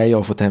 jetzt 10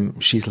 Jahre von dem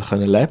Scheissel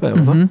können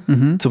leben,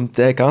 oder? Zum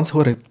den ganz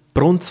hohen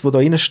Brunz, der da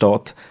drin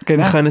steht,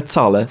 Genau. können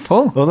zahlen,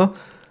 Voll. oder?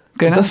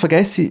 Genau. Und das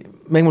vergesse ich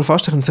manchmal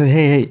fast und sage,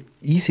 hey,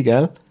 easy,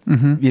 gell?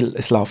 Weil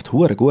es läuft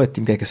hure gut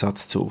im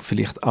Gegensatz zu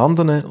vielleicht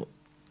anderen,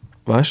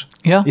 weißt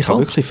du? Ja, Ich kann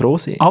voll. wirklich froh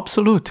sein.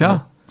 Absolut,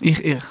 ja. Ich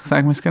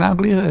sage mir es genau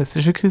gleich, es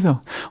ist wirklich so.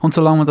 Und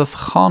solange man das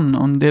kann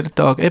und jeden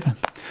Tag eben,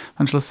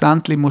 wenn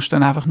schlussendlich musst du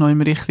dann einfach noch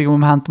im richtigen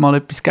Moment mal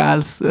etwas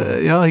Geiles,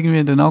 ja,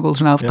 irgendwie den Nagel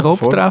schnell auf den Ja, Kopf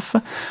voll.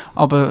 treffen,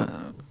 aber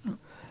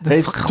das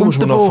Hey, du musst kommt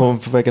mir noch davon.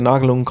 von wegen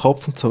Nagel um den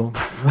Kopf und so.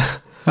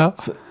 Ja.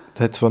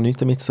 Das hat zwar nichts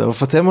damit zu tun.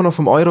 Erzähl mal noch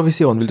vom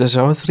Eurovision, weil das ist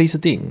auch ein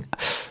riesen Ding.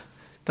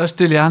 Das war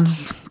natürlich auch ein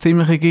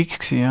ziemlicher Gig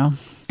gewesen, ja.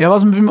 Ja,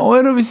 was man beim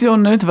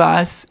Eurovision nicht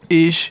weiss,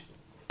 ist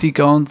die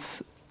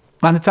ganze...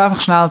 Wenn du jetzt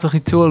einfach schnell so ein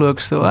bisschen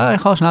zuschaust, so,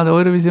 ich habe schnell die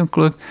Eurovision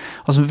geschaut,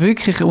 was man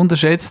wirklich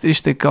unterschätzt,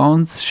 ist der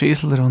ganze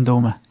Schissel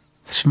rundherum.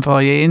 Es ist im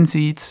Fall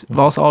jenseits,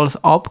 was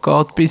alles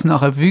abgeht, bis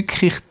nachher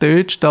wirklich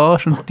dort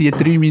stehst und die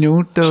 3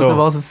 Minuten Schon. oder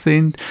was es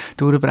sind,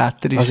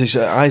 durchbretterst. Also ist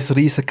ein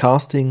riesen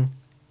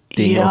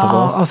Casting-Ding, ja,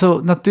 oder was?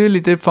 also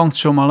natürlich, dort fängt es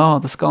schon mal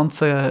an. Das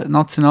ganze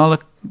nationale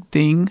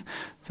Ding,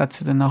 das hat es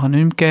ja dann nachher nicht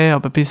mehr gegeben,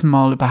 aber bis man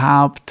mal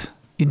überhaupt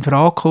in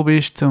Frage gekommen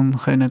ist, um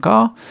zu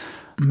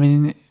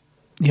gehen.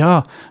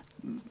 Ja,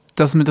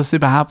 dass man das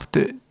überhaupt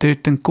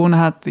dort dann gewonnen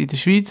hat, in der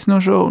Schweiz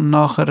noch schon und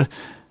nachher,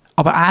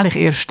 aber eigentlich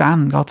erst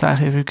dann geht es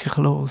eigentlich wirklich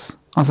los.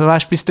 Also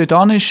weißt, bis dort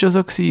an war es schon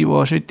so gewesen,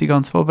 wo hast du die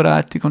ganze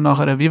Vorbereitung und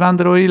nachher, wie wollt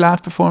ihr eure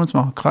Live-Performance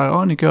machen? Keine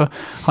Ahnung, ja,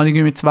 habe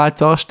ich mit 2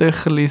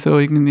 Zahnstöcherli so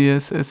irgendwie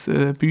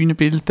ein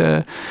Bühnenbild,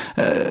 eine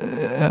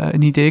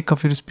Idee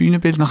gehabt für ein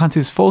Bühnenbild, dann haben sie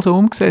es voll so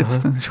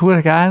umgesetzt. Das ist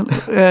verdammt geil,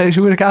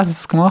 dass sie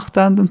es gemacht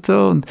haben und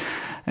so und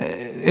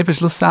eben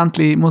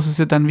schlussendlich muss es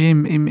ja dann wie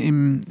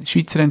im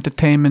Schweizer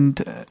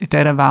Entertainment in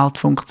dieser Welt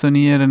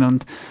funktionieren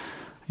und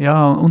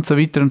ja und so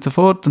weiter und so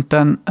fort und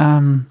dann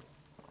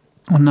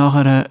und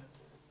nachher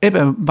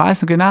eben,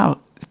 weiss noch genau,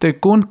 der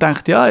Kunde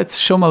denkt, ja, jetzt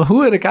ist schon mal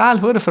hure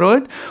geil, hure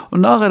Freude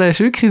und nachher ist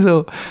wirklich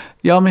so,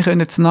 ja, wir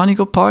können jetzt noch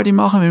nicht Party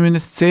machen, wir müssen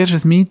jetzt zuerst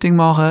ein Meeting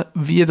machen,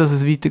 wie das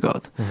es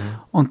weitergeht.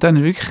 Und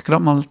dann wirklich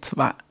gerade mal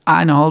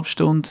 1,5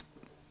 Stunden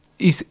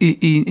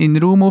in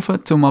den Raum rauf,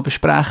 um mal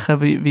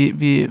besprechen,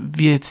 wie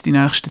jetzt die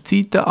nächsten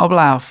Zeiten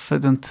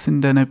ablaufen. Und das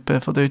sind dann etwa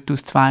von dort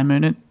aus 2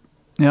 Monate,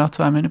 ja,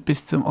 2 Monate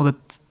bis zum, oder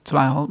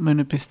 2,5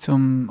 Monate bis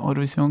zum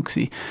Eurovision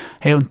gewesen.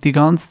 Hey, und die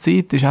ganze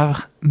Zeit ist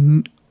einfach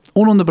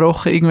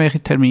ununterbrochen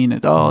irgendwelche Termine.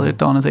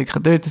 Dort ein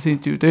Säckchen, dort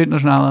sind die, dort noch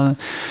schnell ein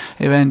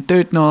Event,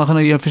 dort noch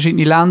in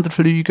verschiedene Länder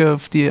fliegen,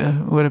 auf die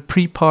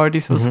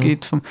Pre-Partys, die es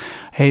gibt.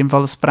 Hey, im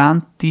Fall, es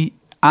brennt die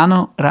auch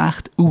noch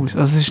recht aus.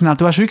 Also es ist schnell,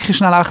 du hast wirklich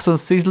schnell auch so ein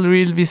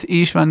Sizzle-Reel, wie es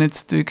ist, wenn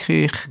jetzt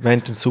wirklich... Wenn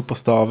du ein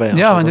Superstar wärst.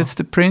 Ja, wenn oder? du jetzt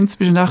der Prince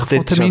bist und einfach von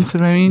dort ist Termin zu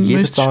Termin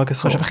jeden müsstest, Tag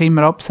so. kannst du einfach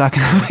immer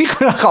absagen. Ich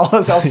will auch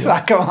alles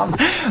absagen, Mann.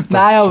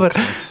 Nein, aber...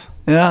 Krass.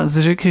 Ja, das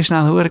ist wirklich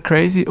schnell hure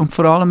crazy. Und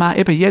vor allem auch,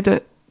 eben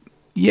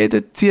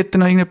jeder zieht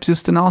dann noch irgendetwas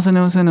aus der Nase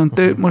raus und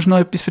dort musst du noch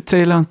etwas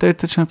erzählen und dort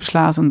sollst du noch etwas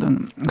lesen.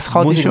 Und das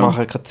kann Musik schon...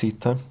 machen, keine Zeit.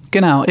 He?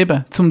 Genau,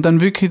 eben. Um dann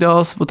wirklich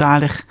das, was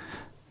eigentlich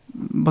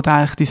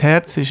dein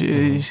Herz ist,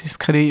 ist es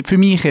kreieren. Für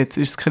mich jetzt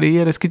ist es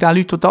kreieren. Es gibt auch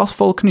Leute, die das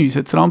voll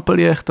geniessen, das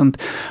Rampenlicht und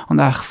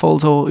eigentlich voll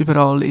so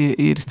überall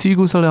ihr Zeug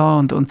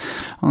rauslassen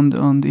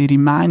und ihre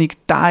Meinung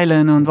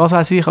teilen und was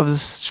weiß ich. Aber es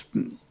ist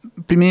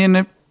bei mir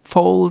nicht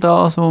voll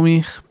das, was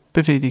mich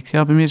befriedigt.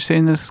 Ja, bei mir ist es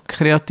eher das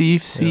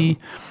Kreativsein.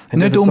 Ja.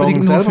 Nicht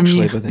unbedingt nur für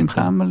mich im im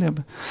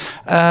Kämmerchen.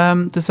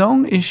 Der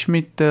Song ist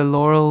mit der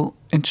Laurel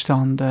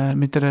entstanden,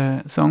 mit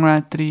einer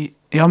Songwriterin.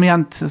 Ja, wir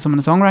haben so ein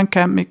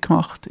Songwriting-Camp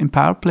mitgemacht im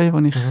Powerplay, wo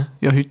ich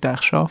ja heute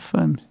eigentlich arbeite,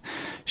 im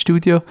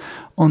Studio.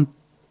 Und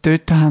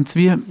dort haben sie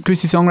wie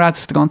gewisse Songwriter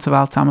aus der ganzen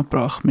Welt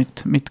zusammengebracht,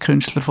 mit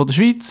Künstlern von der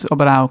Schweiz,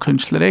 aber auch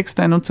Künstler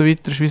extern und so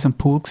weiter. Das war wie so ein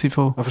Pool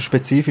von Aber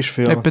spezifisch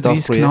für etwa das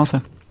 30 Projekt?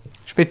 Nasen.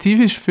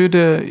 Spezifisch für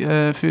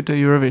den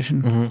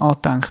Eurovision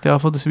angedenkt, ja,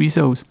 von der ZIBBZ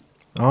aus.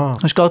 Ah,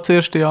 Das war gerade das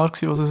erste Jahr,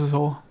 wo sie es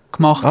so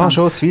gemacht haben.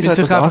 schon, die Schweiz Weil hat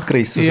sich das einfach-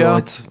 angerissen. ja. So,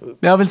 jetzt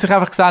Ja, weil sie sich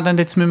einfach gesagt haben,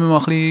 jetzt müssen wir mal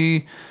ein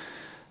bisschen...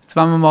 Jetzt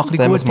wollen wir mal ein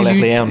bisschen sehen wir es gute mal ein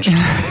Leute... bisschen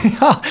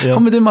ernst. ja,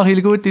 kommen wir dann mal ein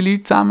bisschen gute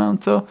Leute zusammen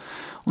und so.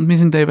 Und wir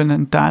sind eben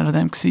ein Teil von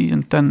dem gewesen.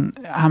 Und dann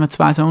haben wir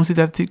 2 Songs in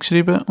dieser Zeit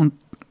geschrieben und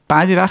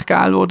beide recht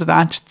geil geworden. Der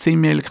eine war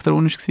ziemlich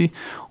elektronisch gewesen.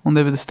 Und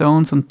eben die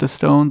Stones. Und die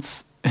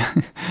Stones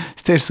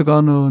ist zuerst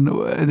sogar noch in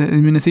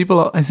einem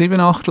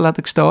 7/8 hat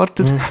er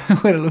gestartet.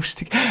 War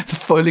lustig. So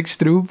völlig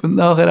Straub. Und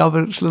nachher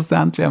aber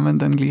schlussendlich haben wir ihn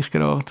dann gleich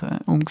gerade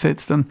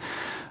umgesetzt.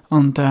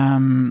 Und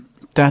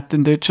der hat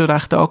dann dort schon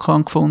recht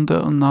Anklang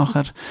gefunden und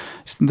nachher ist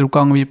es dann darum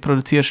gegangen, wie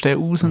produzierst du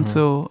den aus und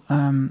so.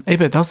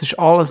 Eben, das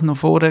war alles noch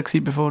vorher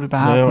gewesen, bevor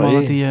überhaupt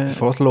mal die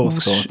bevor es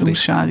losgeht.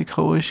 Ausscheidung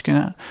gekommen ist.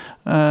 Genau,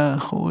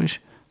 gekommen ist.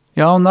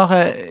 Ja, und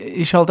nachher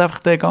ist halt einfach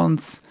der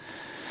ganz...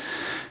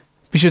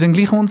 Bist du dann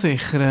gleich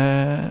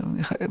unsicher,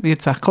 wird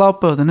es echt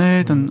klappen oder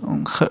nicht und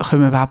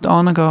können wir überhaupt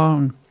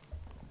hingehen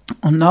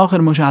und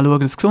nachher musst du auch schauen,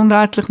 dass du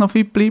gesundheitlich noch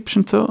fit bleibst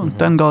und so.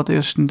 Und dann geht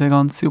erst der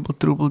ganze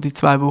Jubeltrubel die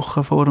 2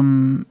 Wochen vor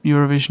dem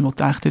Eurovision, wo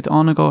du echt dort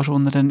hingehst, wo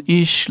er dann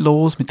ist,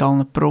 los mit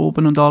allen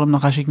Proben und allem.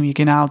 Dann hast du irgendwie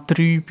genau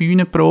 3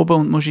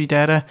 Bühnenproben und musst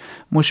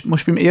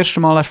musst beim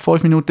ersten Mal hast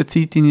 5 Minuten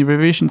Zeit, deine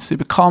Revisions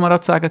über die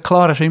Kamera zu sagen.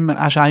 Klar, hast du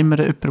immer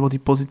jemanden, der die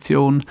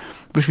Position, du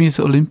bist wie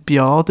ein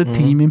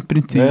Olympiadenteam im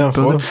Prinzip. Ja,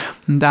 voll. Oder?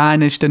 Und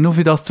einer ist dann nur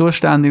für das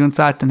zuständig und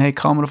sagt dann, hey, die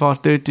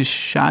Kamerafahrt dort ist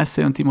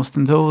scheiße und die muss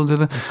dann so.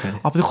 Oder? Okay.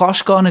 Aber du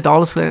kannst gar nicht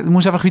alles, du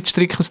musst einfach wie die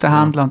Stricke aus den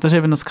Händen lassen. Das ist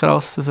eben das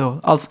Krasse.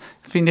 So.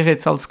 Finde ich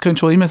jetzt, als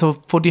könntest du immer so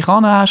vor dich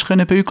hin hast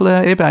können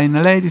bügeln, eben in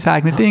einer Ladies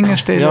eigene Dinge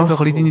stellen, Ja. so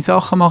ein bisschen deine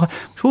Sachen machen.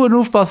 Du musst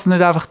aufpassen, dass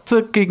nicht einfach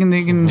zack,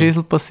 irgendein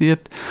Schissel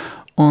passiert.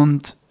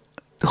 Und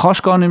du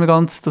kannst gar nicht mehr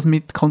ganz das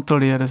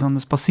mitkontrollieren, sondern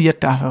es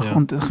passiert einfach. Ja.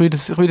 Und ich würde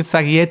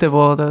sagen, jeder,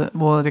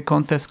 der den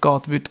Contest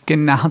geht, würde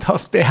genau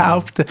das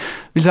behaupten.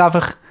 Weil es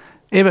einfach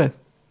eben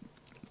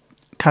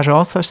keine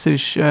Chance hast,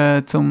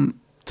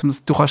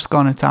 sonst, du kannst es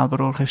gar nicht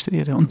selber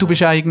orchestrieren. Und du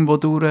bist auch irgendwo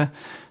durch,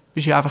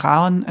 bist ja einfach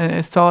auch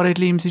ein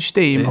Zahnrädchen im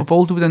System,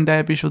 obwohl du dann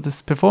der bist, der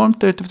das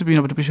performt dort auf der Bühne,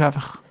 aber du bist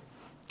einfach,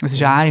 es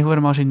ist eine hohe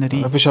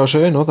Maschinerie. Das ist auch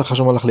schön, oder? Da kannst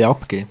du mal ein bisschen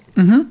abgeben.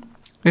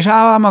 Es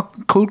war auch mal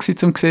cool gewesen,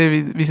 um zu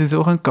sehen, wie sie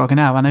so gehen können.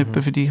 Genau, wenn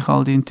jemand für dich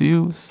all die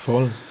Interviews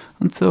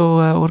und so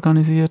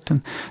organisiert.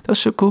 Und das war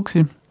schon cool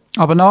gewesen.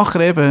 Aber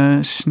nachher eben,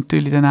 ist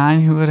natürlich dann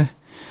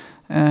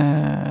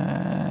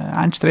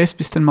ein Stress,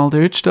 bis du dann mal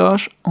dort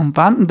stehst. Und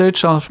wenn du dort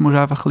stehst, musst du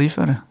einfach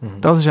liefern.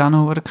 Das ist auch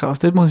noch krass.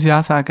 Dort muss ich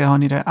auch sagen,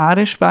 habe ich auch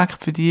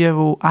Respekt für die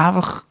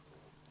einfach,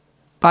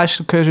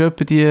 weißt du, hörst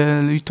etwa die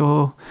Leute,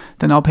 die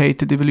dann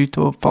abhaten über Leute,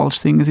 die falsch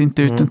singen sind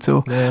dort und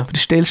so. Ja. Aber du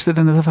stellst dir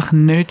dann das einfach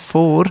nicht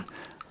vor,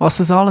 was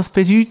das alles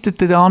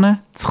bedeutet, da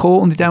zu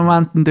kommen und in dem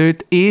Moment dann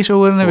dort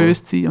schon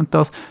nervös zu sein und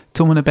das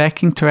zu einem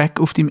Backing-Track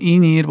auf deinem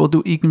In-Ear, wo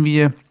du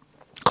irgendwie,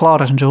 klar,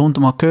 hast du ihn schon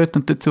 100-mal gehört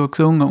und dazu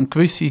gesungen und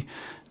gewisse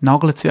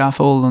nageln es ja auch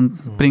voll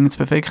und bringen es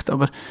perfekt,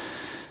 aber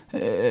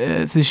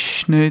es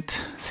ist nicht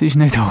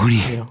ohne.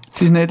 Ja.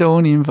 Es ist nicht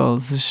ohne im Fall.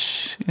 Es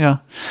ist, ja.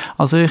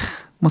 Also ich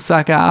muss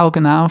sagen,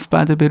 Augen auf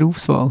bei der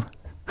Berufswahl.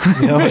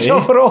 Ja, bin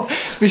schon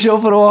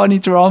froh, habe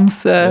ich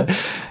Drums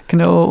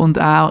genommen und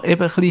auch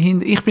eben ein bisschen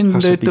hinter. Ich bin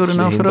Kannst dort durch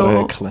noch froh.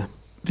 hinterhäkeln.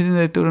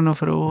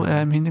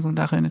 Im Hintergrund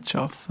auch können zu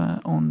arbeiten.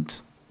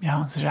 Und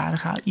ja, es ist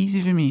eigentlich auch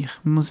easy für mich.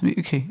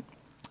 Ich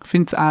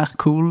finde es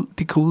eigentlich cool,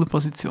 die coole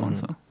Position.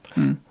 So.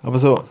 Aber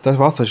so, das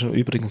war's, das ist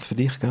übrigens für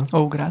dich, gell?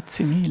 Oh,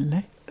 grazie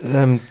mille.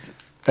 Eben,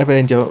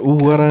 haben ja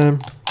auch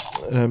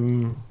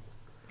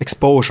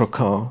Exposure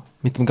gehabt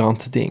mit dem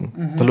ganzen Ding.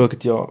 Da schauen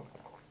ja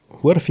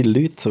hure viele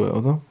Leute zu,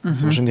 oder?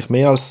 Also wahrscheinlich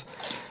mehr als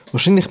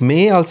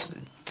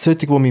solche,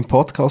 die meinen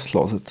Podcast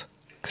hören.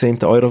 Gesehen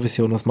der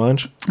Eurovision, was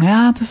meinst du?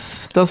 Ja,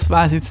 das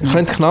weiss ich jetzt nicht.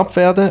 Könnte knapp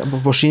werden,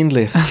 aber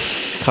wahrscheinlich. Die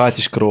Möglichkeit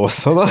ist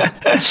gross, oder?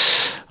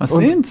 Was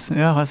sind es?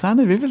 Ja, ich weiß auch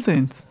nicht, wie viel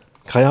sind es?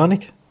 Keine Ahnung.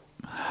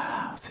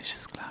 Was ist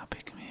es, glaube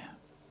ich, irgendwie?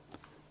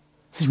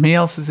 Es ist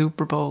mehr als der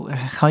Super Bowl.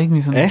 Ich kann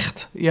irgendwie so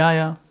Echt?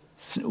 Ja.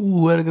 Das ist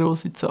eine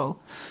grosse Zahl.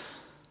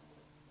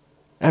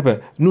 Eben,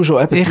 nur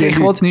schon eben Ich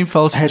wollte nicht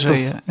falsch hat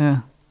das- verstehen.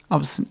 Ja.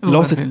 Aber es sind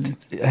Hat viele.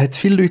 es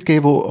viele Leute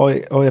gegeben,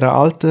 die euren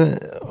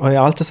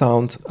alten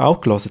Sound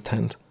auch gehört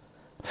haben?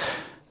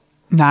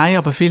 Nein,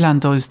 aber viele haben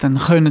uns dann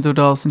können durch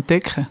das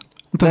entdecken.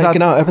 Und das Nein, hat,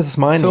 genau, eben das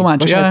meine ich. so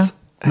meinst du, Weißt du, ja. hat's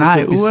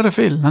Nein, etwas-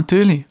 viel,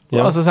 natürlich.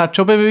 Ja. Also es hat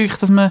schon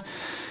bewirkt, dass man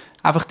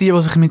einfach die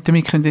sich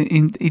damit können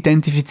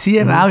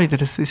identifizieren auch wieder.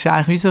 Das ist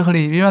eigentlich wie so ein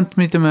bisschen, wie wenn du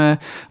mit einem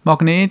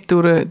Magnet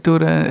durch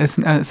ein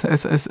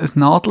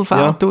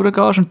Nadelfeld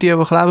durchgehst und die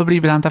kleben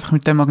bleiben, haben einfach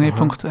mit dem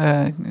Magnetpunkt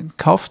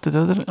gehaftet,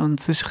 oder? Und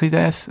es ist ein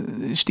bisschen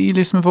der Stil,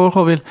 ist mir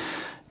vorgekommen, weil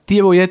die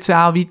jetzt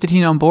auch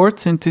weiterhin an Bord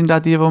sind auch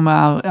die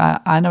man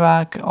auch einen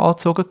Weg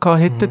angezogen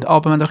hätten,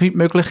 aber man hat auch die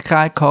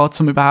Möglichkeit gehabt,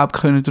 um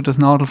überhaupt durch das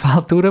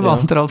Nadelfeld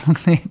durchwandern als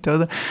Magnet,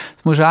 oder?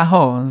 Das musst du auch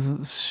haben. Also,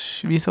 es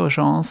ist wie so eine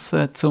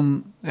Chance,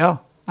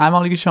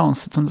 einmalige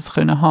Chance, um das zu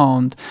können haben.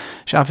 Und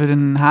ist auch für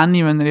den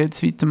Henny, wenn er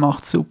jetzt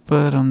weitermacht,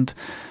 super. Und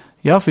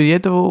ja, für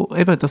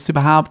jeden, dass du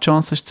überhaupt die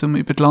Chance hast, um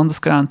über die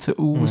Landesgrenzen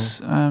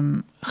aus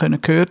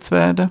können gehört zu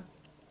werden.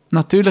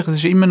 Natürlich, es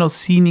ist immer noch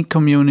seine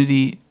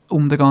Community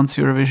um den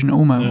ganzen Eurovision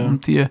herum. Ja.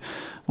 Und die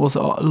es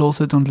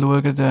hören und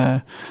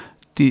schauen,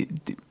 die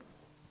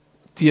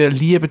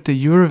lieben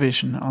den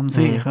Eurovision an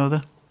sich,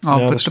 oder?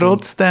 Aber das stimmt.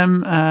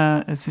 trotzdem,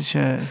 es ist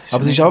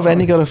Aber es ist auch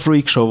weniger eine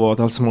Freakshow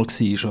geworden, als es mal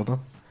war, oder?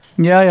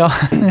 Ja.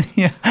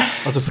 ja.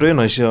 Also früher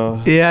war es ja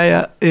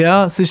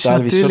Ja, es ist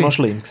teilweise schon noch natürlich.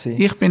 schlimm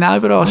gewesen. Ich bin auch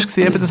überrascht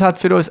gewesen. Eben, das hat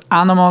für uns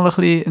auch nochmal ein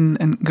bisschen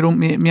einen Grund.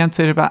 Wir haben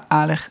zuerst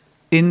eigentlich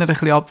eher ein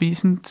bisschen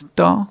abweisend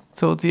da.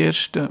 So die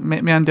ersten,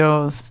 wir haben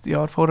ja das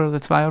Jahr vorher oder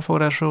 2 Jahre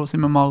vorher schon,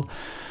 sind wir mal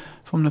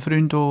von einem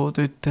Freund, der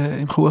dort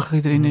im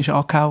Kuchen drin ist,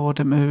 angehauen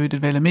worden, wir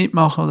würden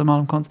mitmachen oder mal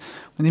im Konzert.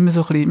 Und immer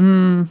so ein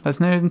bisschen, weiß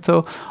nicht und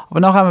so. Aber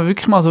nachher haben wir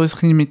wirklich mal so uns ein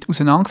bisschen mit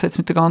auseinandergesetzt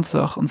mit der ganzen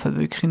Sache und es hat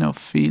wirklich noch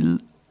viel,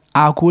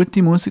 auch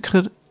gute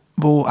Musiker,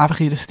 die einfach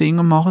ihr Ding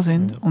am machen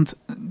sind. Ja. Und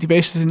die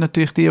Besten sind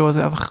natürlich die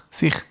einfach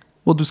sich,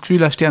 wo du das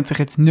Gefühl hast, die haben sich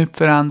jetzt nicht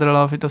verändern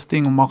lassen für das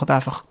Ding und machen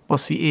einfach,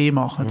 was sie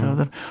machen,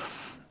 oder?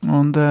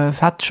 Und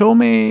es hat schon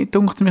mehr,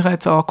 dunkt mich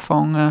jetzt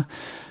angefangen,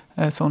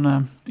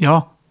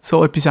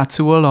 so etwas auch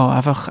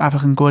zulassen.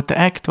 Einfach einen guten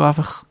Act, der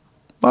einfach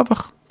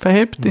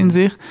verhebt in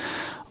sich.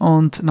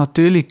 Und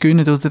natürlich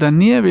gewinnen oder dann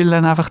nie, weil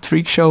dann einfach die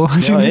Freakshow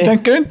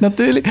dann gönnt,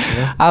 natürlich.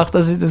 Ja. Auch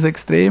das ist das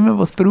Extreme,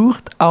 was es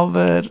braucht.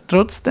 Aber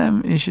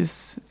trotzdem ist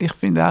es, ich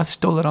finde auch, es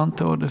ist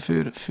tolerant worden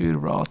für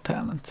Raw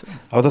Talent.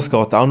 Aber das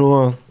geht auch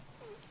nur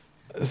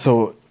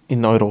so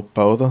in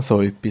Europa, oder?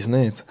 So etwas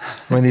nicht.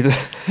 Wenn in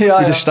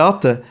den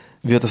Staaten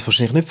würde das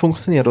wahrscheinlich nicht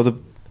funktionieren, oder?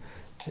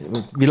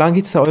 Wie lange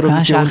gibt es den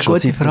Eurovision schon?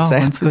 Seit den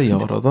 60er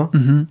Jahren, oder?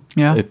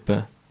 Ja.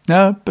 Etwa.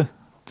 Ja, etwa.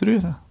 3.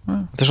 Ja.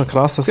 Das ist schon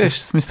krass.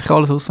 Das müsste ich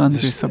alles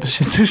auswendig wissen, aber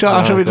es ist jetzt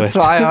auch schon wieder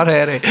 2 Jahre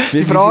her.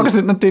 Die Fragen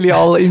sind natürlich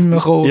alle immer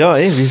gekommen. Ja,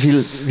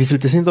 wie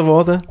viel sind da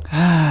geworden?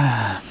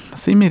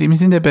 sind wir? Wir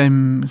sind eben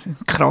im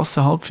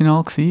krassen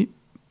Halbfinale gewesen.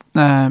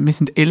 Wir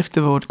sind 11.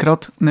 geworden,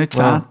 gerade nicht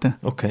 10.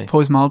 Okay. von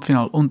unserem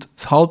Halbfinale. Und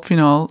das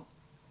Halbfinale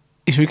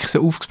ist wirklich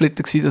so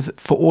aufgesplittet gewesen, dass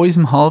von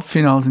unserem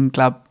Halbfinale sind,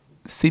 glaube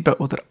ich, 7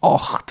 oder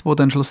 8, wo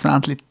dann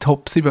schlussendlich die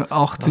Top 7,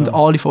 8 sind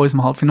alle von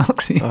unserem Halbfinale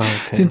gewesen.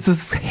 Okay. Sind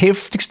das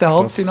heftigste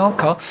Halbfinale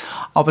gehabt.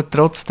 Aber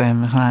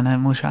trotzdem, ich meine,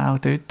 musst auch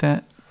dort,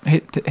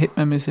 hätte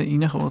man müssen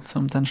reinkommen,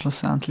 um dann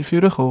schlussendlich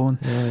führen zu kommen.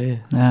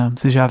 Ja,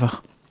 es ist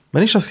einfach...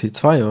 Wann ist das gewesen?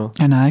 2 Jahre?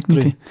 Ja, nein,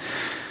 eigentlich. 3?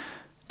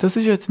 Das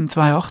war jetzt im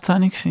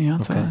 2018 gewesen, ja,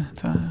 Okay.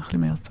 ein bisschen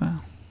mehr als 2 Jahre.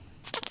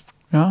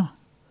 Ja.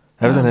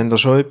 Dann haben wir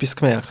schon etwas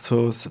gemerkt,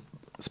 so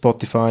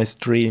Spotify,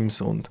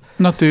 Streams und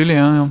Natürlich,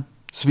 ja.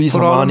 Suiza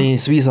Vor allem-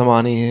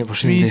 Money,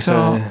 wahrscheinlich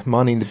Suiza.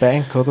 Money in the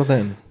Bank, oder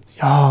dann?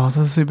 Ja,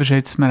 das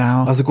überschätzt man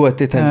auch. Also gut,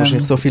 dort haben Ähm.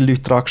 wahrscheinlich so viele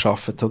Leute dran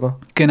gearbeitet, oder?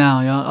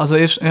 Genau, ja. Also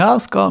erst, ja,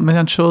 es geht. Wir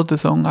haben schon den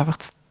Song einfach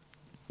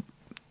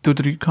durch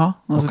 3 gehabt,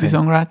 also Okay. die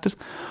Songwriters.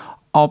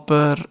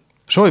 Aber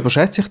Schon,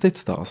 überschätze ich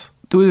jetzt das?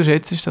 du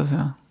überschätzt das,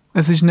 ja.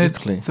 Es ist nicht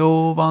Wirklich?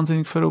 so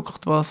wahnsinnig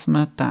verrückt, was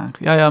man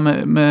denkt. Ja,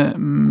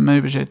 man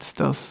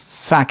überschätzt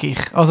das, sage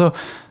ich. Also,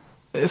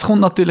 es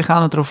kommt natürlich auch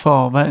noch darauf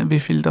an,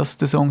 wie viel das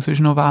der Song sonst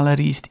noch Wellen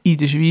reisst in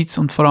der Schweiz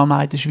und vor allem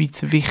auch in der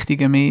Schweiz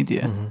wichtigen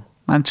Medien.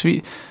 Ich meine,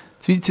 die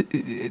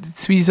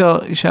Suiza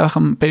ist auch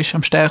am besten,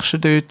 am stärksten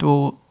dort,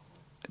 wo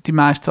die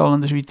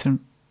meistzahlenden Schweizer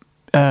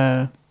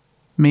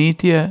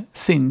Medien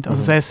sind.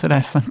 Also das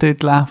SRF, wenn du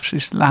dort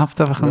läufst,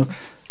 läuft einfach ein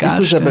Ich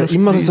tue es eben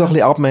immer so ein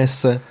bisschen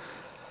abmessen.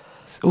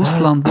 Das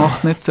Ausland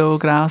macht nicht so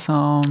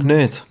grausam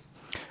Nicht?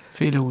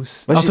 viel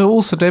aus. Weißt Also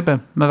ausser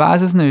eben, man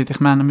weiß es nicht. Ich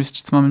meine, man müsste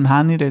jetzt mal mit dem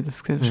Handy reden, das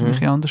sieht ein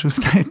bisschen anders aus.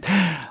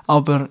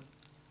 Aber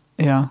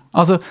ja,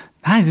 also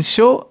nein, es ist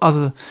schon,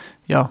 also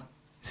ja,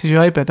 es ist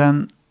ja eben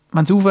dann,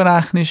 wenn du es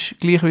aufrechnest,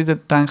 gleich wieder,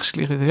 denkst du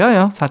gleich wieder,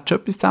 ja, es hat schon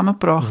etwas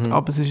zusammengebracht,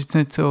 aber es ist jetzt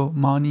nicht so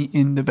Money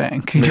in the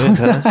Bank. Wie Nicht, du-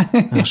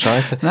 hä? Ja,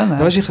 scheiße. Nein.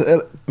 Weißt, wir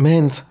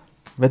haben,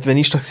 wenn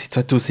ich da war,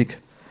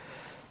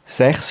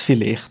 2006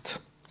 vielleicht,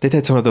 dort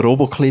hat es noch den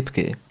Roboclip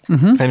gegeben.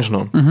 Kennst du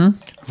noch? Auf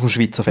dem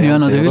Schweizer Fernsehen, Ja,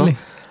 natürlich. oder?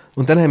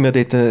 Und dann haben wir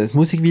dort ein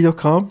Musikvideo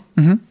gehabt.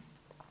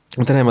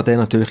 Und dann haben wir den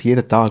natürlich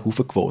jeden Tag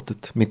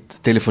aufgewotet.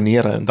 Mit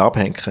Telefonieren und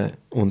Abhängen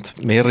und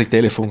mehrere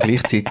Telefone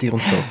gleichzeitig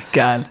und so.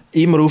 Geil.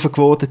 Immer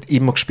aufgewotet,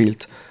 immer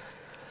gespielt.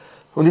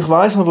 Und ich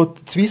weiss noch, wo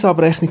die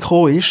Swiss-Abrechnung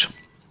gekommen ist,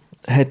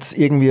 hat es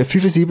irgendwie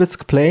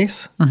 75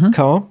 Plays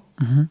gehabt,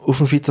 auf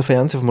dem Schweizer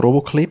Fernsehen, auf dem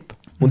Roboclip.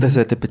 Und es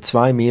hat etwa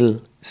 2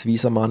 Mil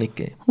Suiza Money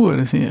gegeben.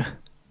 Hure sicher.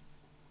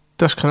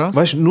 Das ist krass.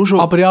 Weißt du, nur schon...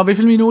 Aber ja, wie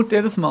viele Minuten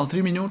jedes Mal?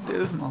 3 Minuten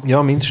jedes Mal?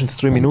 ja, mindestens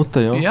 3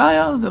 Minuten, ja.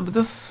 Ja, aber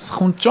das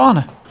kommt schon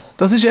an.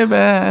 Das ist eben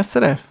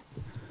SRF.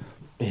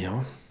 Ja.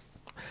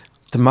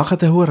 Dann machen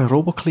den Huren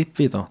Roboclip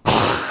wieder.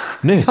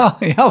 Nicht? Ja,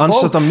 voll.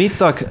 Anstatt am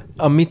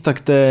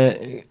Mittag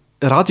die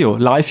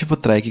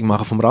Live-Übertragung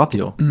machen vom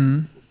Radio.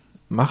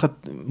 Machen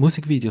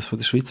Musikvideos von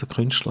den Schweizer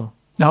Künstlern.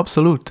 Ja,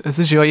 absolut. Es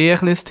ist ja eh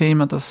ein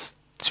Thema, dass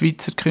die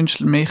Schweizer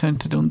Künstler mehr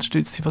könnten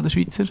unterstützen von den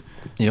Schweizer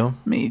Ja.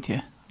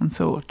 Medien und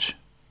so.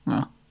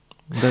 Ja.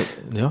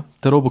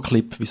 Der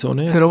Roboclip, wieso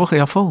nicht? Der Roboclip,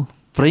 ja voll.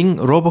 Bring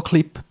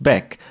Roboclip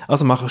back.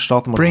 Also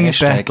starten wir Bring einen it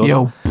Hashtag, back, oder?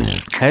 yo.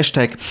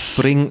 Hashtag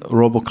Bring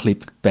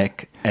Roboclip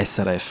back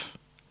SRF.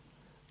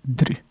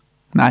 3.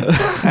 Nein,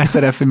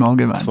 SRF im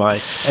Allgemeinen. 2.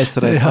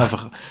 SRF Ja.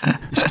 einfach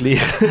ist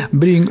gleich.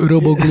 Bring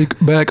Roboclip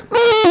back.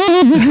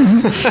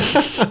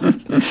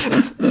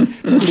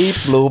 Blip,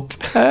 blub.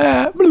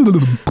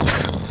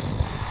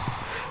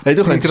 Hey,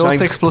 du Eine könntest grosse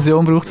eigentlich,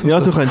 Explosion braucht es. ja,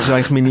 du könntest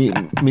eigentlich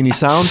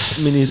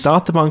meine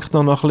Datenbank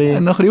noch ein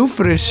bisschen... Noch ein bisschen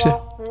auffrischen.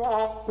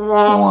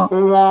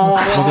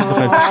 Du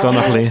könntest da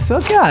noch ein bisschen...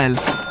 So geil.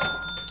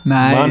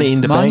 Nice. Money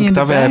in the Bank,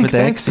 da wäre eben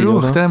der gewesen,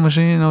 oder? Den musst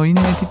du noch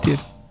reinmeditieren.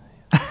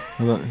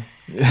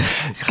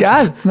 Ist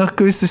geil. Noch ein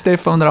gewisser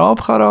Stefan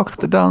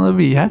Raab-Charakter da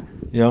dabei, hä?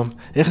 Ja,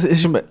 es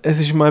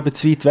ist mal eben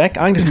zu weit weg.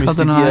 Eigentlich Ich kann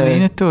müsste da noch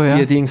einen rein tun, ja.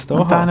 die Dings da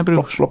Und haben. einen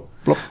brauchst du. Plop,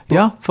 plop, plop.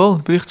 Ja, voll.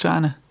 Brauchst du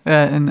einen.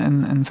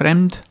 Ein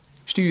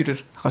Fremdsteurer.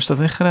 Kannst du da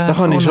sicher... Da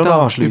kann ich schon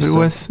anschliessen.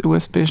 Über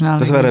USB schnell.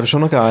 Das wäre eben schon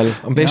noch geil.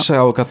 Am besten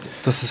auch, grad,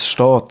 dass es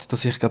steht,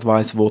 dass ich gerade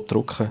weiss, wo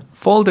drücken.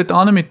 Voll dort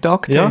an mit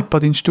Ducktape Ja. an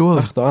deinen Stuhl.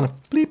 Einfach da hin.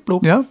 Blip,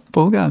 blub. Ja,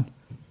 voll geil.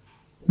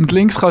 Und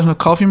links kannst du noch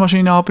die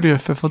Kaffeemaschine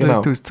abrufen von Genau.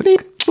 dort aus.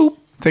 Blip, blub.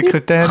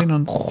 Sekretärin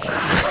und...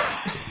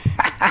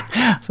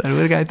 Das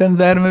wäre geil. Dann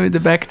wären wir wieder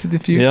Back to the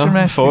Future Ja,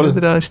 mäßig. voll. Oder?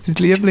 Das ist dein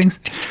Lieblings...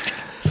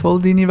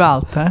 Voll deine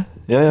Welt, hä?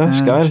 Ja, ist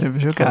Ja, geil. das ist eben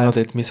schon Ich habe geil. noch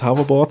dort mein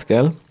Hoverboard,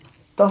 gell?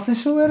 Das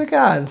ist schon wieder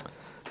geil.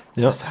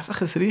 Ja. Das ist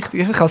einfach ein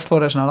richtig... Ich habe es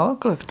vorher schnell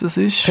angeschaut. Das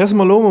ist... Ich es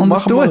mal um und Und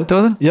es mach mal... tut,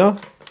 oder? Ja.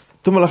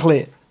 Tu mal ein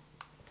bisschen...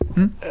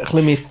 Ein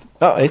bisschen mit...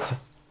 Ah, jetzt.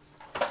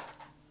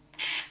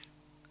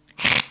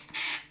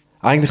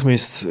 Eigentlich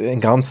müsste es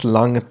einen ganz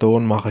langen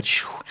Ton machen.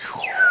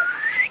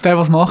 Der,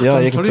 was macht, Ja,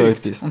 wenn's irgend so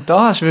fliegt. etwas. Und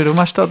da hast du... Warum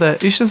hast du da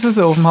den... Ist das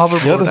so auf dem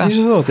Hoverboard? Ja, das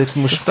ist so. Dort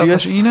musst Da du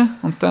kannst die du rein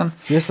und dann...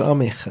 Füße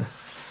anmachen.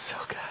 So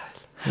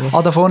geil.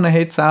 Ah, da vorne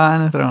hat es auch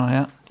einen dran,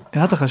 ja.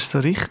 Ja, da kannst du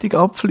so richtig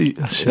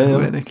abfliegen. Das ist schon Ja,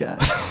 ja. wieder geil.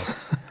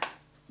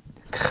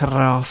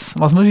 Krass.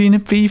 Was musst du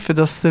reinpfeifen,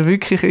 dass es dir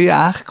wirklich in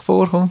echt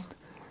vorkommt?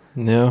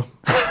 Ja.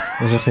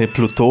 Das ist ein bisschen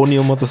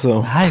Plutonium oder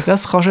so. Nein,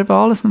 das kannst du eben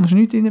alles, du musst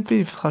nichts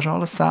reinpfeifen, du kannst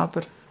alles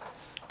selber.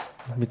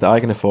 Mit der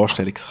eigenen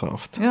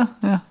Vorstellungskraft. Ja,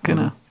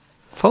 genau.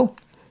 Voll.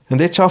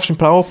 Und jetzt schaffst du im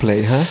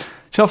Powerplay, hä?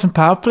 Ich arbeite im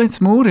Powerplay in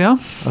Mauer, ja.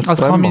 Als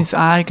Also ich habe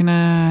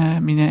Drummer?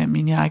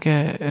 meine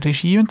eigene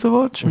Regie und so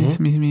was,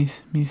 mein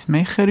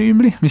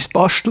Mechenräumchen, mein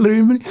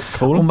Bastelräumchen.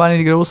 Cool. Und wenn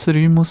ich die grossen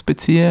Räume muss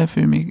beziehen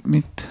für mich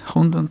mit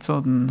Kunden und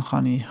so, dann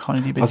kann ich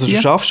die beziehen. Also du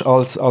schaffst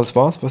als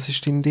was? Was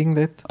ist dein Ding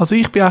dort? Also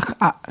ich bin eigentlich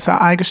so ein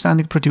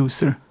eigenständiger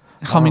Producer.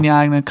 Ich habe meine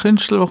eigenen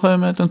Künstler, die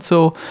kommen und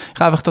so. Ich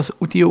habe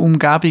einfach die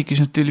Umgebung ist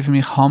natürlich für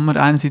mich Hammer.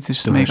 Einerseits ist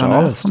es Du mega hast nah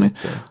alles von mir.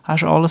 dort.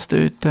 Hast alles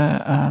dort.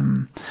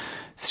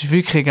 Es ist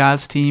wirklich ein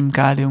geiles Team,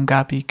 geile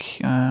Umgebung.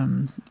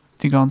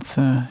 Die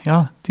ganze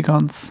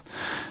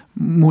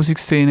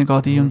Musikszene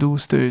geht ein und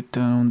aus dort.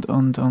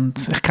 Und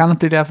ich kenne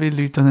natürlich auch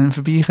viele Leute, die dann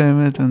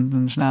vorbeikommen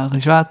und schnell ein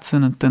bisschen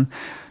schwätzen und dann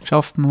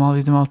schafft man mal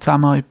wieder mal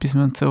zusammen etwas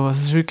und so. Also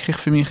es ist wirklich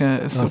für mich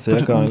eine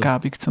super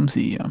Umgebung zum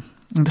Sein. Ja.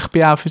 Und ich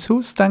bin auch fürs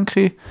Haus,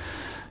 denke ich,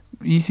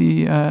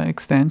 easy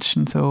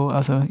Extension. So.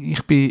 Also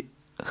ich bin ein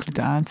bisschen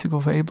der Einzige, der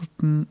auf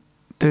Ableton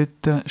dort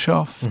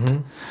arbeitet.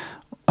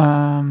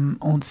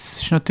 Und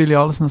es ist natürlich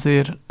alles noch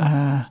sehr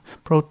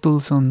Pro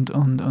Tools und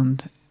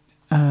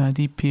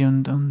DP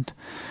und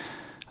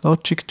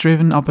Logic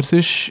driven, aber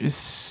sonst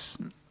ist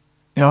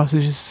es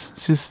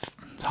ist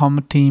ein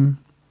Hammer-Team.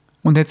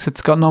 Und jetzt hat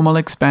es gerade nochmal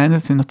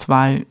expanded, es sind noch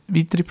 2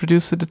 weitere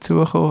Producer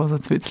dazugekommen, also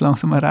jetzt wird es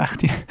langsam eine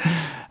rechte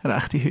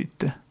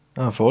Hütte.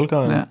 Ah, voll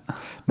geil. Ja.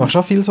 Machst du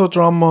auch viel so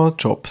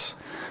Drummer-Jobs?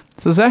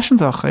 So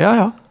Session-Sachen,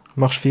 ja.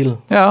 Machst du viel?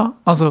 Ja,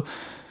 also...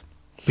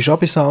 Bist du auch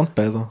bei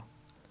Soundbäder?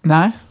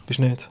 Nein. Bist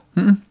du nicht?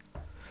 Mhm.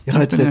 Ich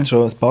habe jetzt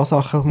schon ein paar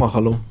Sachen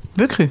machen lassen.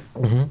 Wirklich?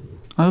 Mhm.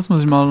 Ah, das muss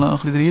ich mal ein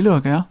bisschen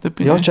reinschauen, ja?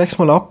 Ja, check's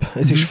mal ab.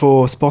 Es ist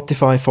von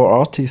Spotify for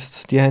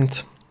Artists. Die haben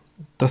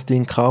das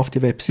Ding gekauft,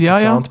 die Website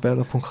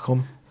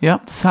soundbäder.com. Ja,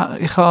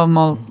 ich habe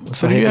mal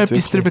früher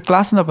etwas darüber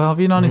gelesen, aber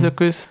habe ich noch nicht so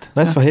gewusst.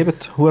 Nein, es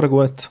verhebt, hure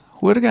gut.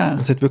 Hure geil.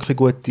 Und es hat wirklich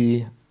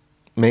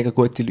mega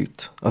gute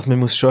Leute. Also man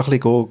muss schon ein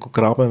bisschen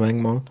graben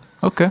manchmal.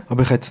 Okay.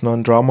 Aber ich habe jetzt noch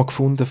einen Drama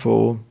gefunden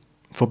von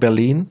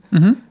Berlin.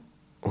 Mhm.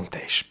 Und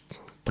der ist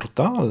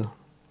brutal.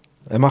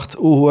 Er macht es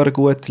hure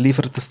gut,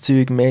 liefert das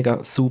Zeug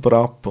mega super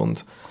ab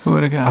und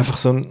Hure geil. einfach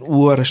so einen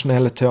hure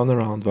schnellen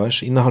Turnaround,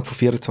 weißt du? Innerhalb von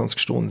 24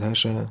 Stunden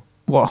hast du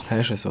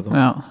es, oder?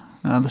 Ja,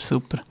 das ist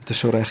super. Das ist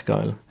schon recht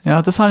geil.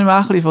 Ja, das habe ich mir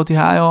auch ein bisschen von die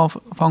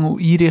anfangen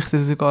einrichten,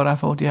 dass ich sogar auch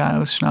von die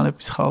aus schnell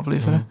etwas kann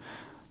abliefern.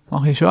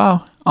 Mache ich schon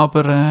auch.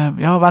 Aber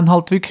wenn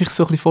halt wirklich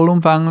so ein bisschen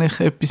vollumfänglich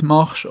etwas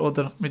machst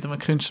oder mit einem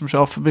Künstler am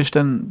Arbeiten bist,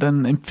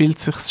 dann empfiehlt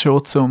es sich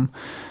schon zum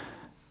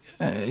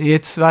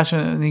jetzt, weißt du,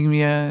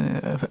 irgendwie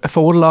eine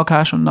Vorlage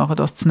hast und nachher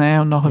das zu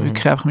nehmen und nachher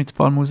wirklich einfach mit ein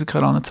paar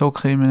Musikern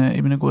anzocken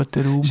in einem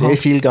guten Raum. Das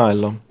ist viel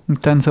geiler.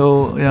 Und dann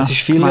so, ja. Es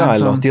ist viel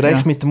geiler.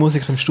 Direkt mit der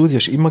Musik im Studio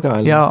ist immer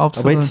geil. Ja,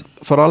 absolut. Aber jetzt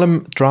vor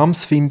allem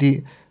Drums finde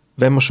ich,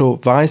 wenn man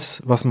schon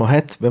weiss, was man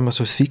hat, wenn man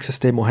so ein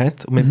fixes Demo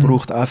hat und man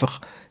braucht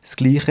einfach das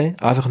Gleiche,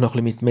 einfach noch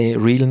ein bisschen mit mehr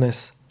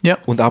Realness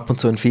und ab und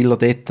zu einen Filler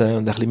dort und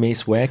ein bisschen mehr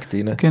Swag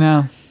drin.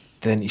 Genau.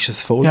 Dann ist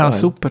es voll geil. Ja,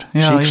 super.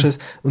 Ja, Schickst es.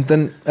 Und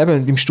dann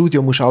eben im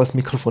Studio musst du alles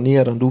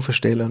mikrofonieren und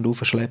aufstellen und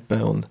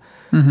aufschleppen. Und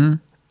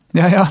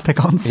Ja, der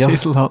ganze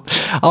Schüssel halt.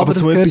 Aber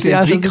das so etwas ja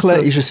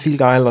entwickeln ist es viel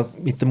geiler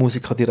mit der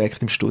Musiker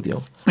direkt im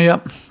Studio.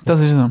 Ja,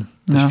 das ist so.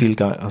 Das ist viel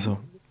geil. Also,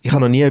 ich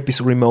habe noch nie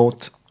etwas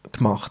remote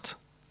gemacht.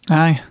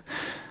 Nein,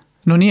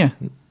 noch nie.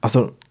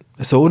 Also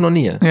so noch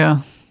nie.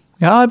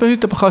 Ja, eben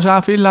heute, aber kannst du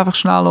auch viel einfach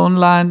schnell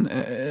online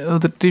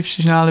oder triffst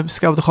du schnell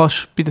etwas, aber du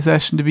kannst bei der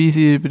Session dabei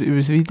sein über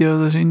das Video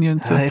oder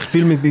und so. Ich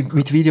fühle mich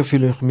mit Video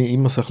fühle ich mich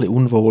immer so ein bisschen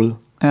unwohl.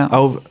 Ja.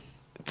 Auch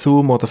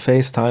Zoom oder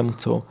FaceTime und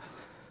so.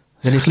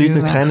 Wenn ich Leute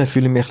nicht kenne,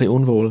 fühle ich mich ein bisschen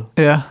unwohl.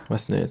 Ja. Ich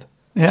weiß nicht.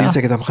 Ja. Viele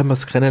sagen, aber können wir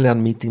das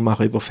Kennenlernen-Meeting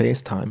machen über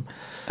FaceTime?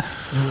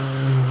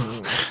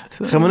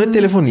 Können wir nicht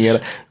telefonieren?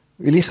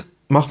 Weil ich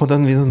mache mir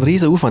dann wieder einen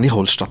riesen Aufwand. Ich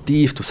hole das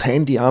Stativ, das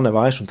Handy an,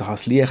 weißt, und da habe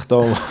das Licht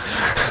da.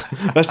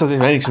 Weißt du, das ist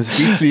wenigstens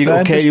ein bisschen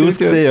okay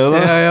ausgesehen,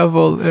 oder? Ja,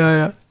 voll.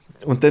 Ja.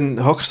 Und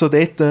dann hockst du so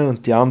dort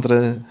und die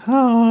anderen,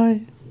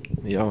 hi.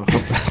 Ja,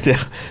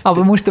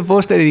 aber du musst dir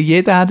vorstellen,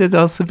 jeder hat ja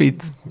das ein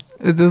bisschen.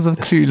 Das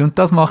Gefühl. Und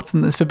das macht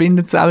es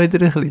verbindet es auch wieder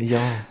ein bisschen.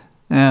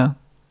 Ja.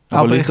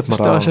 Aber ich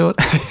verstehe schon.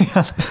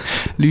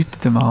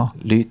 Läutet ihm an.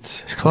 Leute.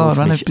 Ist klar,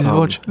 wenn du etwas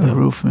willst,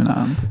 ruf mich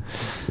an.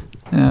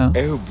 Ja.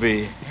 Oh,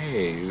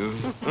 behave.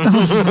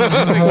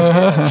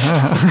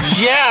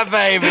 Yeah,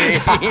 baby!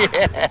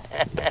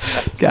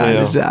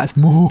 Geil, Scheiß.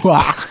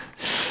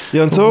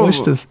 Ja, und so. Wo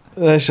ist das?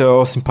 Das ist ja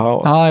Austin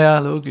Powers. Ah ja,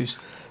 logisch.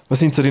 Was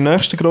sind so die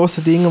nächsten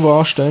grossen Dinge, die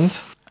anstehen?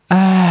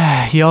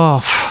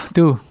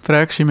 Du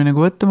fragst in einem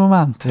guten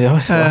Moment. Ja,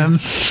 ich weiss.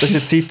 Das ist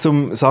eine Zeit,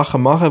 um Sachen zu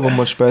machen, die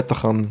man später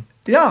kann.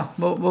 Ja,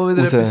 wo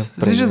wieder etwas.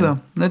 Das ist ja so.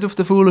 Nicht auf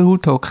der faulen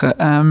Haut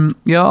hocken.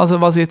 Ja, also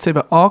was jetzt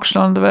eben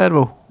angestanden wäre,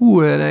 was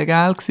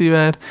geil gewesen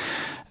wäre,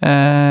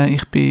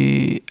 Ich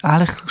bin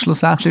eigentlich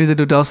schlussendlich wieder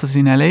durch das, dass ich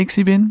in L.A.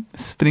 war.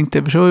 Das bringt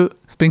es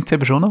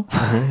eben schon noch.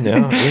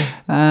 Ja,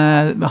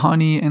 Da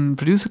habe ich einen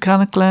Producer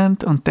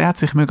kennengelernt und der hat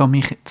sich an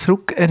mich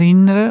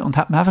zurückerinnern und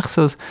hat mir einfach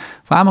so,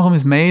 vor allem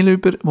kommt ein Mail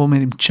über, wo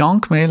mir im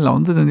Junk-Mail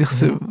landet und ich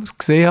so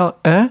gesehen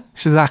habe,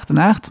 ist das echt ein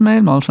echtes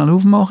Mail? Mal schnell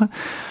aufmachen.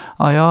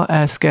 Ah ja,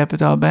 es gäbe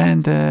da eine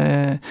Band,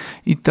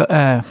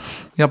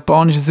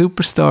 japanischer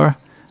Superstar,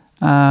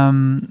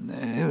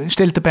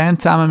 stellt eine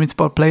Band zusammen mit ein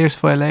paar Players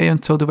von LA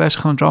und so, du weißt,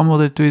 kann ein Drummer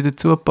dort wieder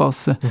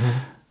zupassen.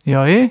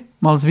 Ja,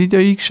 mal ein Video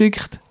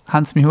eingeschickt,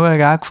 haben sie mich verdammt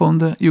geil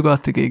gefunden, you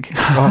got the gig.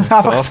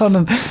 Einfach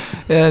so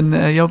ein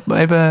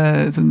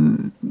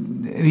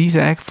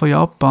riesen Act von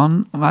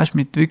Japan, weißt,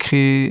 mit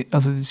wirklich,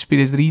 also sie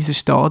spielen riesen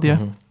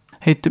Stadien.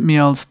 Hätten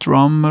mich als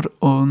Drummer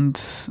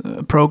und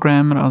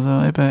Programmer,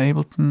 also eben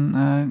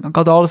Ableton,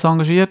 gerade alles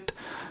engagiert.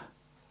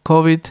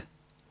 Covid,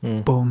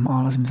 boom,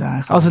 alles im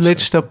Seich. Also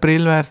letzten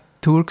April wäre die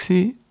Tour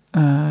gewesen.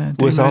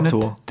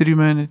 USA-Tour? 3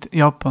 Monate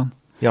Japan.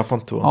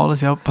 Japan-Tour?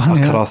 Alles Japan,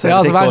 ja. Krass, ja.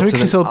 Also weißt du,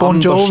 wirklich so Bon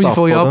Jovi ab,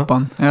 von oder?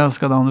 Japan. Ja, das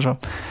geht anders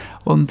ab.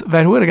 Und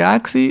wäre verdammt geil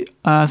gewesen,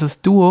 also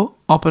das Duo,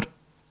 aber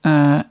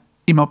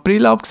im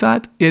April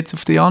abgesagt, jetzt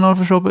auf den Januar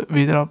verschoben,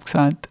 wieder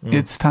abgesagt.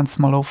 Jetzt haben sie es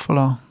mal offen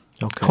lassen.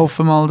 Okay. Ich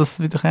hoffe mal, dass es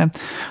wieder kommt.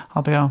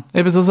 Aber ja,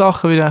 eben so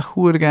Sachen würde ich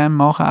auch gerne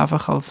machen,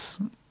 einfach als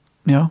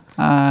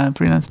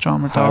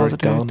Freelance-Drummer da oder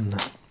dort.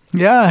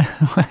 Ja,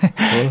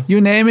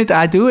 you name it,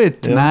 I do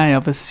it. Ja. Nein,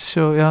 aber es ist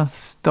schon,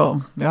 es ist da,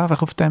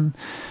 einfach auf dem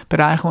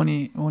Bereich, wo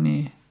ich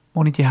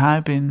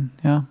daheim bin,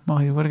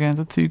 mache ich gerne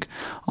so Zeug,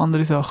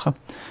 andere Sachen.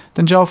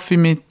 Dann arbeite ich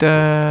mit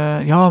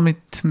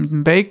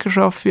dem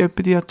Baker arbeite ich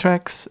etwa die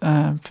Tracks.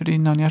 Für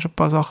ihn habe ich auch schon ein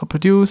paar Sachen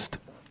produced.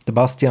 Der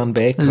Bastian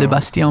Becker. Le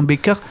Bastien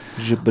Becker.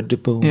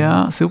 Jubbedebu.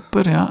 Ja,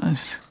 super,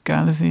 ist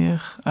geil, sehe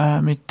ich.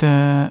 Mit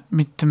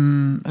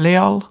dem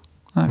Leal,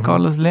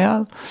 Carlos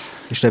Leal.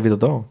 Ist der wieder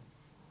da?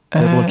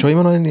 Der wohnt schon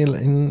immer noch in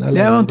L.A.,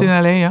 Der wohnt in oder?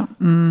 L.A., ja.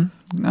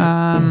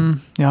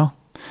 Ja.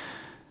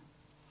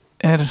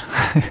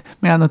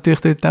 Wir haben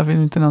natürlich dort auch viel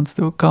miteinander zu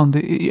tun gehabt. Und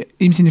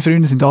ihm seine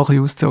Freunde sind auch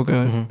ein bisschen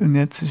ausgezogen. Und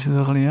jetzt ist es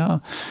so ein bisschen,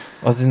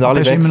 Also sind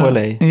alle weg von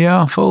L.A.?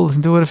 Ja, voll. Es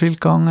sind sehr viel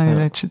gegangen in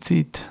letzter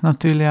Zeit.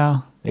 Natürlich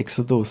auch.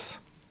 Exodus.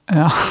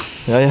 Ja.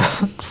 Ja.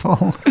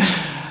 Voll.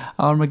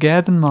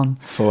 Armageddon, Mann.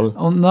 Voll.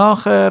 Und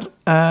nachher,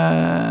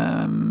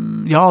 da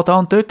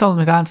und dort halt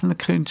mit einzelnen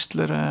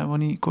Künstlern,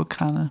 die ich gut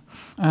kenne.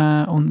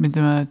 Und mit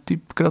einem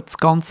Typ gerade das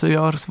ganze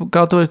Jahr,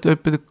 gerade als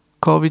jemand den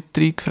Covid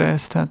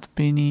reingefräst hat,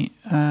 bin ich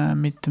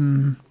mit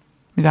einem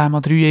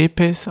 3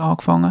 EPs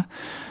angefangen.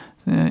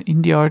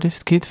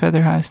 Indie-Artist,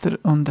 Gfeller heisst er.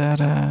 Und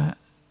er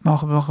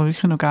macht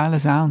wirklich noch geilen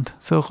Sound.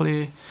 So ein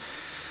bisschen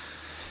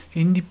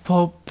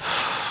Indie-Pop.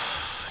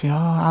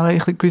 Ja, auch ein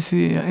bisschen gewisse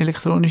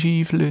elektronische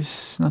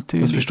Einflüsse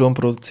natürlich. Das bist du am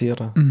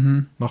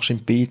Produzieren? Machst du in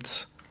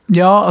Beats?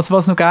 Ja, also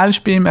was noch geil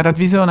ist bei ihm, er hat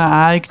wie so eine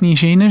eigene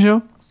Schiene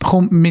schon.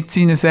 Kommt mit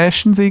seinen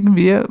Sessions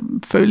irgendwie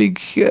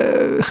völlig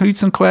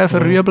kreuz und quer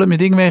verrübeln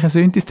mit irgendwelchen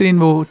Synthes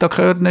drin, wo da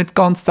gehört nicht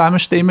ganz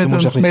zusammenstimmen. Du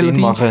musst ein bisschen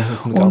Sinn machen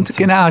aus dem Ganzen.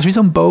 Genau, es ist wie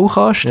so ein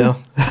Baukasten. Ja.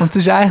 Und das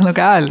ist eigentlich noch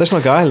geil. Das ist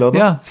noch geil, oder?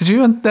 Ja, es ist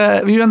wie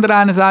wenn der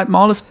eine sagt,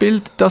 mal ein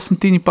Bild, das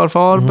sind deine paar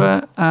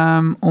Farben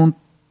und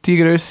die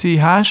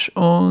Grösse hast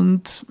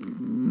und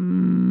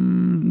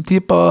die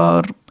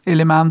paar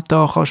Elemente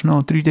da kannst du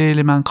noch,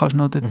 3D-Elemente kannst du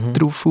noch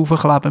drauf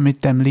aufkleben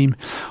mit dem Leim.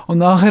 Und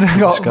nachher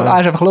gehst du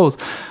einfach los.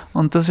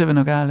 Und das ist eben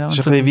noch geil. Ja. Das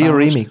ist ein bisschen wie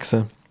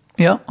Remixen.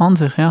 Ja, an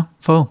sich, ja,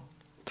 voll.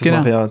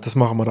 Das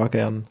machen wir auch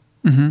gerne.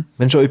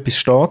 Wenn schon etwas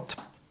steht,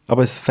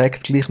 aber es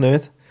fängt gleich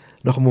nicht,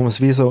 dann muss man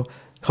es wie so,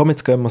 komm,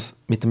 jetzt gehen wir es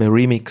mit einem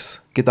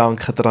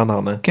Remix-Gedanken dran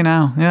an.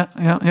 Genau, ja,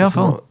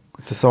 voll.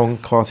 Der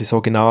Song quasi das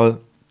Original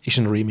ist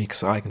ein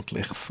Remix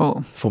eigentlich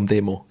vom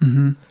Demo.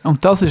 Und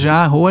das ist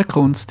auch hohe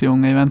Kunst,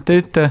 Junge. Wenn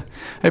dort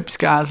etwas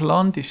geiles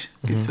Land ist,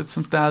 gibt es ja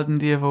zum Teil dann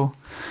die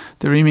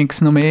der Remix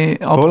noch mehr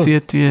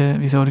abzieht wie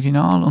das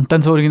Original. Und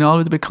dann das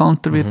Original wieder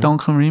bekannter wird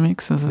dank dem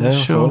Remix. Also das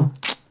ist schon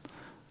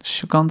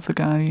ganz eine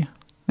geile,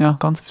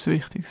 ganz etwas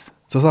Wichtiges.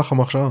 So Sachen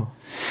machst du auch?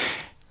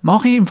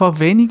 Mache ich im Fall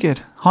weniger.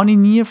 Habe ich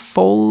nie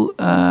voll,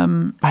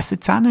 weiss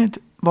jetzt auch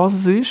nicht, was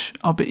es ist,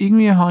 aber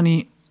irgendwie habe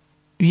ich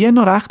wie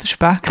noch recht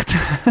Respekt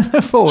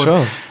vor.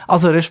 Schon.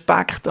 Also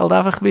Respekt halt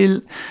einfach,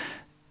 weil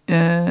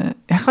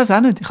ich weiß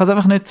auch nicht, ich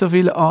bin nicht so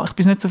viel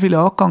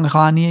angegangen, ich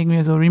habe auch nie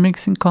irgendwie so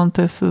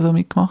Remixing-Contests so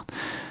mitgemacht,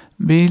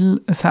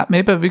 weil es hat mir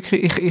eben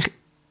wirklich,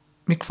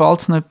 mir gefällt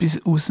es noch etwas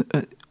aus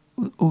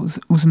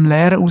dem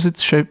Leeren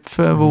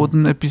rauszuschöpfen, wo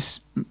dann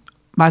etwas, ich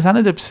weiss auch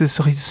nicht, ob es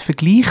so ein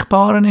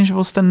Vergleichbares ist,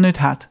 was es dann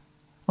nicht hat.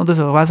 Oder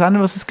so, ich weiss auch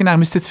nicht, was es genau ist, ich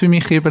müsste jetzt für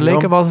mich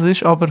überlegen, was es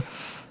ist, aber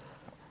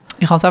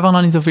ich habe es einfach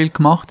noch nicht so viel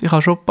gemacht. Ich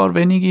habe schon ein paar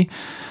wenige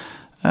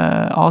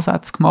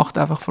Ansätze gemacht,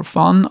 einfach for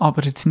fun,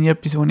 aber jetzt nie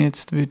etwas, wo ich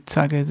jetzt würde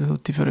sagen, das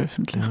sollte ich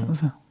veröffentlichen.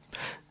 Also.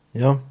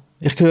 Ja,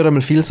 ich höre mal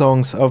viele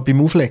Songs, auch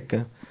beim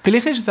Auflegen.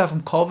 Vielleicht ist es auch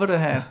vom Cover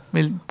her,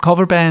 weil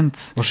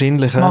Coverbands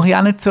Wahrscheinlich, mache ich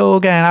auch nicht so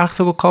gerne, einfach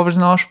so Covers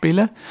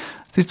nachspielen.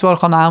 Es ist zwar,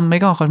 kannst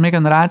mega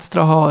einen Reiz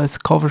daran haben, ein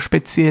Cover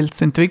speziell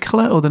zu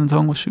entwickeln oder einen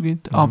Song, den es schon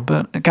gibt,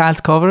 aber ein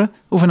geiles Cover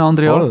auf eine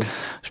andere Art. Voll. Das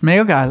ist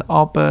mega geil,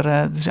 aber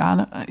das ist auch,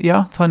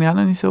 das habe ich auch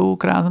noch nicht so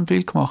grausam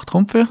viel gemacht.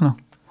 Kommt vielleicht noch.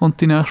 Und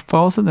die nächste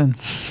Phase dann.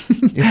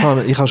 Ich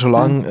habe schon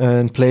lange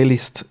eine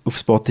Playlist auf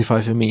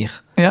Spotify für mich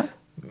Ja,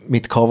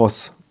 mit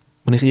Covers,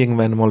 die ich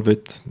irgendwann mal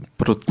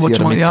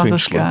produzieren mit ja,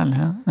 das ist Künstlern.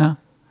 geil. Ja.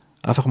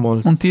 Einfach mal.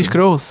 Und die ist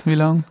gross, wie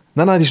lang?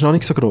 Nein, die ist noch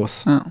nicht so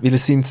gross. Ja. Weil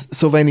es sind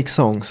so wenig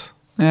Songs,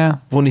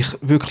 Ja, wo ich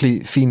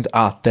wirklich finde,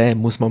 den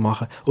muss man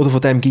machen. Oder von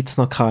dem gibt es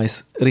noch kein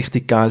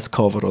richtig geiles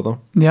Cover, oder?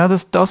 ja,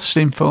 das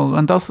stimmt voll.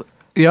 Und das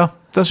Weil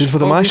von den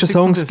voll meisten wichtig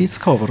zum Songs Wissen. gibt es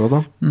Cover,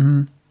 oder?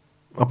 Mhm.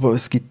 Aber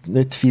es gibt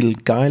nicht viele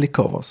geile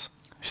Covers.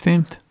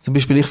 Stimmt. Zum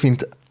Beispiel, ich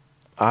finde,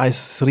 ein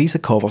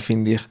Riesencover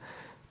finde ich,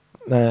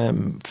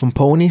 vom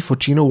Pony, von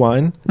Gino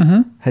Wine,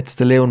 hat es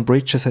der Leon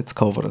Bridges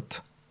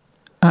gecovert.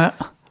 Ja,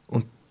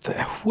 Und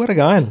hure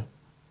geil.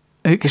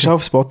 Das wirklich. ist auch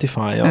auf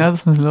Spotify, ja. Ja,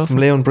 das muss ich Vom hören.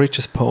 Leon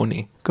Bridges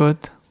Pony. Gut.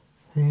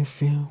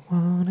 If you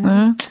want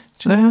it,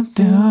 Let's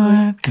do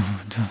it.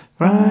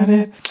 ride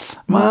it,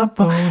 my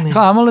pony. Ich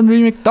habe auch mal einen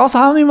Remix, das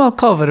habe ich mal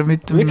gecovert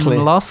mit dem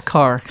Wirklich? Last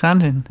Car.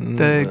 Kennst du ihn?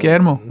 Der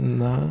Guillermo.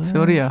 Nein.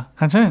 Sorry, ja.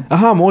 Kennst du ihn?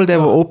 Aha, mal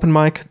der Open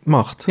Mic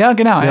macht. Ja,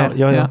 genau. Ja,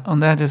 Ja, ja.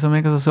 Und er hat ja so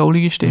mega so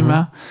soulige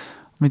Stimme. auch.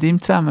 Mit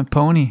ihm zusammen,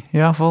 Pony.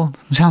 Ja, voll.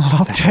 Das musst du auch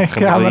mal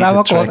abchecken. ein Haben wir auch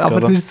mal riesen Track, gemacht. Aber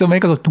oder? das ist so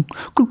mega so...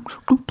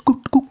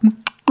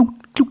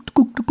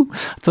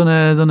 So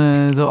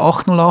eine so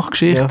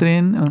 808-Geschichte Ja.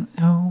 drin. Und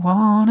you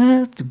want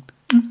it.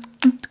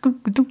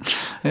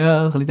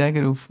 Ja, ein bisschen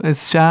Dagger auf.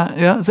 Es ist auch,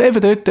 ja, also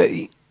eben dort,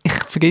 ich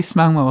vergesse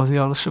manchmal, was ich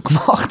alles schon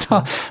gemacht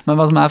habe.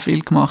 Was wir auch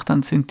viel gemacht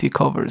haben, sind die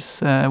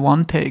Covers.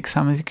 One-Takes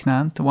haben wir sie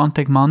genannt.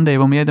 One-Take Monday,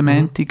 wo wir jeden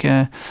Montag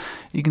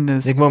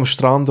irgendein... Irgendwo am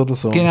Strand oder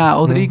so.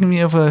 Genau, oder Ja.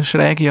 irgendwie auf eine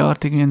schräge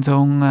Art irgendwie einen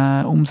Song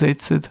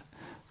umsetzen.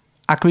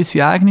 Auch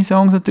gewisse eigene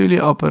Songs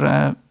natürlich,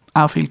 aber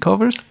auch viele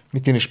Covers.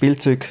 Mit deinen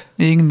Spielzeug.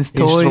 Irgendein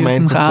Toy aus dem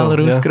Instrumenten Keller und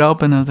so, ja.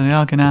 ausgraben, oder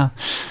ja, genau.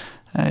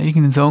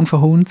 Irgendeinen Song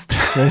verhunzt.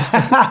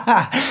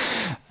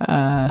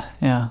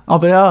 Ja,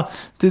 aber ja,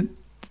 dort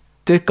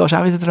gehst du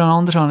auch wieder dran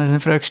anders an. Dann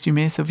fragst du dich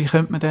mehr so, wie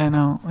könnte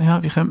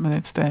man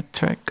jetzt den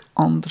Track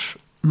anders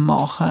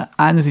machen?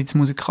 Einerseits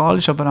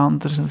musikalisch, aber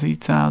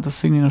andererseits auch, dass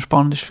es irgendwie noch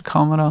spannend ist für die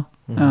Kamera.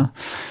 Ja.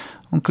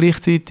 Und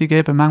gleichzeitig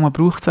eben, manchmal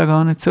braucht es auch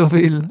gar nicht so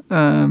viel.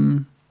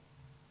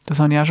 Das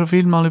habe ich auch schon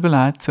viel mal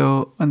überlegt.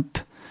 So, wenn du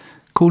eine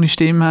coole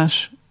Stimme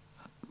hast,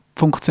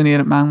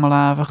 funktioniert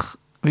manchmal einfach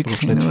wirklich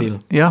Brauchst nicht nur. viel.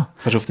 Ja,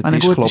 Kannst auf den wenn eine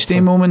Tisch gute klopfen.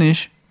 Stimme rum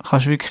ist,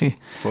 kannst du wirklich,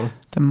 Voll.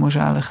 dann musst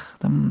du eigentlich,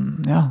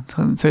 dann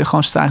kannst du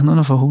es eigentlich nur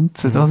noch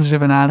verhunzen. Das ist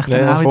eben eigentlich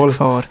dann auch wieder voll.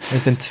 Gefahr. Wenn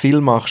du dann zu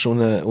viel machst,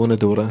 unten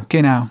durch.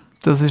 Genau,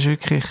 das ist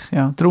wirklich,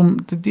 ja. Darum,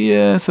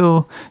 die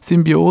so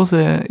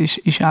Symbiose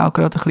ist auch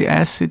gerade ein bisschen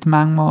Acid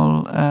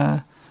manchmal,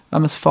 wenn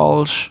man es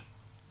falsch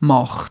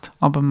macht.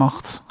 Aber kann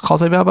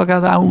es eben aber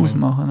gerade auch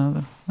ausmachen,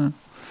 oder? Ja.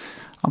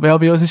 Aber ja,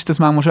 bei uns ist das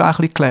manchmal schon auch ein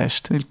bisschen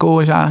clashed. Weil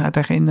Go hat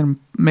eigentlich eher einen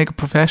mega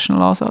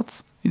professional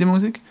Ansatz in der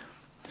Musik.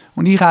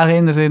 Und ich auch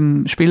eher so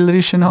einen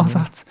spielerischen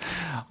Ansatz.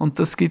 Und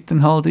das gibt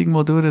dann halt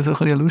irgendwo durch so ein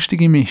bisschen eine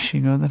lustige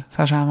Mischung, oder? Das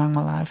hast du auch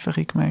manchmal einfach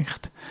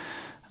gemerkt.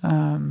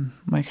 Merke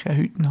ich auch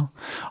heute noch.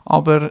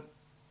 Aber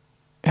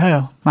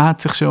ja, man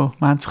hat sich schon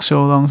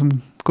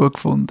langsam gut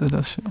gefunden.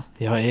 Das schon.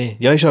 Ja,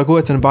 Ja, ist auch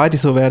gut, wenn beide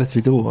so wären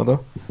wie du,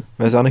 oder?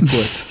 Wäre es auch nicht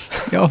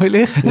gut. Ja,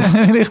 vielleicht.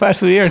 Vielleicht wäre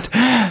es weird.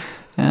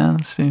 Ja,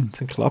 das stimmt.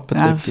 Dann klappt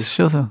Ja, das ist etwas.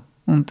 schon so.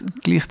 Und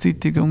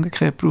gleichzeitig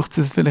umgekehrt braucht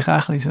es vielleicht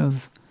auch ein bisschen so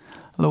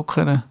ein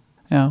lockere,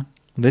 ja.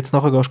 Und jetzt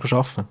nachher gehst du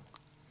arbeiten?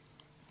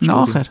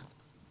 Nachher?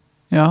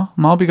 Ja,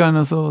 am Abend gehe ich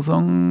noch so eine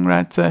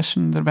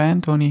Songwrite-Session in der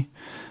Band, wo ich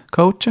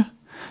coache.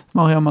 Das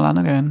mache ich auch mal auch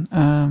noch gerne.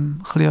 Ein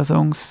bisschen an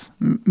Songs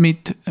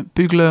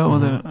mitbügeln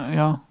oder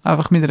ja,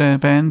 einfach mit einer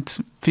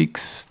Band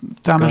fix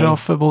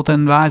zusammenarbeiten, wo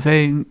dann weiss,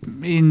 hey,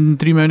 in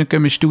 3 Monaten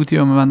gehen wir ins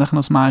Studio und wir wollen noch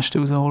das meiste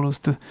rausholen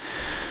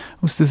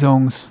aus den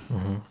Songs.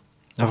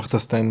 Einfach,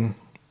 dass du dann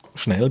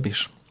schnell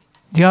bist.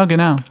 Ja,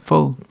 genau,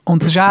 voll.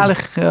 Und es ist eigentlich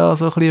ja,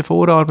 so ein bisschen eine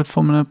Vorarbeit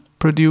von einem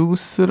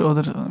Producer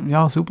oder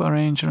ja,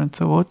 Subarranger und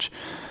so was.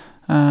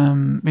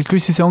 Weil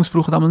gewisse Songs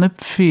brauchen einmal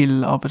nicht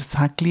viel, aber es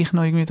hat gleich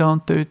noch irgendwie da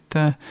und dort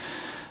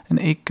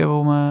eine Ecke,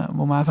 wo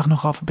man einfach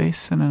noch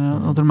verbessern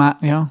kann. Oder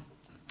ja,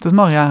 das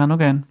mache ich auch noch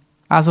gerne.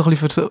 Auch so ein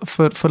bisschen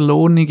für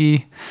verlorene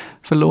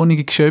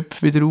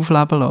Geschöpfe wieder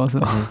aufleben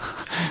lassen.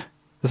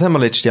 Das haben wir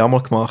letztes Jahr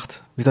mal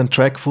gemacht. Wieder einen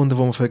Track gefunden,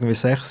 wo wir vor irgendwie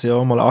 6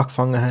 Jahren mal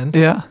angefangen haben.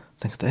 Ja,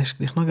 Ich dachte, das ist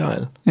gleich noch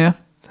geil. ja.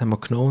 Den haben wir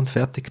genommen und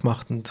fertig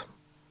gemacht und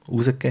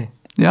rausgegeben.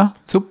 Ja,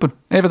 super.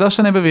 Eben, das ist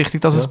dann eben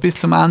wichtig, dass du Ja. es bis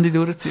zum Ende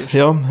durchziehst.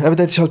 Ja, aber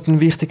das ist halt ein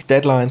wichtig,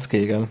 Deadlines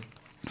geben.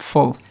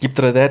 Voll, Gibt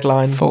dir eine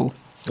Deadline. voll.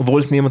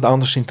 Obwohl es niemand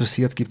anders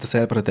interessiert, gibt er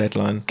selber eine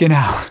Deadline. Genau.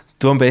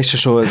 Du am besten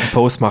schon einen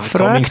Post machen.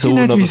 Frag dich soon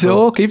nicht, oder wieso,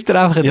 so. gib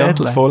dir einfach eine Ja,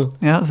 Deadline. voll.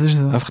 Ja, das ist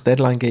so. Einfach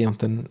Deadline geben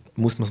und dann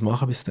muss man es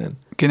machen bis dann.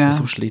 Genau.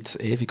 Sonst liegt es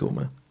ewig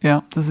rum.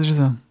 Ja, das ist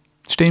so.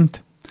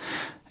 Stimmt.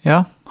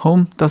 Ja,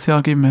 komm, das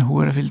Jahr geben wir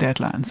hure viele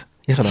Deadlines.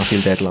 Ich habe auch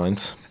viele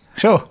Deadlines.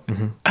 Schon?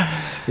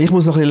 Ich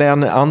muss noch ein bisschen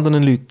lernen,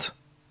 anderen Leuten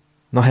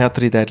noch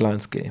härtere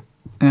Deadlines geben.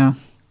 Ja.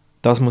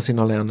 Das muss ich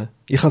noch lernen.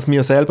 Ich kann es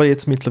mir selber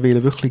jetzt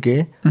mittlerweile wirklich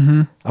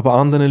geben, aber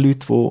anderen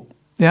Leuten,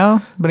 die...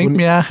 Ja, bringt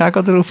mich eigentlich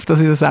auch darauf, dass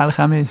ich das eigentlich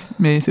auch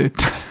mehr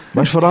sollte.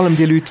 Weißt du, vor allem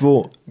die Leute,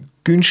 die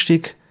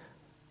günstig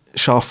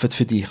arbeiten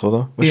für dich,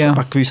 oder? Weißt du, Ja.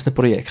 an gewissen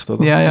Projekten,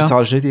 oder? Ja, ja. Du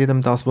zahlst nicht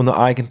jedem das, was er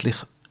eigentlich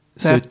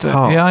sollte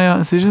haben. Ja,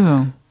 es ist ja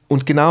so.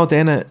 Und genau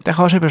denen, Dann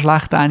kannst du eben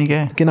schlecht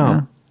eingeben. genau,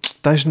 Ja.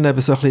 das ist dann eben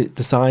so ein bisschen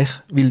der Seich,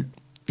 weil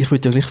ich will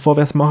ja gleich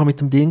vorwärts machen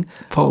mit dem Ding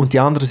Voll. und die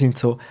anderen sind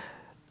so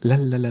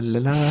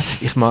lalalala,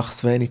 ich mache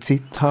es, wenn ich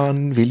Zeit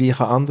habe, weil ich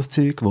habe anderes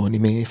Zeug, wo ich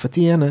mehr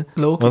verdiene.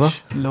 Logisch, Oder?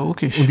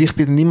 logisch. Und ich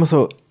bin dann immer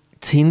so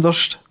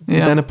zuhinterst in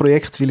Ja. diesem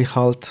Projekt, weil ich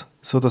halt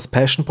so das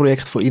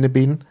Passion-Projekt von ihnen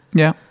bin.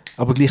 Ja,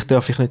 Aber gleich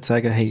darf ich nicht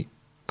sagen, hey,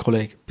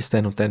 Kollege, bis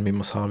dann und dann müssen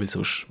wir es haben, weil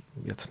sonst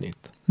wird es nicht.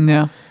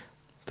 ja.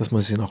 Das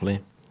muss ich noch ein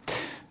bisschen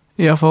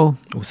Ja, voll.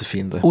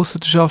 herausfinden. Ausser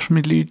du schaffst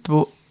mit Leuten,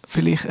 die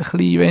vielleicht ein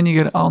bisschen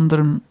weniger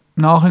anderem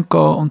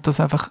nachgehen und das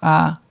einfach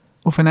auch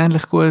auf ein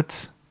ähnlich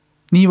gutes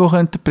Niveau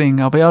könnten bringen.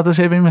 Aber ja, das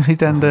ist eben immer ein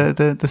bisschen dann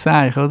der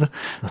Seich, oder?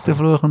 Der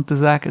Fluch und der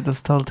Segen,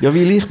 dass halt... Ja,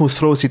 weil ich muss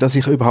froh sein, dass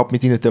ich überhaupt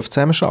mit ihnen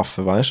zusammenarbeiten darf,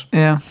 weißt du?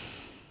 Ja.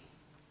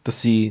 Dass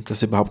sie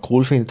das überhaupt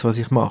cool finden, was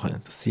ich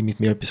mache. Dass sie mit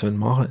mir etwas machen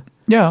wollen.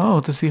 Ja,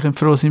 oder sie können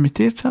froh sein, mit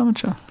dir zusammen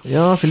zu arbeiten.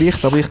 Ja,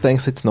 vielleicht, aber ich denke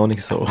es jetzt noch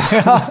nicht so.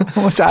 Ja,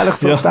 du musst eigentlich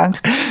so Ja. denken.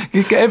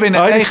 Eben,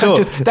 Eigentlich schon.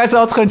 Den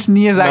Satz könntest du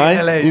nie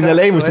sagen. Nein, in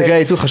L.A. musst du sagen,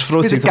 hey, du kannst froh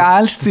Du sein, bist der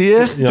geilste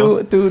Ziel. Ja.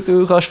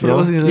 Du kannst froh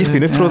Ja. sein. Ich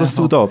bin nicht froh, Ja, dass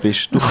du da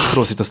bist. Du kannst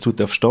froh sein, dass du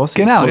darfst da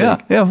sein. Genau, Kollege.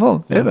 ja,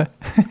 voll. Ja. Eben.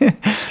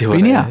 Die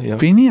Bin ich ja, ja.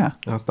 bin ich ja.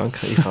 Ja,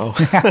 danke, ich auch.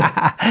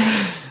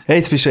 Hey,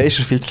 jetzt bist du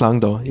schon viel zu lange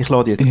da. Ich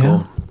lade dich jetzt Ja.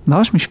 gehen.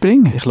 Lass mich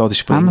springen. Ich lade dich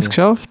Haben springen. wir es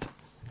geschafft?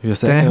 Ich würde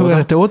Der sagen, hure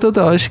oder? Dodo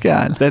da ist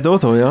geil. Der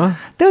Dodo, ja.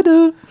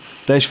 Dodo.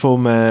 Der ist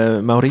vom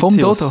Mauritius. Vom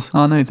Dodo.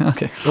 Ah, nicht,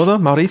 okay. Oder?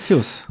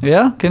 Mauritius.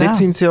 Ja, genau. Dort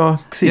sind sie ja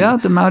gewesen. Ja,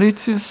 der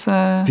Mauritius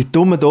Die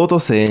dummen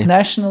Dodosee.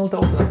 National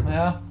Dodo.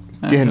 Ja.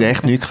 Die haben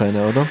echt nichts können,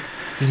 oder?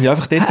 Die sind ja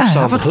einfach dort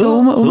gestanden. Einfach so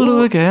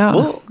umschauen, ja.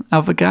 Oh.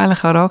 Aber geiler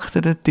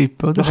Charakter, der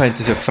Typ, oder? Noch haben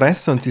sie es ja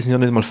gefressen und sie sind ja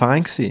nicht mal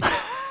fein gewesen.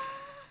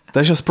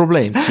 Das ist ja das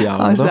Problem gewesen, auch,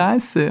 Ah, oder?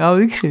 Scheisse. Ah,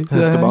 wirklich.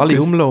 Haben sie Ja, alle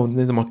gewusst. umgelassen und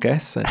nicht einmal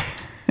gegessen.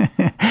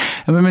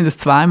 Ja, wir müssen das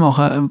 2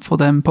 machen von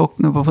dem von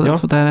Ja.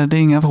 diesem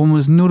Ding. Einfach, um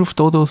uns nur auf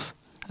Dodos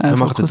Wir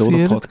machen den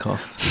fokussieren.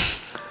 Dodo-Podcast.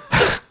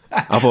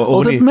 Aber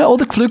ohne,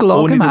 Oder Geflügel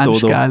ohne den allgemein,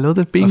 ist Dodo. geil, oder?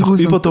 einfach Bingus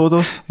über und-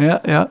 Dodos, Ja,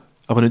 ja,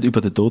 aber nicht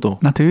über den Dodo.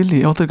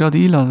 natürlich. Oder gerade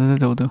einladen, der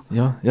Dodo.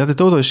 Ja, ja, der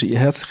Dodo ist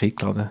herzlich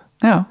eingeladen.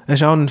 Ja, Er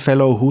ist auch ein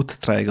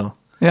Fellow-Hutträger.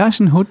 ja, ist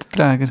ein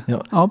Hutträger. Ja.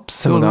 Jetzt haben wir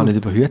Absolut. gar nicht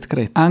über Hüte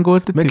geredet. Ein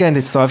guter Wir Typ. geben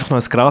jetzt da einfach noch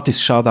ein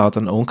gratis Shoutout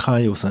an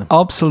Onkai raus,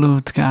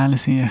 Absolut geile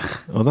Sieg.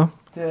 oder?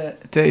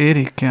 Der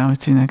Erik, ja,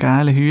 mit seinen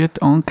geilen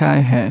Hüten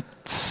angehört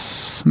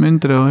hat.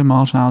 Müsst ihr euch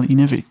mal schnell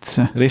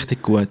reinwitzen.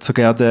 Richtig gut.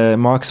 Sogar der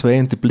Mark Sway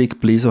und der Blick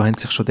Bliso haben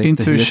sich schon dort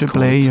Inzwischen Hüte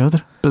geholt. Play,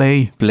 oder?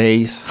 Play.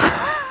 Blaze.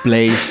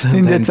 Blaze.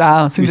 Sind Und jetzt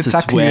haben auch- sind jetzt unser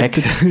auch Swag,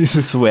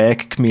 unser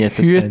Swag gemietet.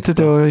 haben sie Hütet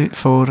da. euch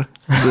vor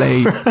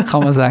Play,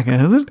 kann man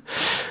sagen, oder?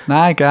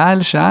 Nein,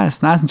 geiler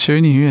Scheiß. Nein, es sind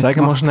schöne Hüte. Sag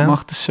mal schnell.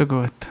 Macht das schon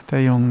gut,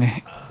 der Junge.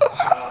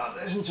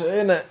 Das ist ein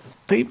schöner.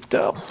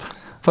 Tipptopp.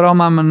 Vor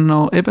allem haben wir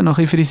noch, eben noch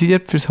ein bisschen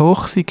frisiert fürs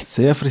Hochsieg.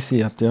 Sehr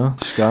frisiert, ja.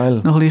 Das ist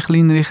geil. Noch ein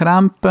bisschen kleinere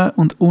Krempen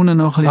und unten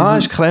noch ein bisschen... Ah,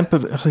 ist die Krempe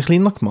ein bisschen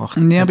kleiner gemacht?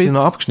 Ja, Hast du sie bisschen.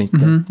 noch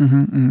abgeschnitten?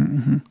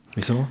 Mhm.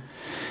 Wieso?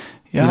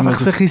 Ja, Weil man einfach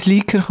so so- ein bisschen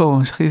sleeker kommen,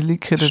 ein bisschen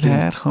sleeker Das stimmt.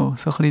 daherkommen.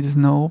 So ein bisschen das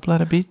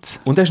Noblere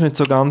bisschen. Und er ist nicht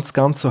so ganz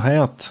so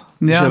hart. Das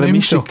ist Ja, eine nicht mehr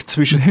Mischung so.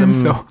 zwischen Nicht mehr dem...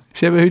 so.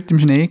 Es war eben heute im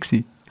Schnee.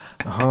 Gewesen.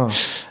 Aha.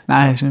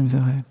 Nein, ist nicht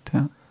mehr so hart.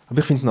 Ja. Aber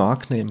ich finde ihn noch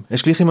angenehm. Er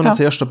ist gleich immer noch Ja.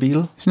 sehr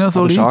stabil. Ist noch aber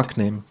solid. ist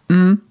angenehm.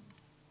 Mhm.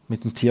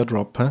 Mit dem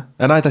Teardrop, hä?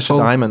 Nein, das ist ein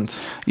Voll. Diamond.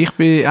 Ich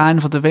bin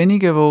einer der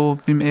wenigen, der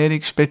beim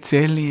Erik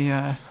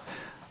spezielle...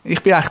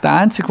 ich bin eigentlich der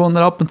Einzige,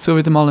 der ab und zu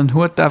wieder mal einen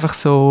Hut einfach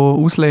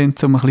so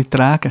auslehnt, um ein bisschen zu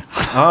tragen.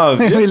 Ah,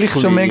 Weil ich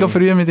schon mega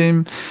früh mit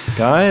ihm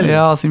Geil.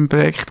 ja, sein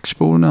Projekt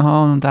gesponnen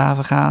habe und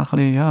einfach auch ein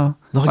bisschen, ja...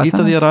 Nachher weiss gibt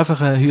er nicht. dir einfach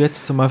einen Hut,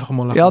 um einfach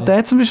mal ein Ja, bisschen-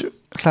 der zum Beispiel,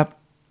 ich glaube,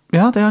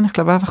 ja, den habe ich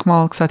glaube einfach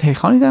mal gesagt, hey,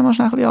 kann ich den mal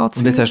schnell ein bisschen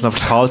anziehen? Und jetzt hast du ihn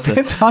einfach gehalten.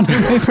 Jetzt habe ich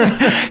nicht mehr.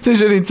 Jetzt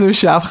ist er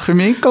inzwischen einfach für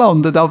mich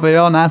gelandet. Aber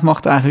ja, nein, das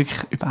macht eigentlich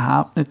wirklich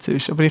überhaupt nicht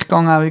zwischen. Aber ich gehe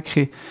auch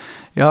wirklich,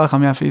 ja, ich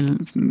habe mich auch viel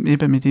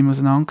eben mit ihm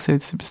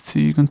auseinandergesetzt über das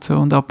Zeug und so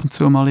und ab und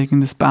zu mal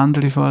irgendein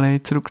Bändchen von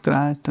LA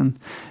zurückgedreht und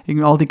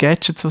irgendwie all die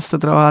Gadgets, die es da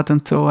dran hat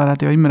und so. Er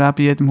hat ja immer auch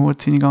bei jedem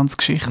Hut seine ganze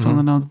Geschichte, die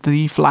er noch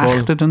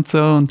reinflechtet und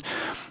so. Und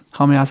ich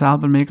kann mir auch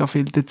selber mega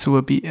viel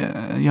dazu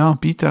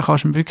beitragen.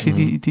 Kannst ihm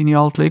wirklich deine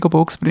alte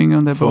Lego-Box bringen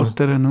und er Voll. baut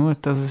dir einen Hut.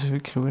 Das ist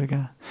wirklich verdammt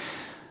geil.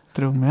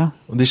 Darum, ja.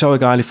 Und ist auch eine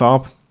geile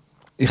Farbe.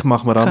 Ich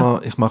mache mir auch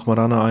Okay.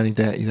 noch eine in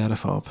dieser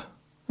Farbe.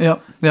 Ja,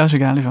 ja, ist eine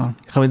geile Farbe.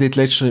 Ich habe mir dort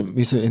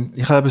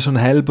ich habe so einen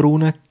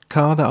hellbraunen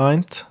gehabt, den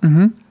einen.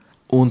 Mhm.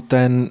 Und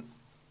dann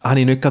habe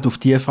ich nicht gerade auf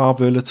die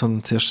Farbe wollen,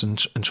 sondern zuerst einen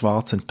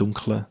schwarzen, einen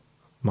dunklen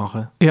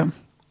machen. Ja,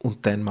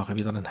 Und dann mache ich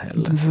wieder einen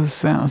hellen. das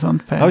ist ja so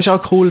ein Aber Patch. ist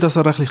auch cool, dass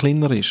er ein bisschen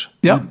kleiner ist.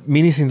 Ja. Weil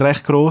meine sind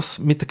recht gross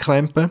mit den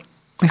Krempen.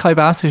 Ich habe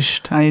eben auch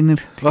sonst einer.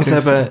 die Was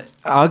grösseren. eben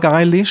auch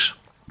geil ist,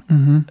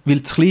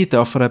 Weil zu klein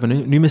darf er eben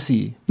nicht mehr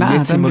sein. Weil Nein,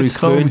 jetzt sind dann wir wird's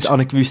uns gewöhnt komisch. an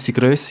eine gewisse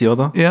Grösse,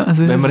 oder? Ja, es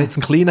ist Wenn wir so. jetzt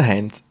einen kleinen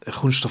haben,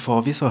 kommst du dir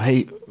vor wie so,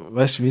 hey,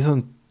 weißt du, wie so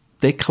ein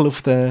Deckel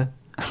auf den...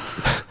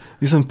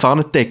 wie so ein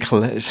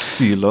Pfannendeckel, ist das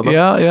Gefühl, oder?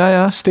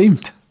 Ja,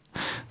 stimmt.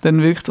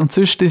 Dann wirkt und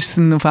sonst ist es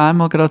dann auf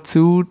einmal gerade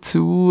zu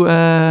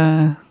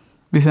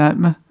wie sagt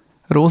man,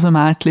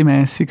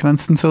 Rosenmädchen-mässig, wenn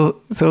es dann so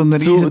einen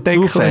Zu riesen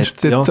Deckel fett,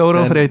 ist. Der ja,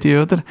 Zorro-Freddy,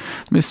 oder? Du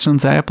müsstest schon einen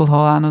Säbel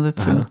haben auch noch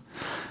dazu. Aha.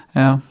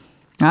 Ja.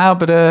 Nein,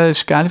 aber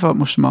ist geil, Fahrt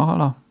musst du machen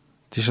lassen.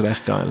 Das ist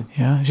recht geil.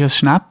 Ja, ist ja ein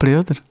Schnäppli,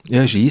 oder?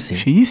 Ja, ist easy.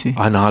 Ist easy.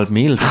 1,5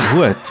 Mil,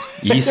 gut.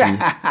 Easy.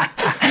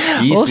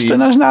 Hast du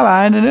noch schnell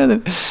einen, oder?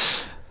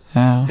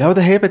 Ja. Ja,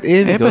 der hebt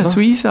ewig, Eben, oder?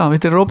 Suiza,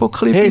 mit der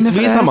Roboclip Hey, reinfräsen.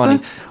 Suiza, Mann.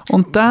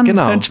 Und dann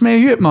Genau. könntest du mehr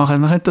Hüte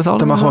machen. Man könnte das alles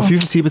Dann machen wir machen.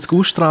 75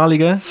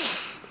 Ausstrahlungen,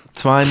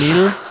 2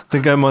 Mil,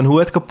 dann gehen wir einen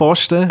Hut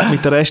posten,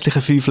 mit den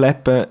restlichen 5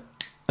 Läppen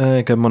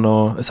gehen wir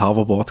noch ein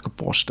Hoverboard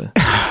posten.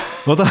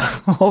 Oder?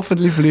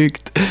 Hoffentlich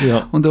fliegt.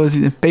 Ja. Und uns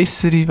in eine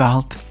bessere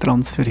Welt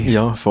transferieren.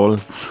 Ja, voll.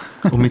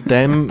 Und mit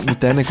diesen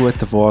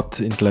guten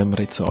Worten entlassen wir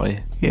jetzt euch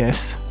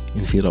Yes.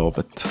 in 4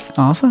 Abend.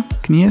 Also,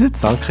 genießt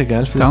es. Danke,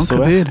 gell, für Danke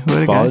Besuch. dir. Bis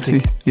Hure geil bald.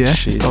 gewesen. Yes, bis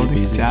Shit, bald.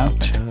 busy. Ciao.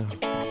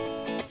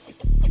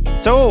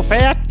 So,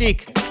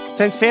 fertig. Jetzt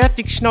haben sie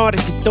fertig geschnarrt,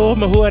 die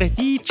dummen Huren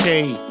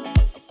DJ.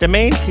 Der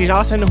Mensch ist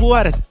also ein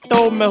Huren,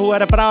 dummer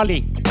Huren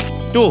Bralli.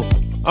 Du,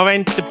 auch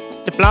wenn du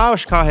den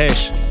Blausch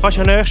hast, kannst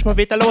du ja nächstes Mal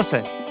wieder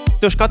hören.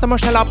 Du musst gerade mal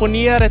schnell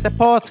abonnieren, den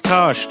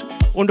Podcast.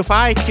 Und auf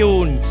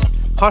iTunes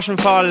kannst du im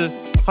Fall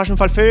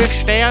 5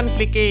 Sterne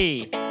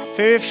geben.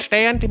 5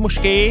 Sterne musst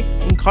du geben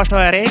und kannst noch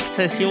eine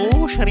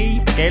Rezension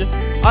schreiben, gell?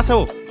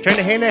 Also,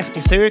 schöne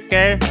Hinrichtung,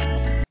 gell?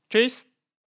 Tschüss.